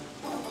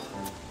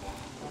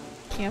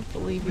 Can't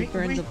believe you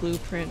burned the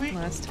blueprint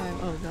last time.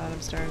 Oh god, I'm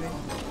starving.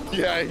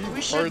 Yeah, he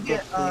We should burned the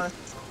get fruit.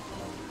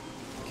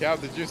 Cal,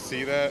 did you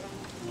see that?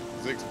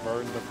 Zix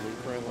burned the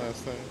blueprint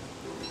last time.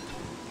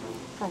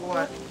 for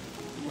what?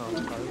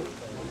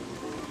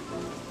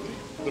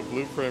 The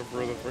blueprint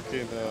for the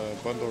freaking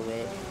bundle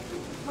red.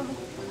 Oh,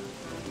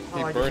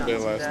 He I did burned not it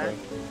see last that. time.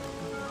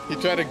 He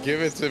tried to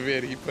give it to me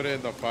and he put it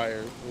in the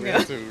fire. We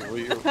had to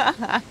leave.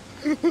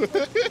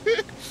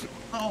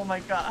 Oh my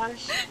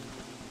gosh.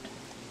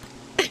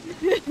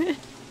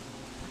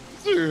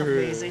 Dude,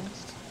 Amazing.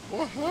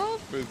 what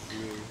happened to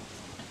you?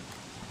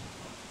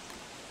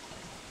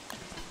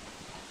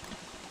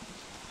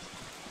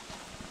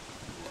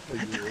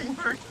 You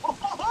were told.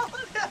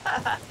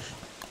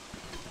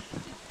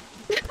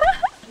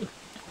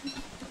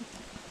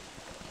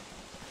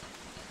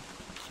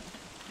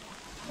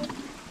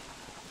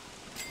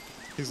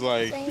 He's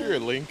like, here,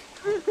 Link.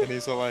 And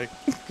he's like,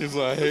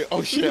 hey,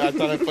 oh shit, I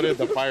thought I put it in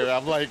the fire.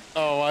 I'm like,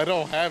 oh, I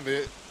don't have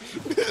it.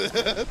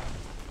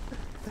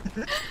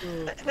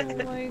 Oh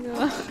my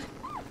god.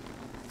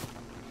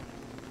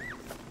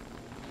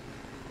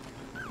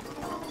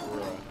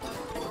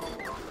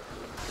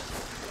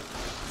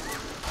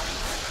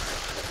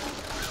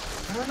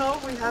 I don't know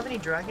if we have any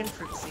dragon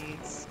fruit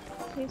seeds.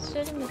 We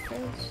stood in the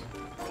fridge.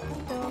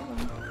 Two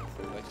of them.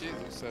 Like Jesus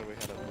said, we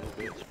had a little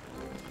bit.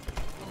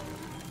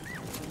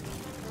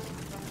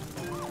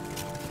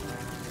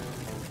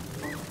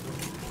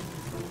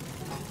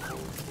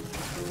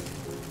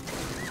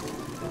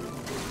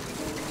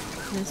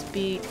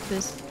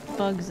 This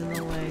bug's in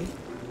the way.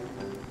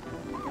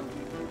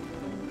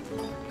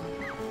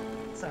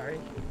 Sorry.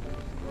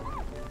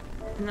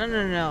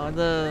 No.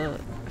 The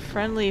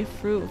friendly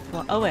fruit.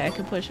 Oh wait, I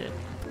can push it.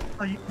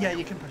 Oh, yeah,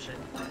 you can push it.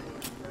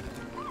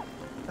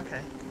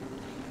 Okay.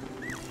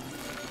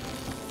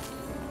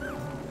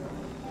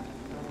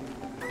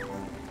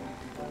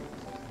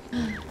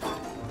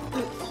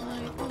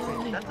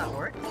 Wait, did that not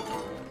work?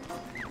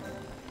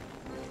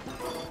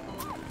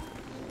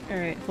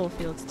 Alright, whole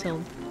field's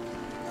tilled.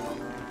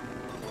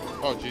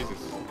 Oh, Jesus.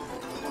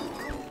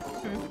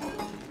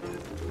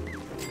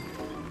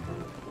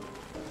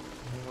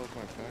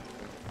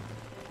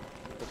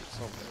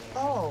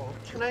 Oh,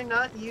 can I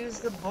not use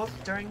the book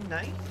during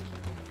night?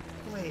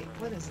 Wait,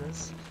 what is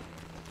this?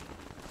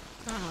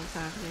 I don't know what's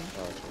happening.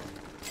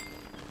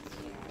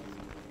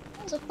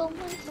 There's a full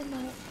moon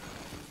tonight.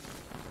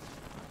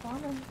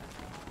 Wanna?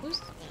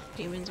 Whose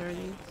demons are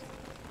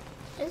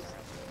these?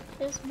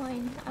 Is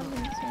mine. I'm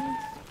insane.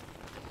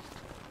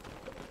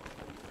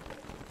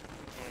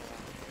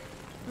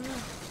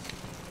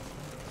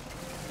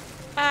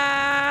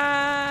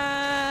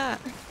 Ah!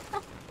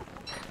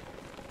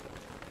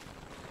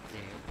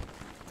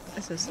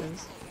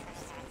 Assistance.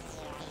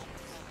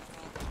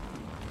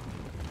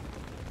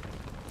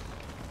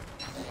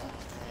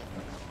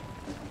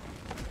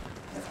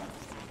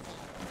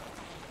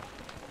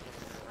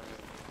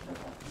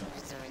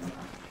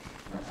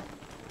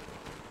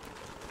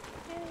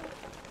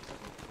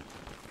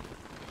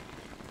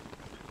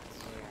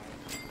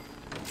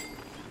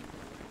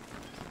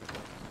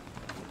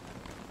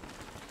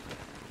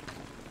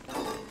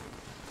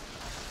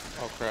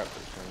 Oh crap,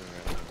 there's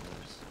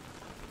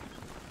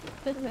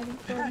Been ready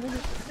for a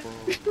minute.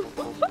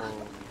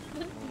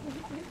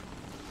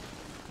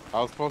 I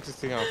was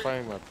focusing on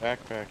finding my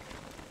backpack.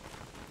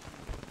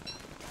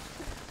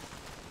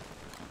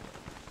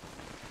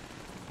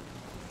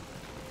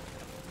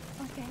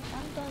 Okay,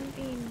 I'm done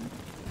being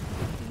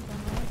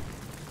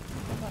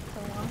about to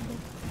wander.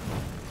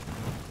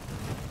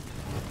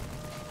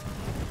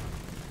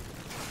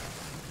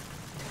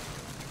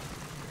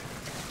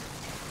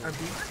 Are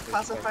beavers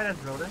classified as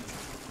rodents?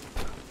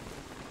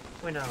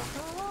 Wait, no.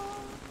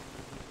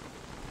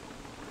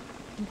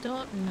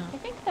 Don't know. I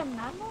think they're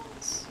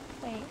mammals?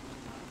 Wait.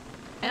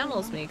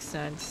 Animals make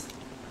sense.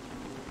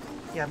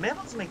 Yeah,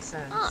 mammals make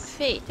sense. Oh,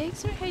 Fate,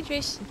 thanks for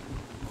hydration.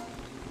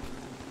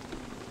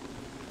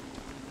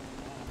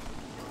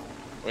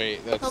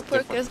 Wait, that's Hope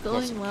work different is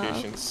going well.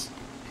 classifications.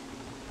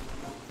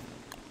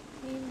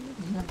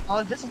 I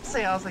was just to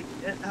say, I was like,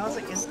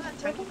 isn't that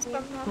technically?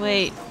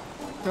 Wait,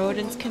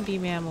 rodents can be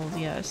mammals,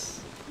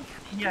 yes.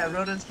 Yeah,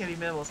 rodents can be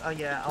mammals. Oh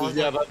yeah, I was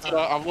Yeah, like, that's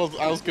what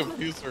I was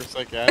confused for a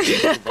second. I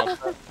didn't think about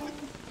that.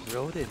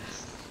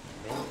 Rodents.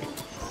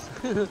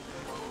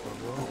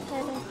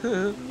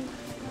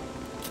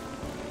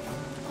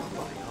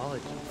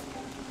 Biology.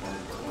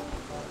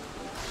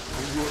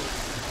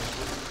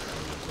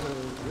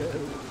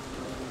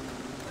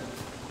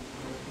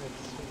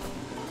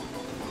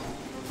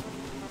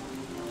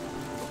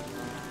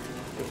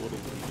 It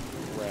wouldn't be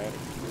rad.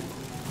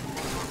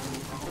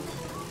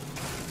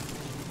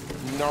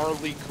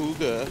 Gnarly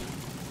cougar.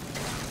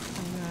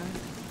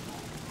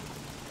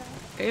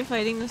 Are you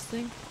fighting this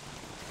thing?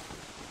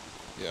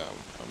 Yeah,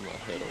 I'm gonna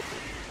head over.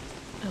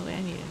 Oh wait,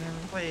 I need it,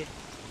 never. wait,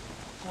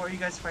 what are you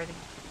guys fighting?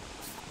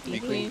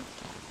 Deeply?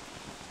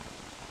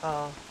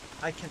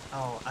 I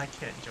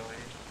can't join.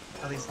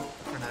 At least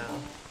for now.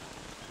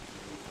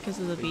 Because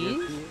of the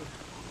bees?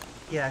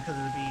 Yeah, because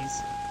of the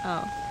bees.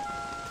 Oh.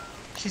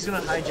 She's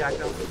gonna hijack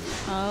them.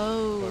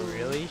 Oh. Oh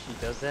really? She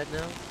does that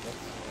now?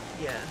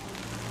 Yeah.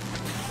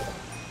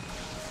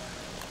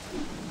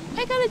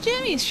 I got a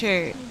Jimmy's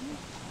shirt.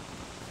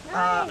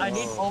 I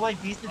need all my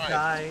bees to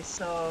die,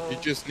 so... You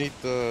just need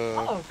the...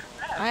 Oh,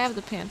 crap. I have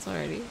the pants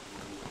already.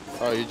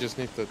 Oh, you just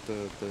need the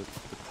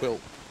quilt.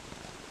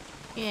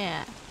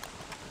 Yeah.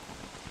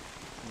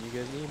 You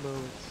got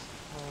emotes.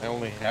 I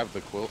only have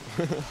the quilt.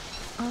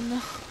 Oh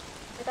no.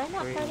 Did I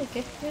not try to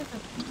give you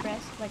the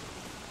dress? Like,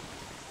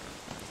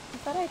 I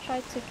thought I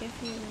tried to give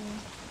you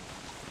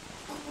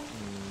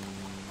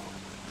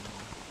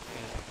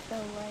the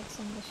legs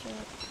and the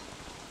shirt.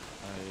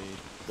 I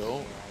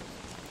don't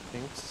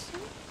think so.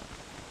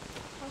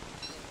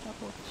 I'll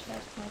double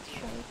check my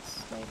shirts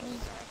later.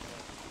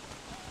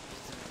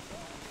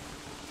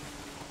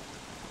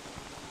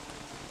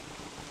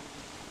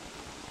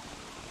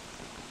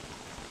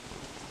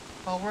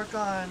 I'll work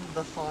on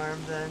the farm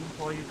then,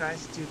 while you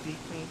guys do Beak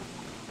Me.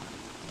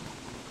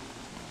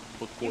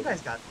 You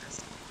guys got this,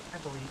 I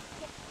believe.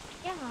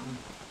 Yeah.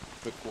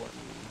 Quick one.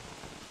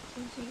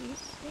 Easy.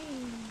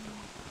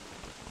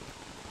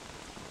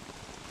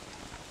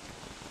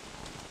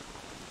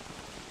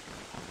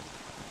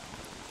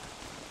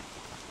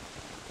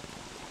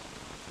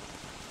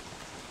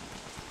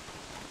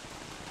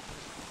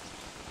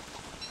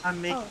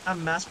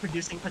 I'm mass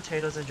producing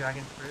potatoes and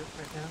dragon fruit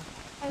right now.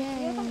 I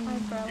feel an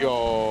umbrella.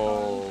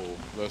 Yo,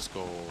 let's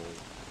go.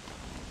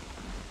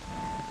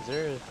 Is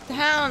there The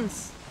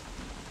hounds!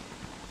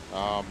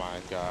 Oh my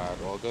god.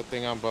 Well, good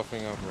thing I'm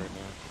buffing up right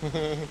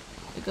now.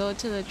 To go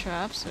to the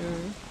traps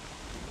or...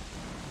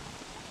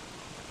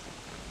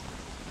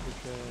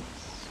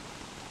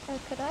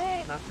 Could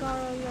I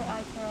borrow your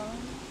eye pearl?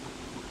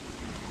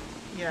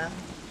 Yeah.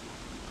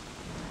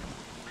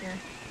 Yeah.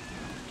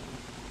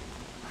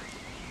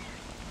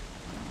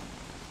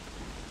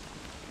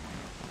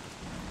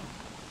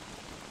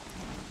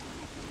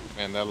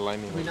 Man, that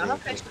lightning Do we was not really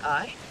have good. fixed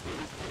eye?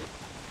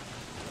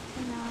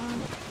 No.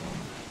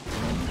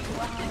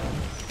 Wow.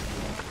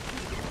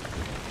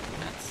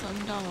 That's some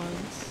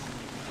dogs.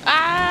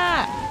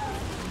 Ah!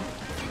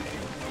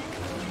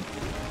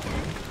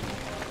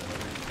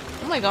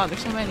 Oh my god,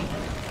 there's so many.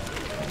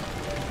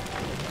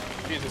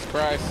 Jesus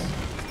Christ.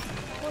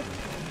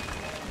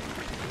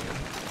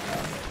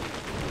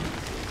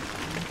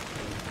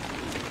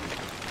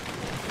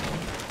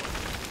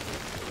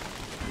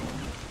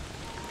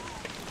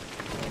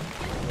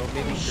 Well,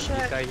 maybe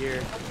the guy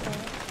here.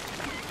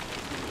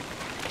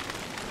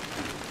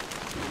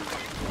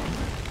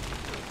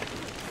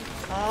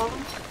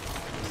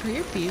 Are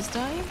your bees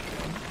dying?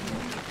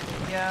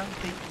 Yeah,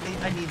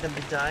 I need them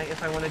to die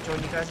if I want to join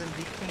you guys in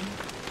Bee King.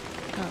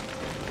 Oh.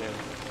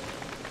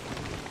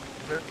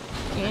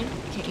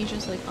 Can't you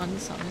just like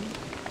unsummon?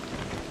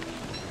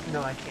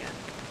 No, I can't.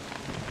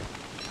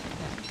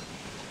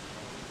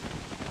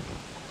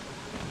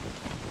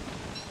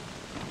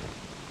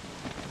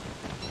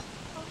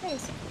 Okay,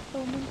 so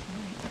Bowman.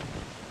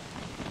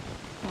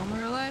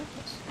 Palmer alive?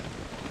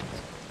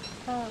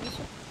 We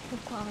should kill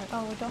Glommer.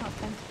 Oh, we don't have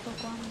time to kill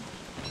Glommer.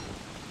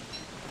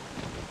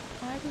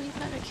 Why do we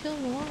gotta kill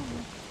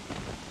one?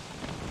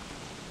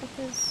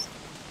 Because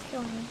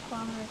killing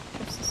Glommer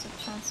gives us a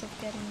chance of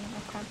getting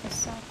a Krampus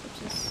sack,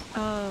 which is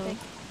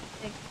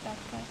big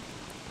backpack.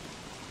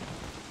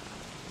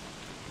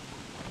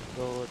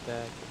 Go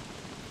attack.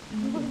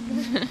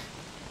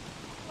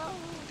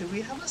 Do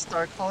we have a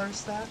Star Collar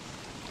staff?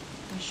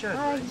 We should,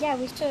 right? Yeah,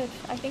 we should.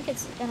 I think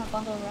it's in a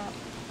bundle wrap.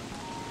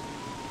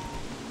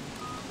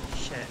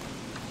 Shit.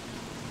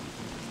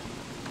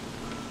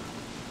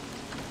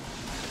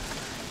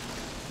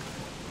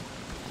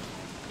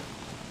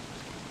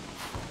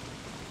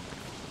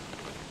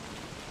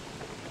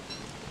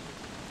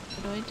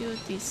 What do I do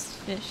with these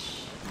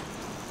fish?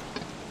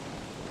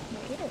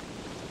 Eat it.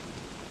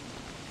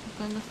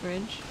 Look on the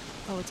fridge.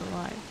 Oh, it's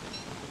alive.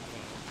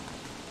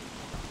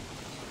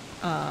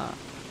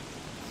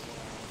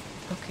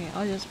 Okay,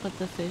 I'll just put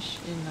the fish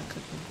in the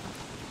cooking pot.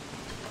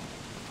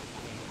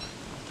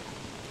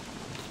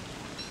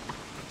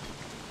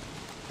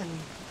 Can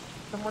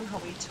someone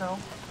help me tow?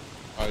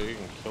 Oh, you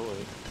can kill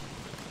it.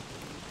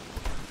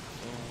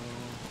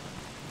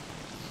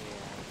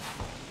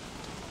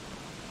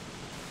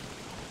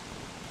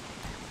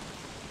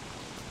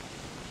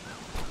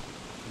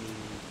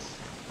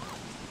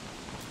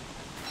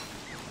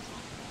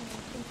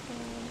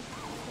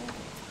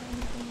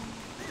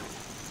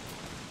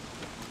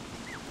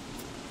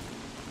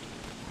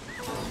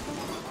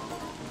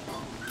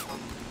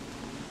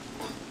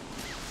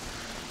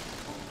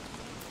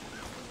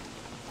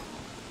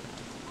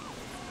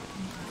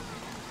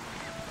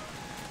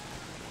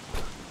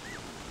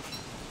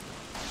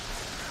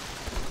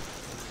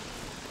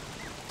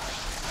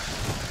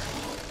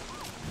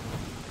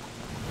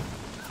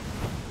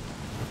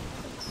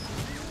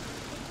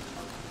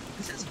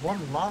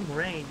 One long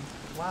range.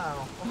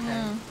 Wow. Okay.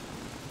 Yeah.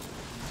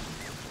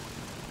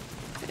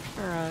 Good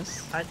for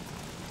us. I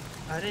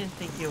didn't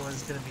think it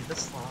was gonna be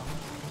this long.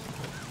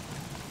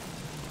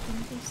 Can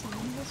we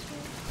summon this way?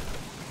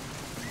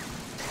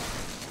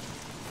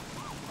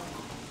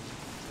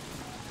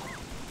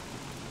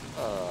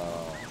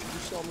 You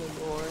so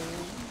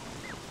annoying.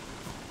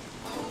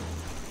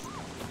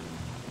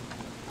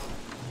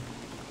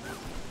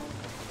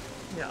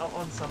 Yeah,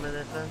 I'll unsummon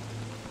it then.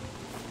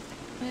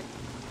 What?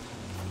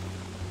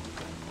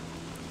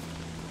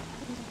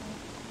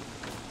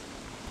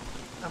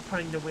 I'm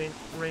putting the rain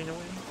away.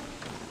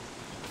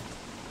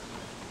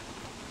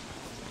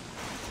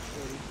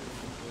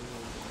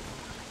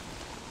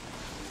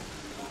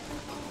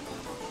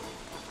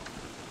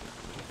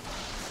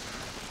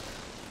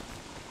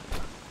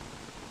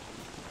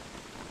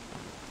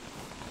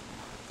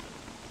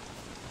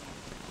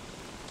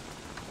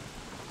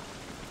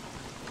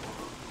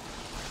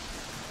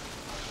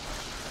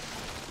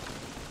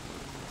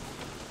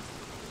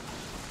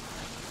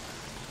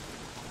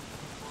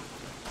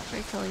 Are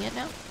you killing it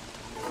now?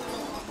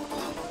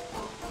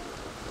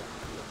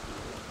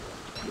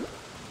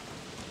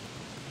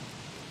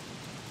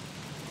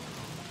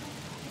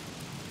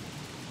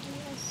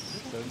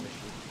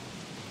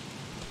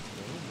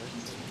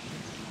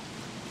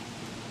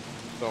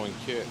 Sewing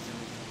kit.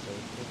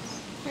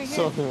 Right here.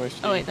 Sewing machine.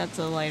 Oh wait, that's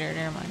a lighter.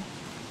 Never mind.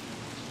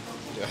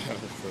 Yeah.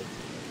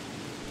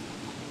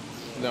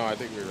 No, I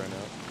think we ran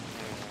out.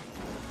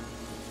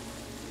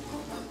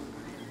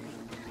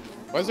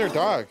 Why is there a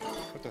dog?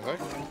 What the heck?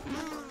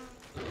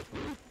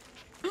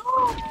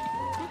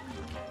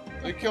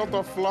 They killed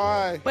the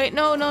fly. Wait,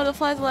 no, the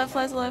fly's alive.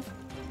 Fly's alive.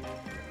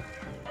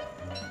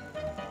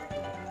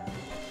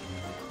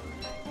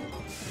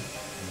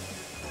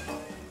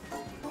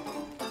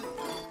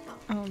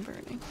 Oh, I'm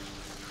burning.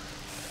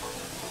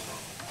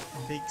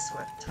 Big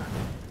sweat time.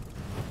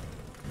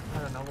 I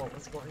don't know what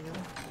was going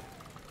on.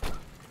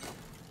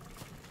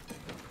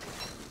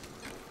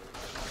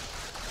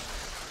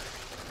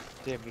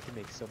 Damn, we can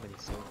make so many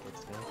silk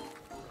kits now.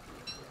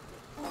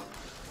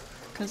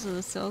 Because of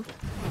the silk?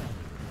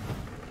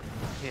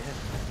 Yeah,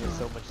 we have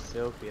so much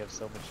silk, we have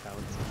so much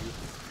hound seed,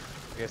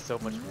 we have so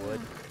much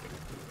wood.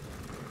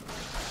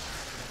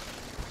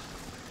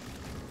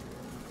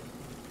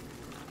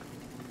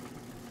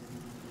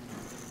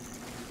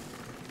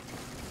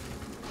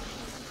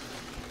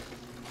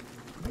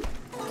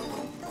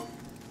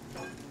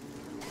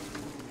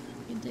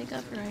 You dig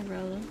up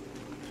brother.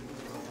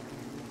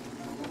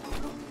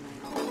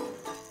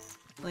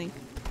 Link.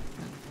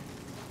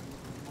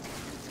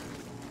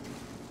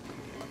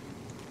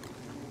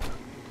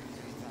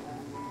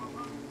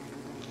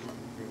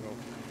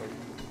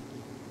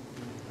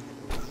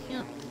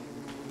 Yep.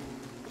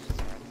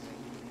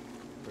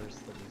 First,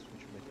 let me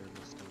switch my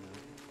thermostat out.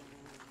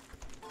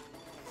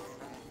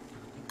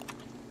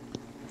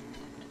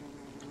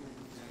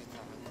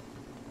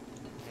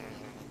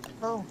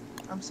 Oh,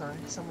 I'm sorry.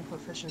 Someone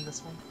put fish in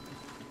this one.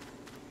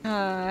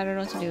 I don't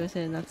know what to do with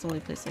it, and that's the only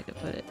place I could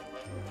put it.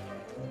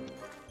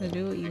 So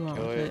do what you want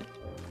with it.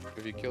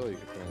 If you kill it, you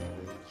can put it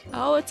in the fridge.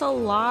 Oh, it's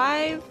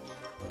alive?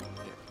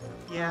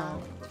 Yeah.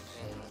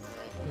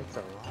 It's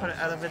alright. Put it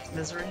out of its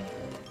misery.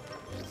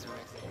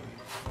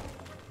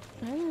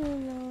 I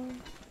don't know.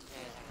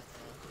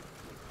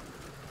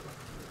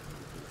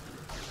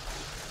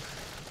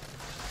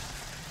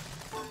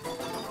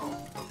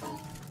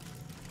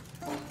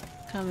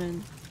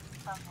 Coming.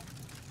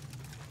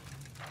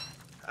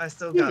 I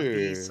still got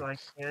bees, so I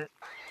can't.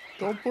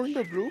 Don't burn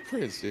the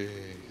blueprints,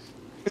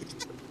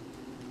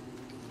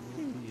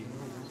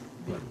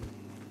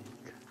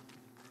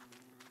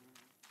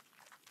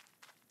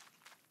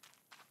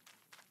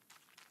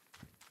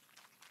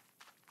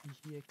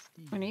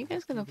 When are you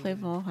guys gonna play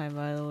Valheim,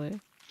 by the way?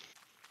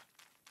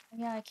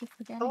 Yeah, I keep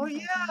forgetting. Oh about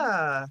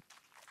yeah!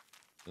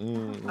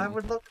 Mm. I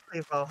would love to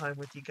play Valheim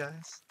with you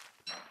guys.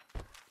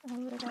 that. I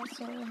would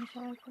also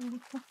enjoy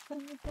playing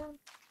with them.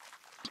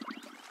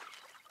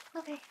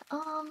 Okay,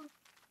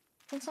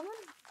 can someone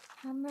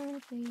hammer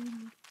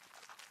the...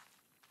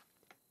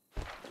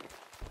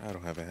 I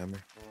don't have a hammer.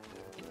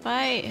 If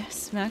I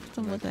smacked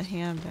them with a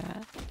hand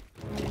bat.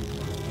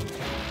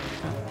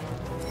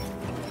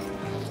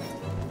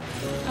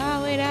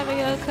 Oh wait,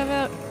 Abigail, come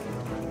out.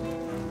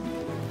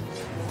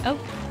 Oh.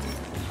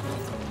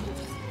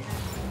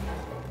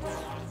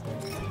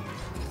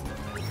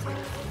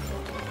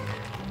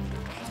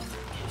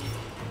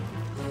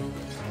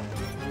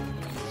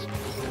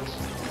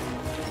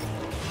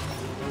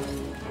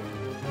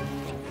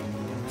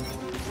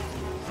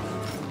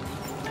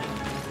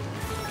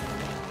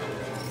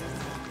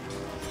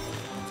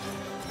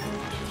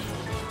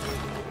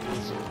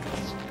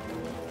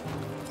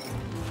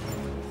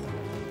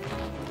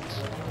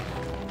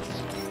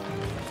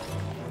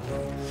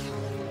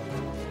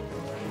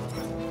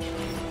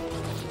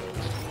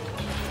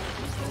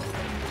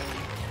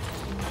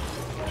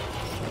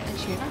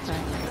 You're not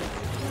dying.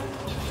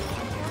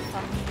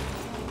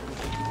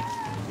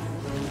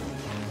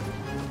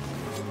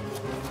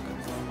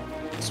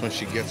 That's when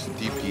she gets the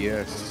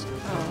DPS.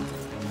 Oh.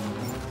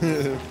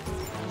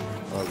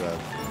 Oh god.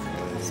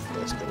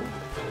 Let's go.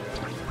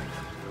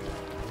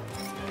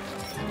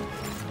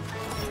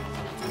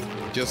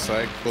 Just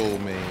like Bull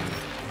Main.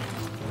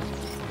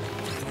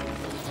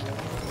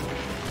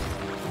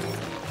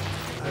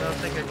 I don't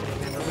think I can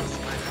handle this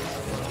spiders.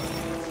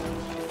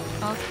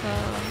 Also,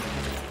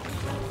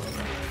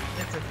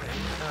 It's okay.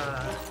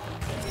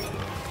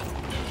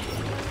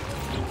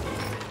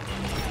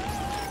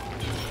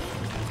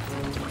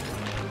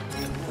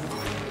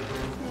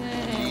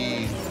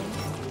 yay.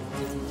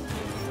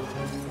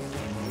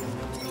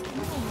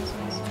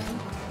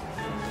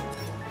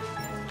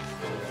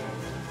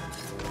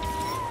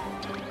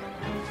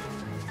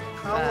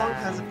 How long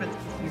has it been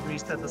since we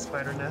reset the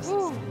spider nest? I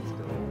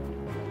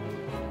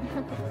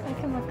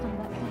can work on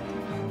that.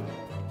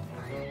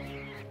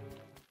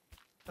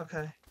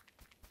 Okay.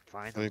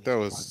 I think that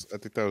was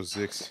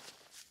Zix.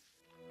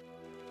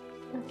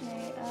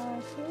 Okay,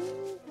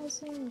 who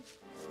hasn't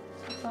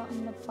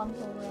gotten the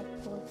bundle wrap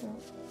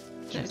portal?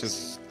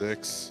 Just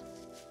Zix.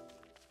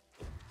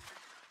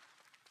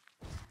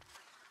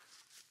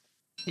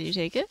 Did you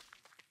take it?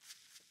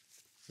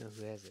 No,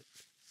 who has it?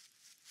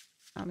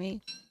 Not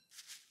me.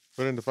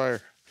 Put it in the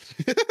fire.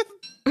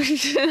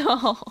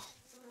 No.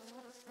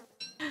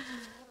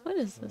 What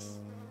is this?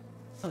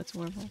 Oh, it's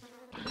wormhole.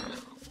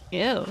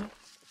 Ew.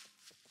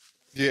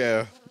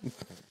 Yeah.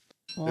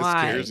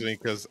 Why? It scares me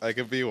because I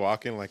could be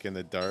walking like in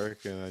the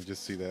dark and I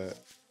just see that.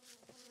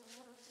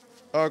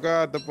 Oh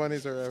god, the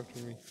bunnies are after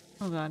me.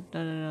 Oh god,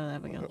 no,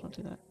 Abigail, don't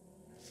do that.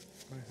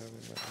 I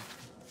haven't met them.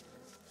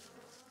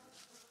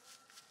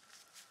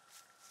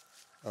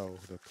 Oh,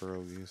 the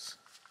pierogies.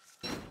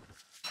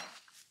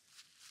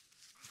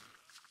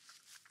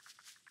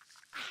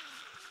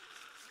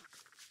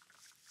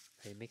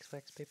 Hey, mix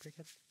wax paper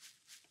again?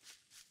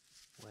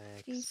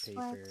 Wax Beeswax.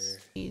 paper.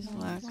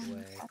 Beeswax.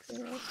 Beeswax.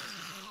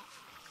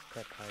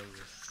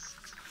 Papyrus.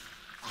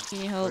 Can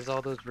you help? Where's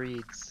all those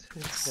reeds?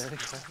 You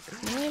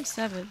only have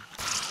 7.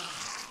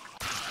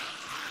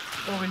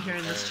 Over here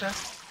in this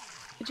chest.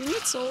 Did you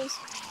need souls?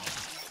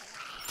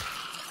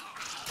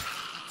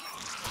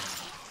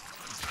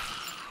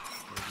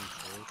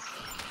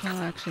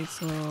 Oh, actually,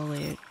 it's a little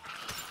late.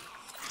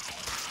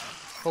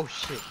 Oh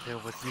shit, I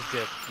almost used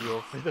that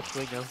fuel for the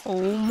flingo.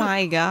 Oh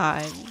my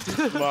god.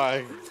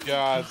 My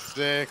god,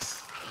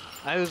 Zix.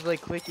 I was like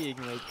clicking,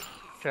 like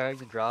trying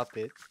to drop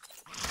it.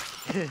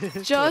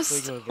 So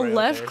Just the flingo was right out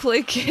left there.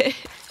 click it.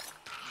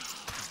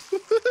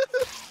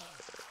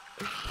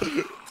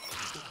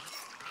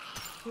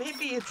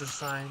 Maybe it's a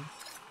sign.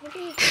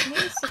 Maybe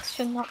 6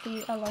 should not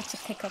be allowed to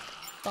pick up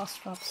boss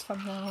drops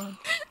from now on.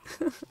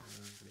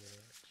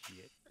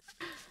 Shit.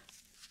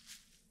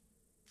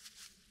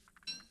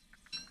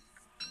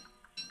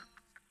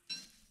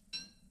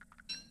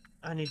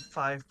 I need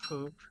 5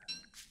 poop.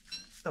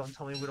 Don't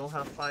tell me we don't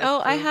have 5 Oh,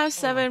 poop. I have Oh my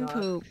 7 God.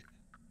 poop.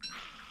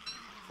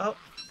 Oh,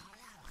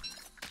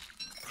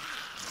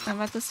 I'm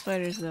at the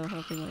spiders though,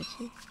 helping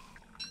Lychee.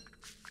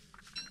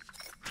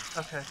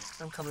 okay.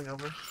 I'm coming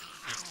over.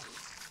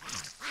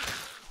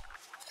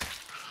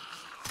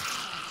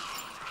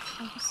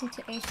 I just need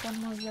to age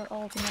 1 more year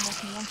old and then I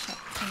can one-shot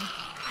him.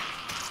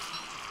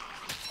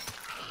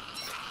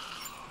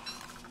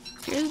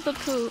 Here's the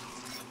poop.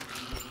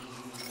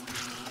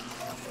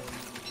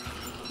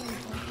 There we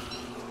go.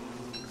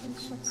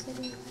 One-shot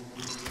city.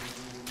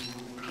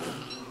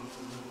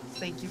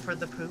 Thank you for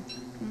the poop.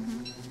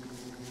 Mm-hmm.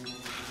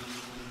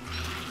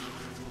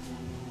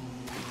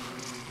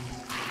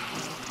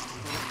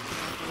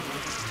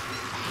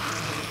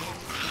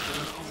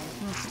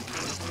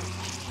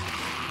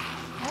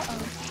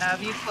 Uh-oh.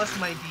 Abby plus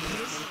my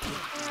bees.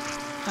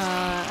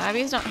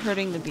 Abby's not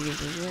hurting the bees,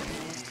 is it?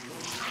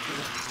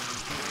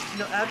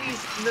 No,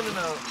 Abby's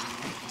no.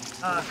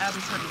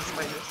 Abby's hurting the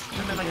spiders.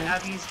 And then like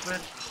Okay.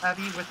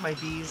 Abby with my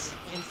bees,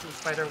 instant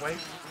spider wipe.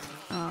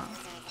 Oh.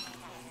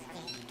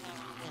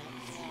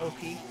 OP.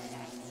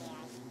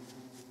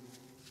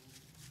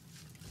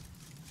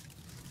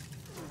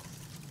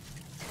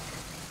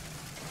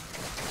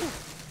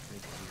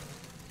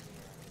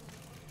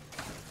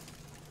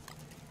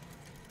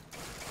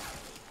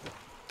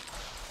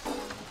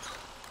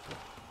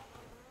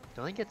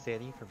 Don't I get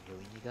standing from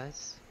healing you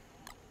guys?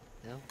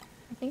 No?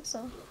 I think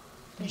so.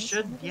 You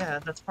should, yeah,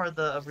 that's part of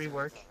the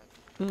rework.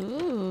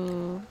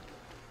 Ooh.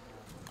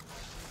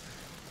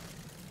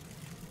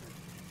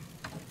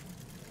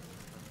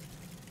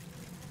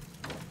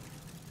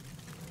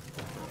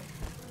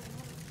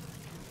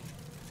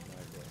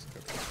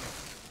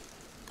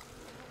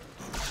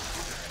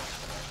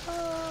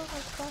 Oh,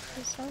 I got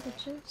this out of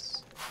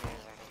juice.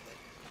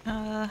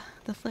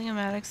 The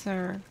Flingamatics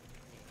are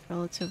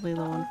relatively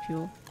low on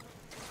fuel.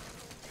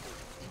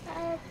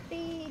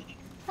 Abby,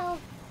 help!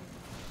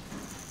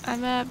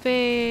 I'm at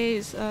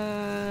base.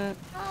 Ah,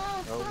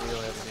 Oh, we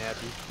don't have an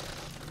Abby.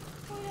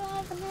 we don't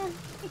have an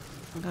Abby.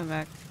 I'll come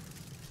back.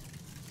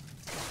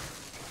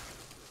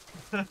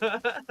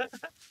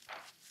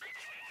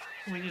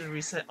 We need to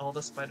reset all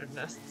the spider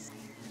nests.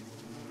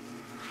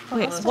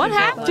 Wait, Unless what we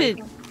got, like-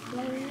 happened?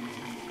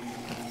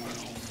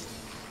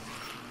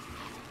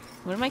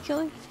 What am I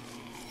killing?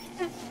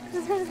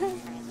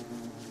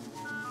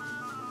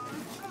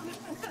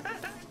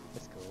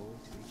 Let's go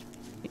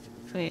to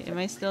each. Wait, am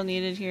I still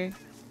needed here?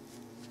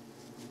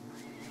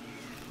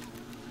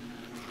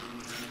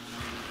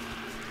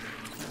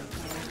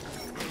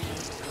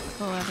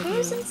 Oh, I have a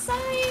Who's human.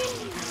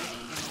 inside?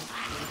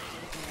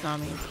 Not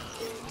me.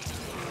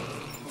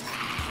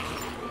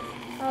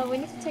 We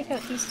need to take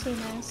out these 2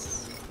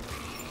 nests.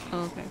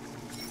 Oh, okay.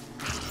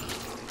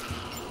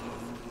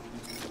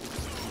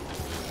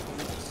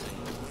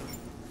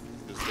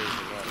 Because there's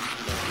a lot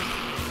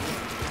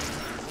of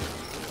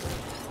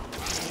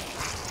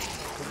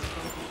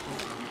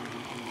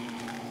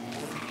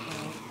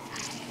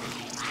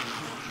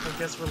I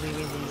guess we're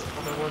leaving these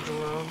other ones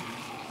alone.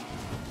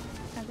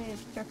 Are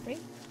they're free?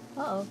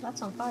 Uh-oh,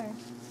 that's on fire.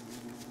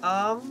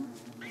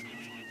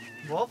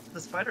 Well, the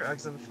spider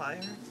egg's on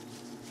fire.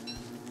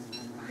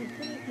 We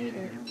didn't need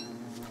it.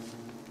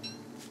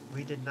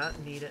 We did not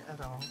need it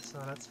at all, so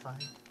that's fine.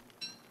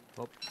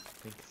 Oh,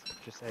 thanks.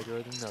 Just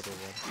aggroed another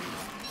one.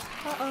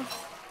 Uh-oh.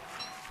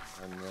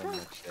 And then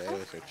the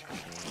chairs are chicken.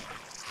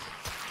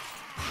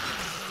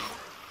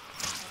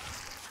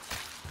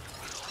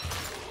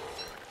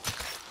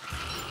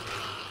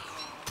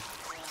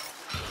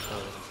 Oh, I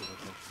didn't pay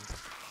attention.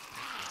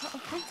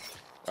 Uh-oh.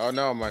 Oh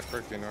no, my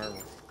freaking armor.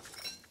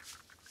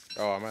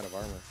 Oh, I'm out of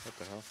armor. What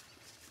the hell?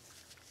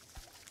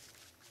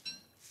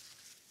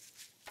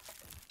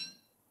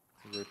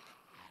 Rip.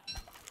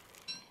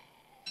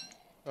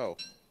 Oh,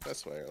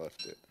 that's why I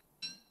left it.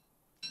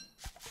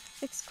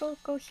 Let's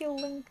go heal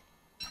Link.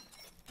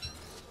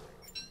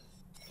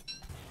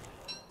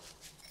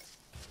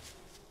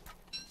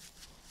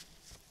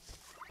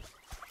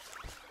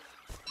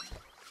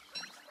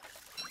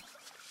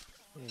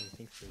 Hey,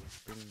 thanks for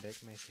bringing back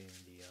my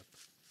sanity up.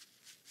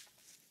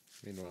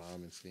 Meanwhile,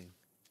 I'm insane.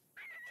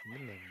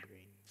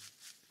 Remembering.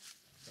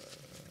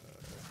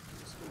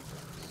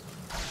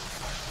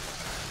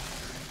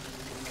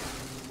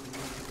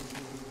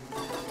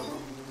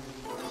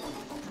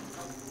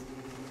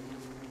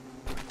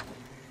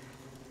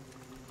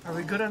 Are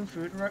we good on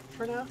food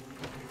for now?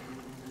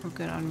 We're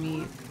good on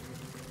meat.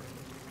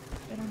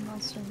 Good on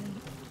monster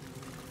meat.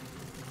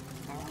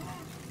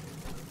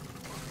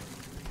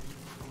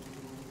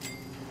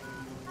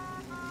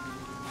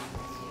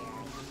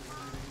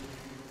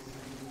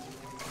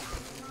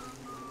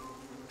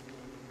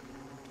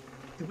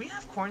 Do we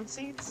have corn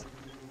seeds?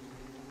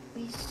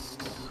 We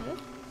should?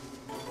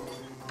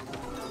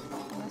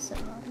 Unless is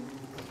it rotted?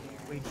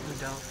 We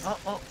don't.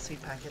 Oh,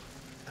 seed packet.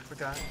 I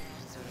forgot.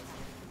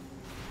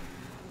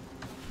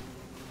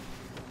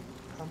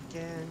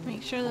 Pumpkin.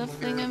 Make sure the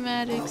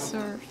thingamatics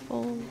are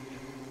full.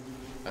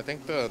 I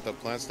think the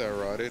plants that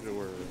rotted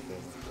were the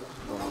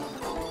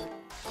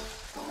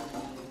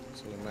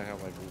so we might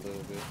have like a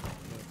little bit.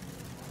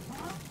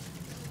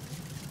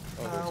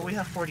 Oh, we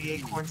have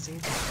 48 corn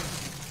seeds.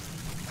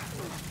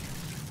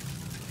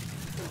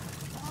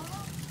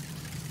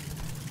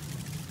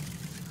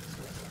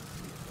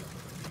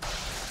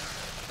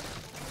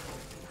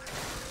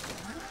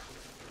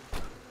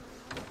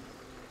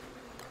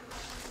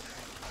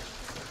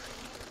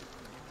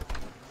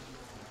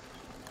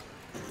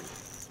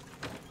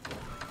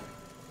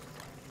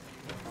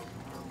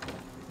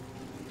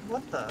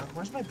 What the?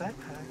 Where's my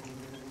backpack?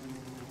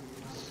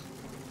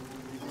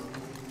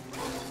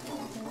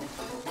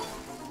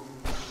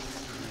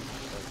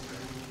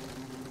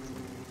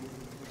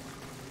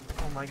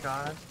 Oh my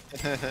god.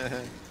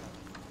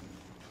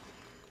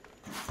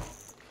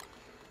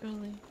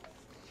 Really?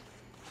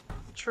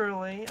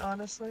 Truly,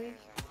 honestly.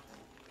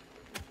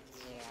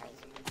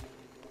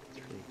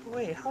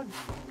 Wait, how...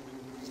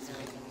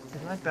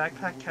 Did my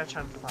backpack catch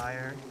on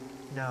fire?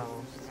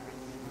 No.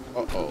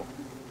 Uh-oh.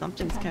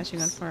 Something's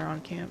catching on fire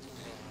on camp.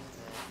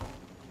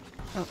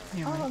 Oh,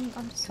 never mind.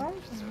 I'm sorry.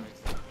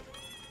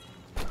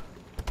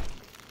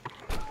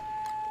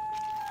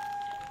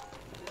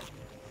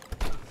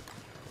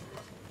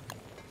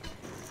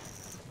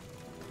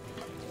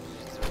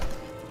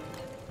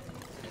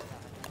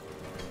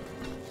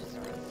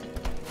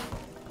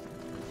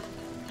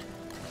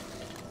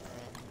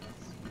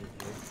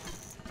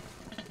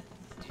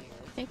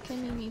 Take an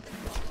enemy.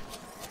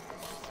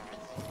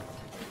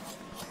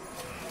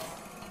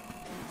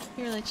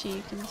 Here, Litchi,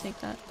 you can take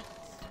that.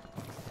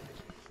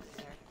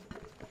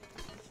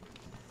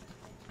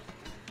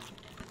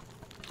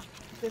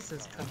 This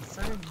is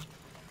concerning.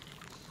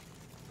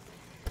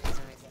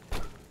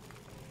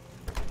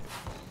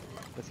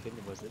 What skin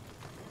was it?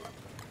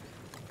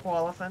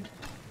 Elephant.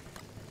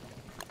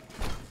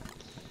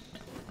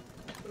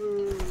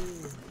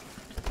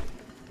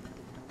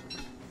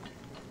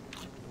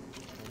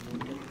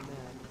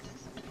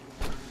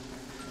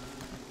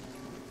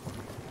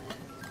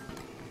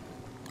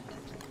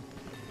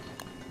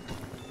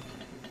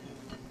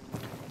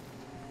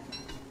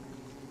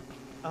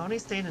 I only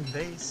stayed in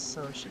base,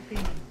 so it should be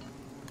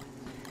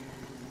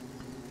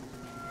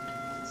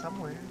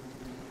somewhere.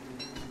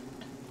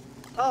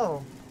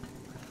 Oh,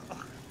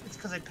 it's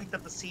because I picked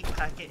up the seed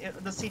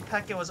packet. The seed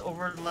packet was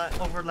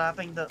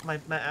overlapping my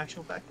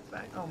actual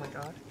backpack. Oh my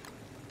god.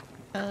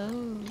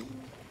 Oh.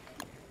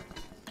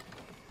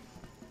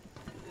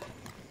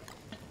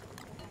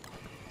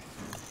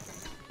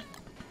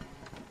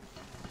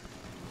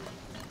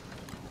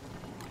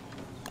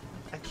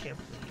 I can't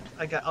believe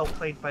I got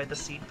outplayed by the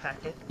seed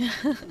packet.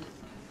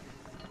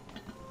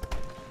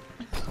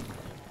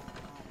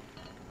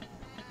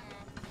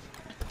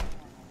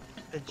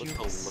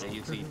 What's a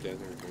lazy deserter?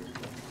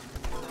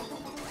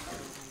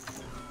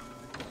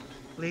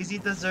 Lazy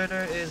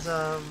deserter is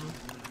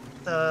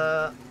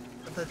the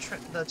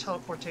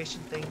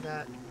teleportation thing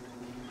that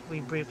we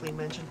briefly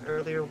mentioned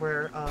earlier,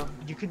 where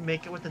you can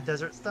make it with the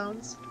desert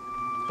stones,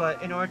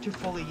 but in order to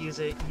fully use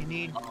it, you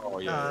need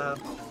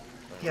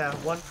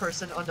one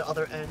person on the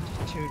other end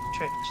to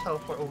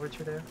teleport over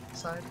to their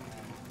side.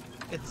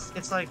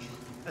 It's like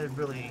a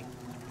really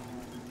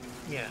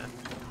man.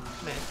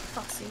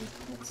 Fussy.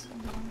 That's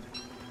annoying.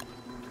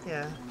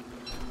 Yeah.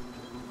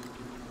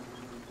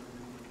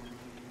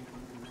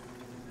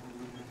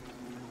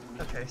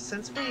 Okay,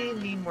 since we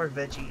need more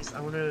veggies, I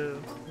want to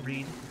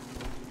read.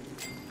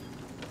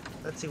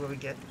 Let's see what we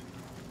get.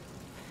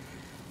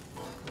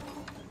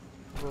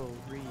 We'll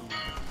read.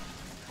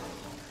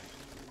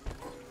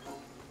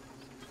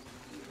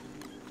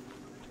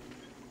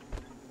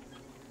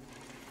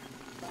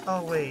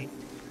 Oh wait.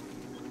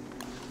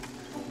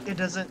 It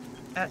doesn't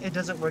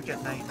work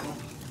at night.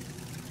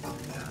 Oh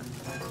god.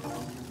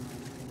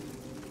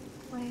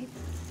 Wait.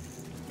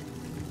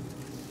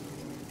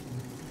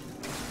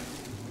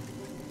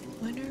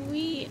 When are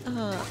we,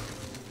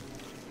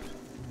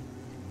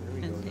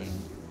 ending?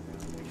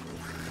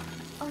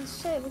 Oh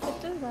shit, we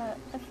could do that.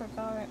 I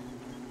forgot.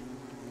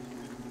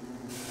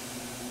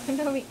 When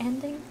are we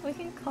ending? We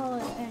can call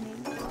it any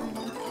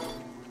time.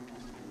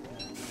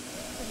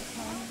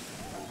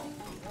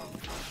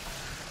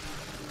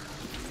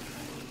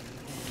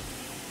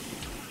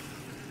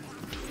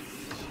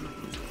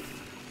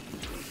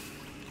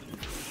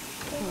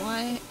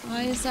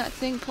 Why is that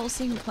thing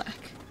pulsing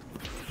black?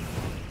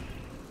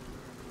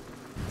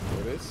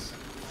 It is?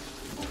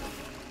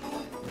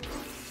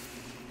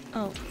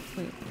 Oh,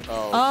 wait.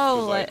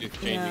 Oh, like it's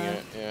changing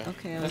it, yeah.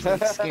 Okay, I was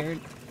like scared.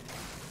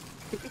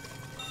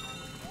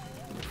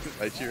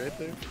 Light you right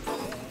there?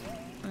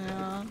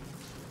 Yeah.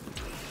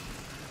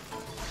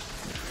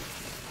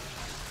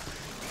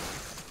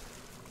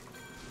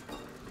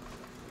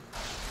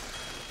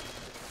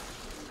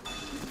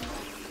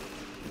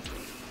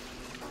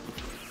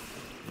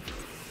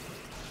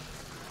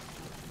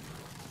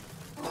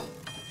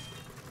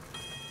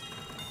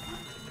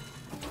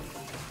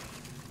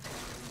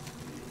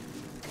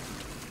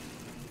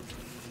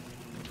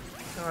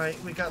 Alright,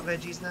 we got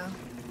veggies now.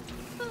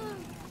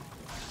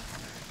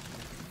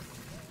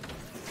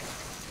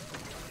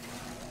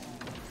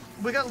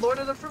 We got Lord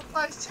of the Fruit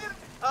Flies too!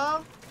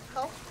 Help?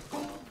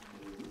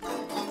 I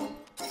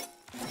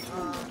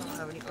don't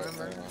have any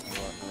armor.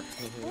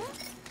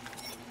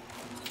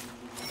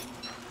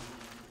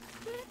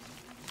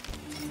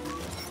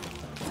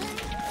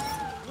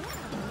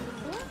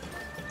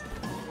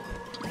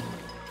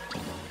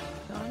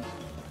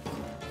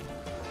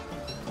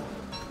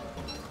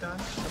 Done?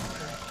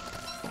 Okay.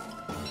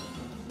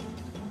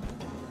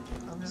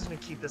 I'm just gonna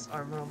keep this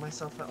armor on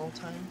myself at all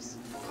times.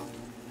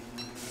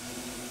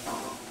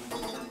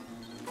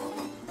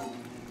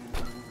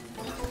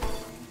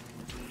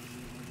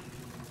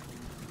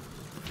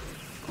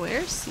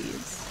 Square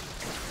seeds.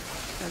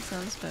 That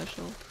sounds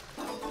special.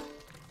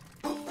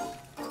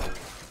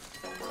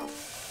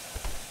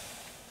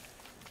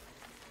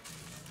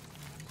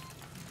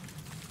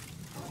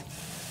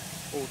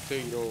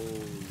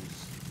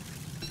 Potatoes.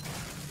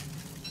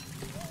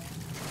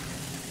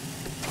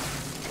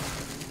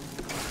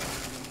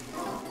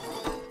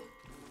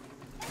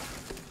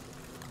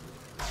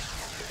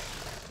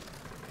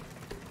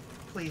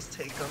 Please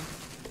take them.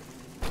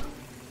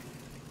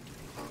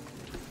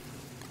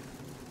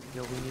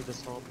 Yo, we need the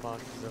salt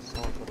box because the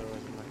salt,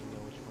 otherwise we're not gonna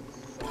know which one's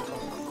salt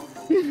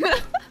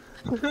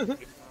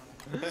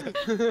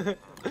box.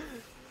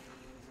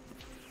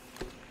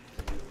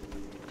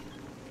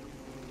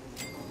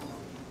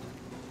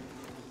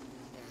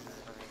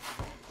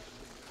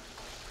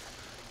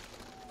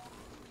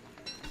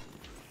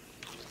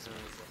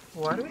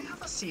 Why do we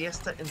have a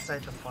siesta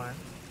inside the farm?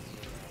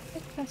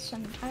 Good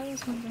question. I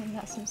was wondering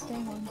that since day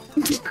one.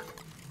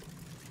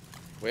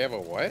 We have a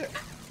what?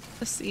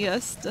 A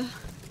siesta.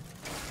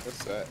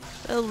 What's that?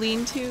 A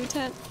lean-to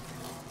tent.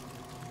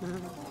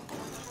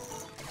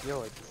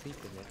 Yo, I can sleep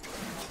in it.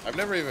 I've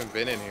never even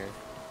been in here.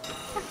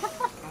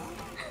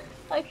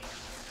 Like,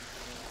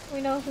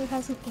 we know who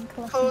hasn't been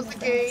collecting Close the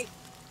the gate!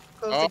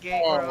 Close the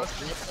gate or else...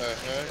 What the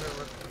heck?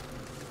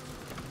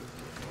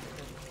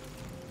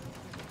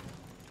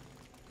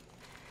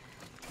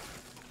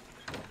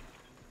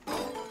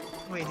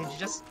 Wait, did you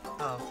just...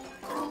 Oh.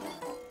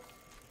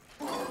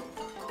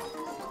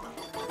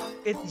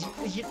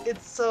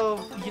 It's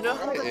so... You know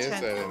how Why the is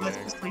tent that in lets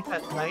there? you sleep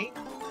at night?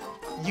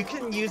 You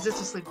can use it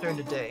to sleep during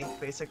the day,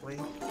 basically.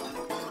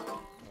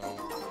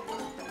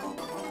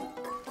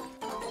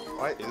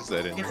 Why is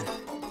that in It's here?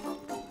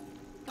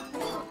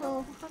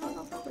 Oh, I don't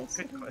know if it's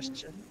a good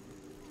question.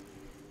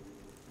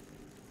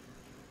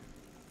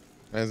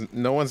 As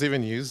no one's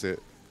even used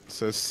it. It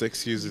says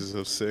 6 users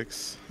of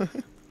 6.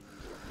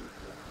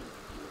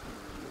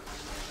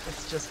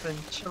 It's just been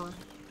chilling.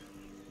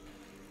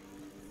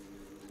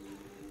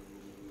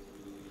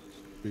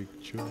 Big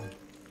joy.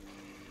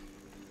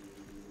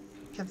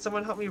 Can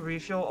someone help me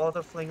refuel all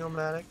the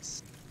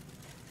flingomatics?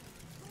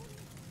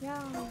 Yeah.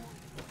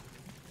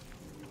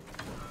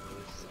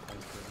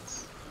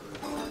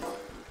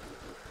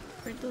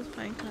 Where'd those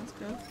pine cones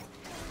go?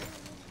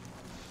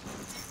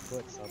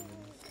 Put some in.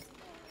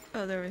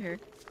 Oh, they're over here.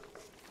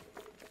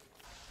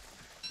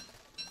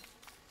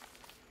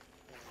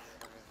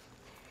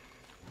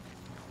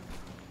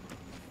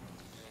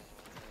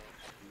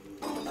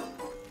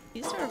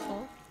 These are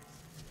full.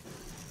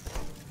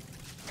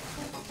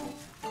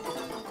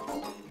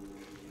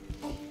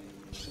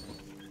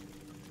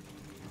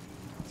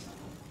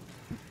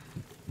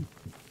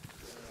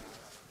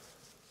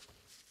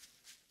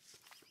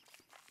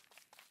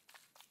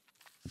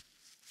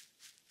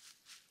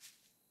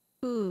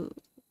 Ooh,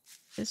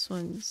 this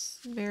one's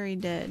very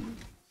dead.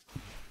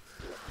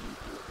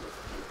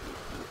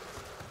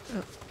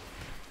 Oh.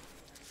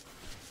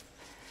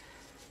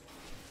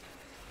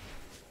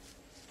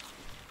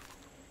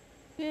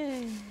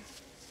 Yay.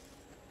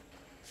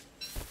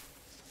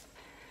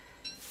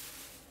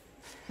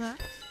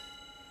 That.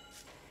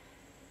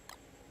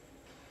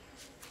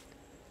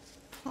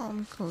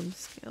 Palm cone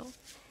skill.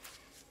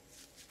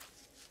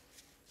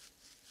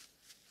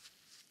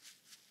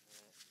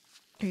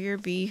 Are your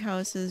bee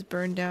houses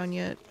burned down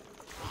yet?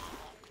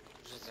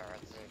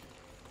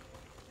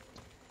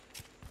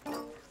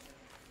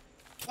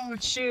 Oh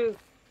shoot!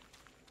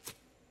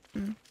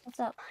 What's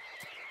up?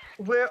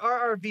 Where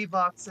are our bee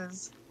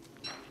boxes?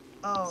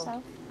 Oh,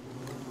 South?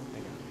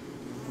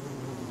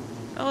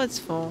 Oh, it's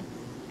full.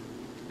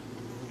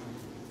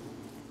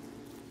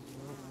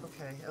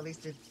 okay. At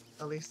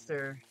least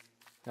they're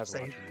That's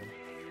safe. watching them.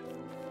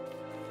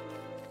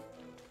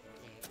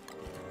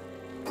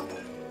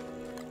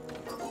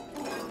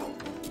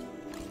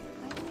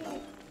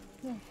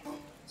 Yeah.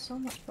 So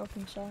much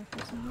broken shell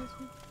for some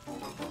reason.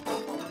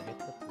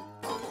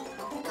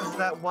 Cause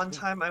that one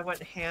time I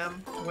went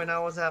ham when I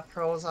was at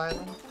Pearl's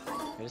Island.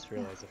 I just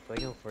realized the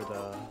flago for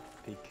the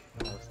big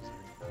houses.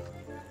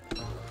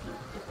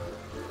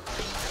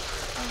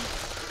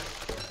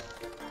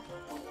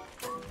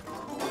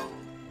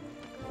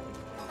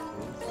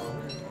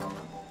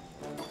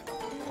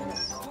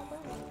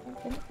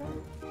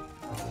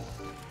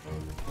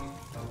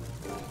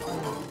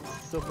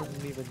 Someone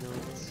leave a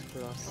note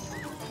for us.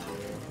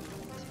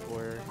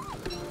 Or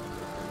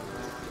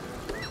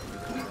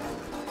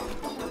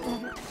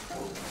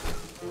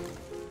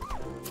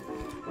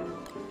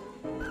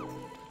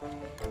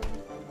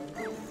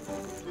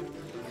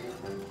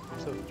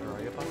so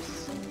Terraria box.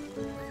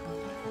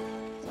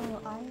 So yeah,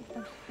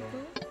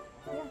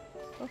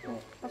 go for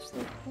it. Touch the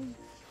thing.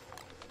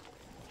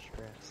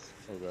 Stress.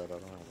 Oh god, I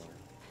don't have one.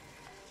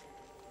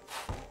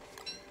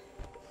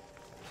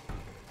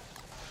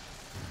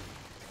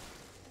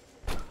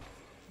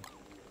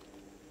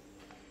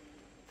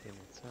 Damn,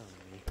 it's on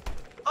me.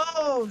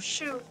 Oh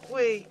shoot!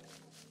 Wait.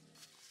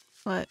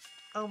 What?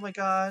 Oh my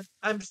god.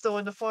 I'm still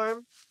in the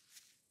farm.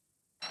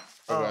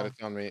 Oh god, Oh.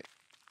 it's on me.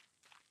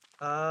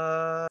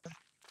 Uh.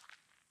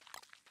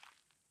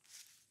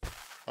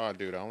 Oh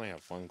dude, I only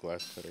have one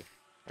glass cutter.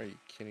 Are you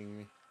kidding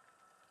me?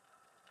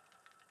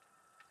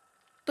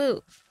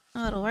 Boo!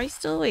 Otto, are you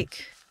still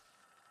awake?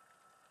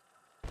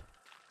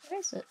 Where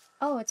is it?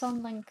 Oh, it's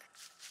on Link.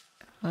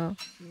 Oh.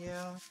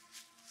 Yeah.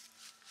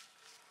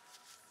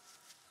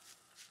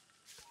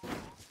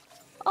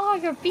 Oh,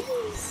 your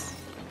bees!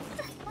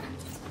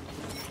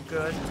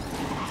 Good.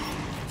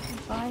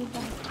 Bye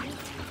bye.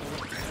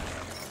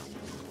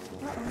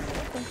 Uh-oh,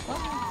 what the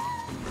fuck?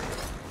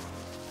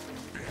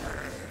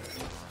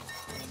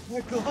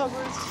 My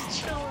Glommer's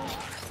just chilling.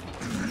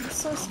 I'm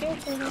so scared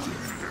for them.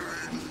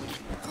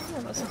 I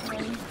wasn't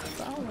playing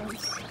for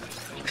hours.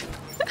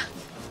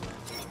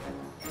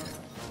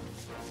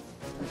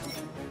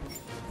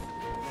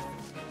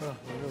 Oh,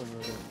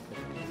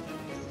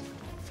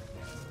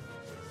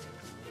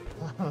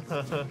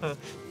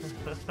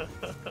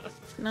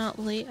 Not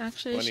late.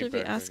 Actually, I 20 should be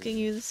back, asking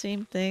you the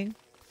same thing.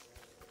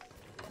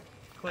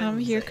 Quincy. I'm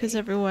here because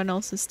everyone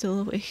else is still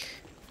awake.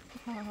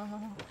 I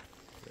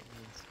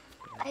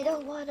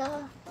don't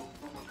wanna.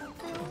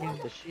 Use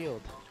the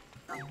shield.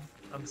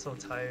 I'm so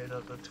tired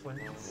of the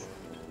twins.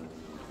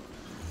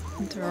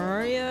 In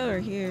Terraria or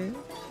here?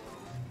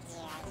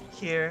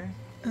 Here.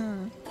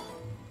 Uh.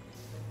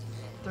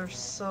 They're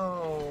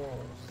so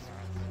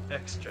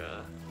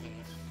extra.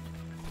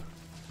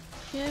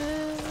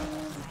 Yeah.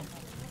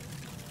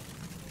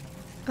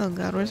 Oh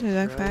god, where's my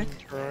backpack?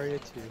 Terraria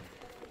 2.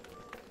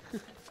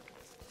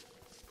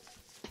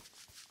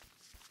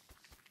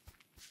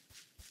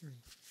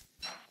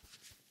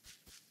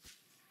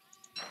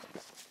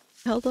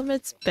 Tell them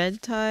it's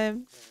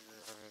bedtime.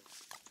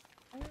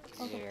 Oh,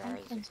 the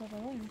pumpkins over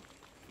there.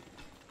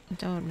 I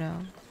don't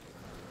know.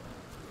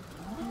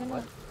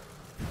 What?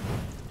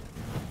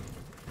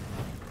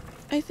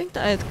 I think the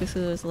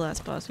Ayatsuka was the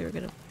last boss we were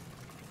gonna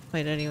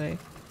fight anyway.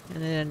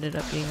 And it ended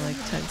up being like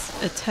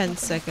a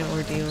 10-second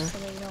ordeal. So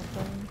they don't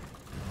burn.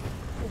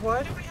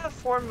 Why do we have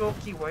 4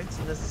 Milky Whites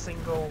in a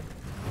single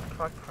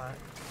crock pot?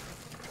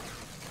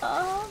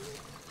 I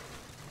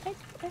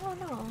don't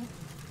know.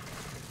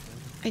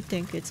 I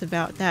think it's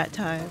about that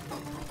time.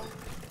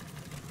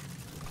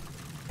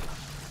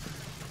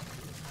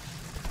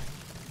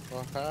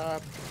 What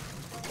happened?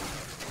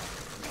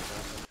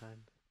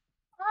 Time.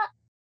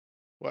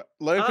 What?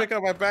 Let me pick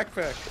up my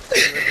backpack.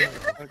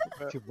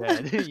 Too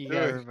bad. You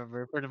gotta Dude,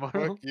 remember for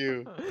tomorrow. Fuck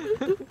you.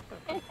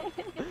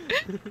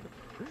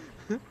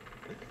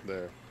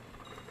 There.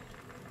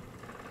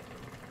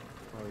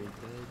 Oh, you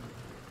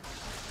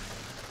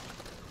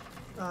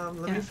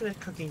did. Let me finish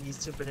cooking these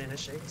 2 banana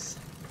shakes.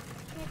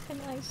 Make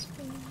an ice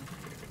cream.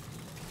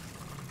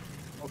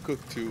 I'll cook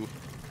 2.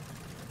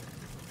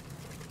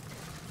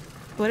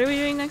 What are we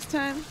doing next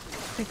time?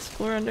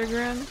 Explore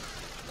underground?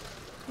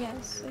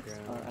 Yes,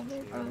 explore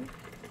underground.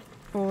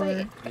 Or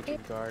Wait,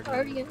 Ancient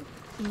Guardian.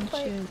 ancient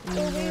Wait,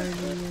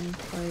 Guardian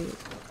fight?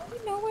 Do we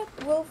know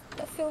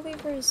what Phil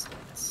Weaver's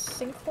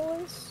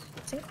sinkhole is?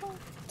 Sinkhole?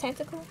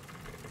 Tentacle?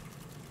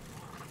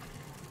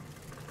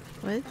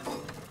 What?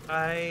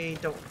 I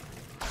don't.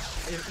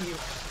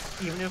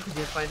 Even if we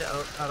did find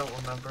out, I don't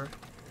remember.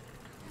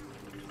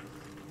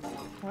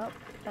 Well,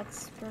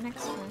 that's for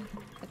next time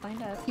to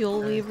find out.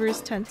 Fuel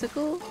Weaver's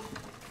tentacle?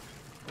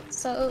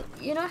 So,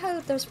 you know how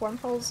there's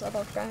wormholes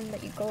above ground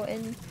that you go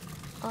in?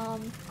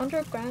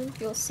 Underground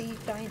you'll see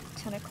giant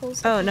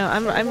tentacles. Oh no,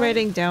 I'm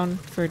writing down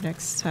for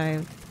next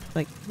time.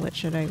 Like, what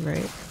should I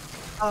write?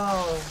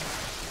 Oh.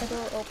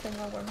 It'll open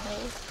a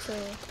wormhole to...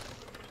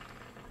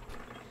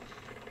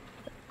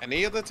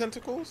 Any of the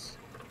tentacles?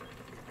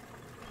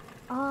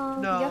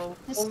 No, you have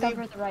to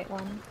discover the right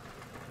one.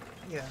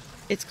 Yeah.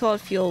 It's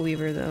called Fuel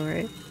Weaver though,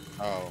 right?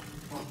 Oh.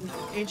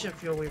 Ancient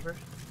Fuel Weaver.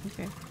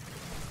 Okay.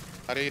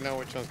 How do you know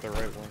which one's the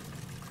right one?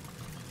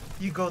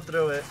 You go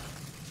through it.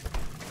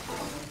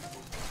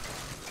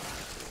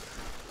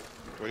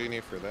 What do you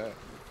need for that?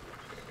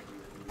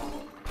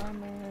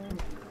 Armor...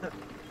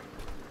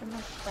 and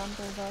a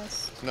rumble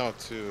vest. No,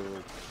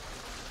 to...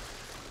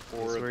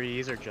 Is where you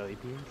use our jelly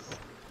beans?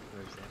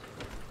 Where is that?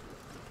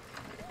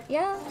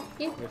 Yeah,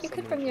 you There's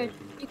could so bring many your jelly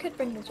beans. you could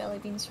bring the jelly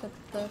beans for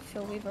the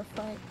Phil Weaver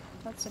fight.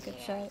 That's a good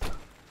shout.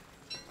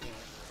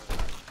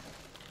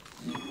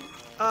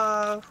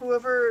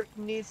 Whoever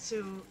needs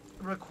to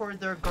record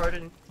their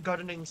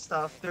gardening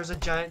stuff, there's a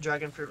giant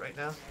dragon fruit right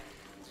now.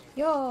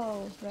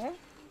 Yo, rare?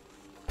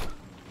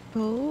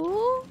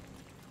 Oh?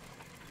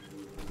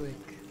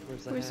 Quick,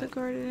 where's the Where's the hat?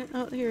 garden?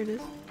 Oh, here it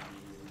is.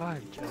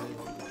 Fine,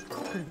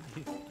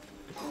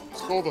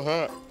 Stole the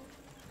hat.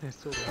 I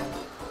stole the hat.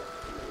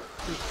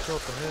 Just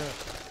drop the hat.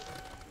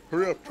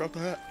 Hurry up, drop the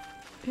hat.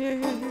 Here.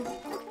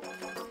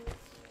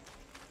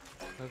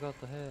 I got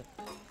the hat.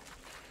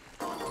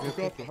 You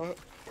got the hat.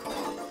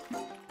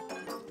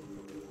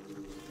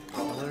 I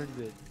learned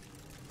it.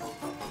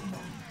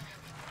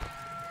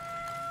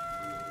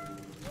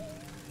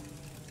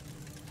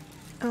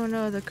 Oh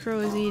no, the crow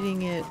is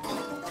eating it.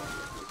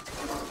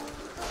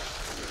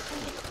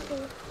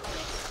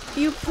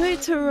 You played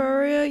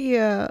Terraria?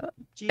 Yeah.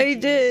 I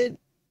GG's. did.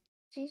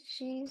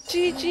 GG's.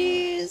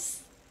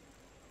 GG's.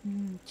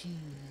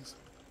 Jeez.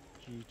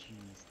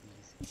 GG's.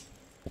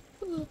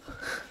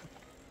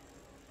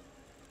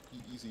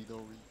 Easy,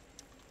 don't read.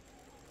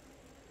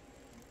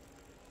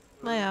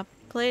 Yeah,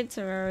 played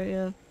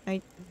Terraria.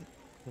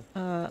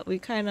 We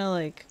kind of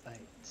like. Right.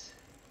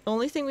 The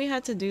only thing we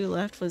had to do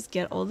left was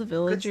get all the Good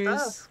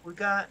villagers. stuff. We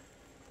got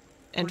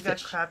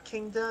fish. Crab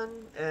King done,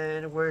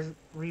 and we're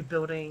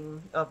rebuilding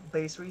up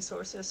base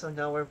resources. So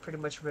now we're pretty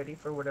much ready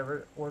for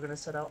whatever we're gonna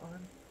set out on.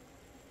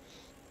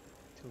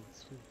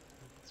 Let's do.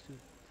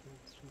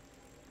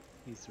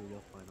 He's the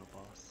real final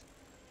boss.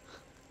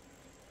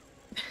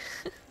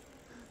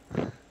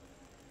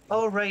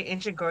 Oh right,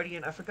 Ancient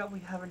Guardian. I forgot we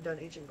haven't done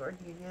Ancient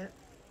Guardian yet.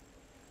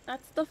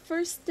 That's the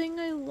first thing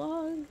I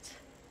logged.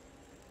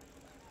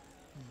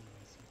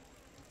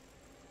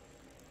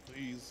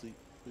 Easy.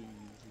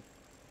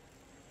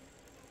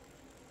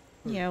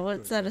 Yeah,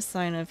 what's that a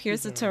sign of?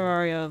 Here's the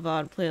Terraria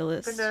VOD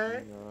playlist. Good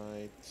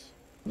night.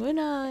 Good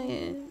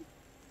night.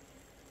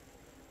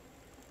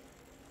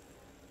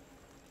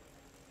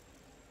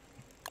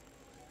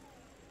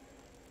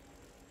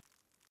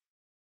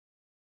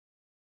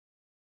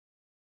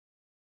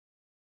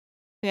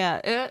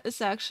 Yeah,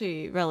 it's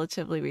actually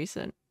relatively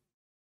recent.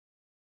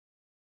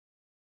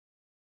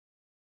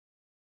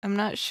 I'm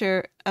not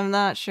sure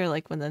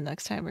like when the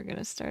next time we're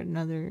gonna start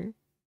another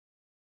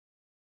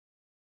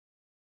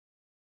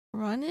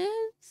run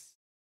is?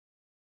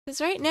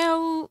 Because right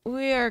now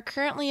we are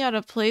currently at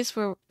a place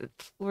where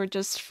we're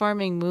just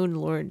farming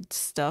Moonlord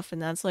stuff,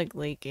 and that's like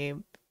late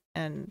game.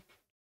 And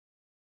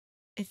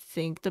I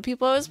think the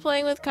people I was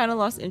playing with kind of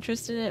lost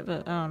interest in it,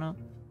 but I don't know.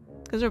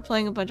 Because we're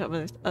playing a bunch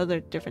of other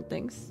different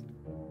things.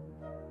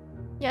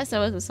 Yes, I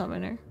was a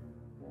summoner.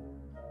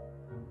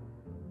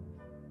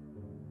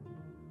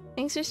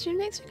 Thanks for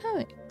streaming, thanks for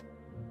coming.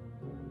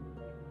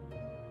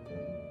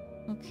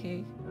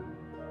 Okay.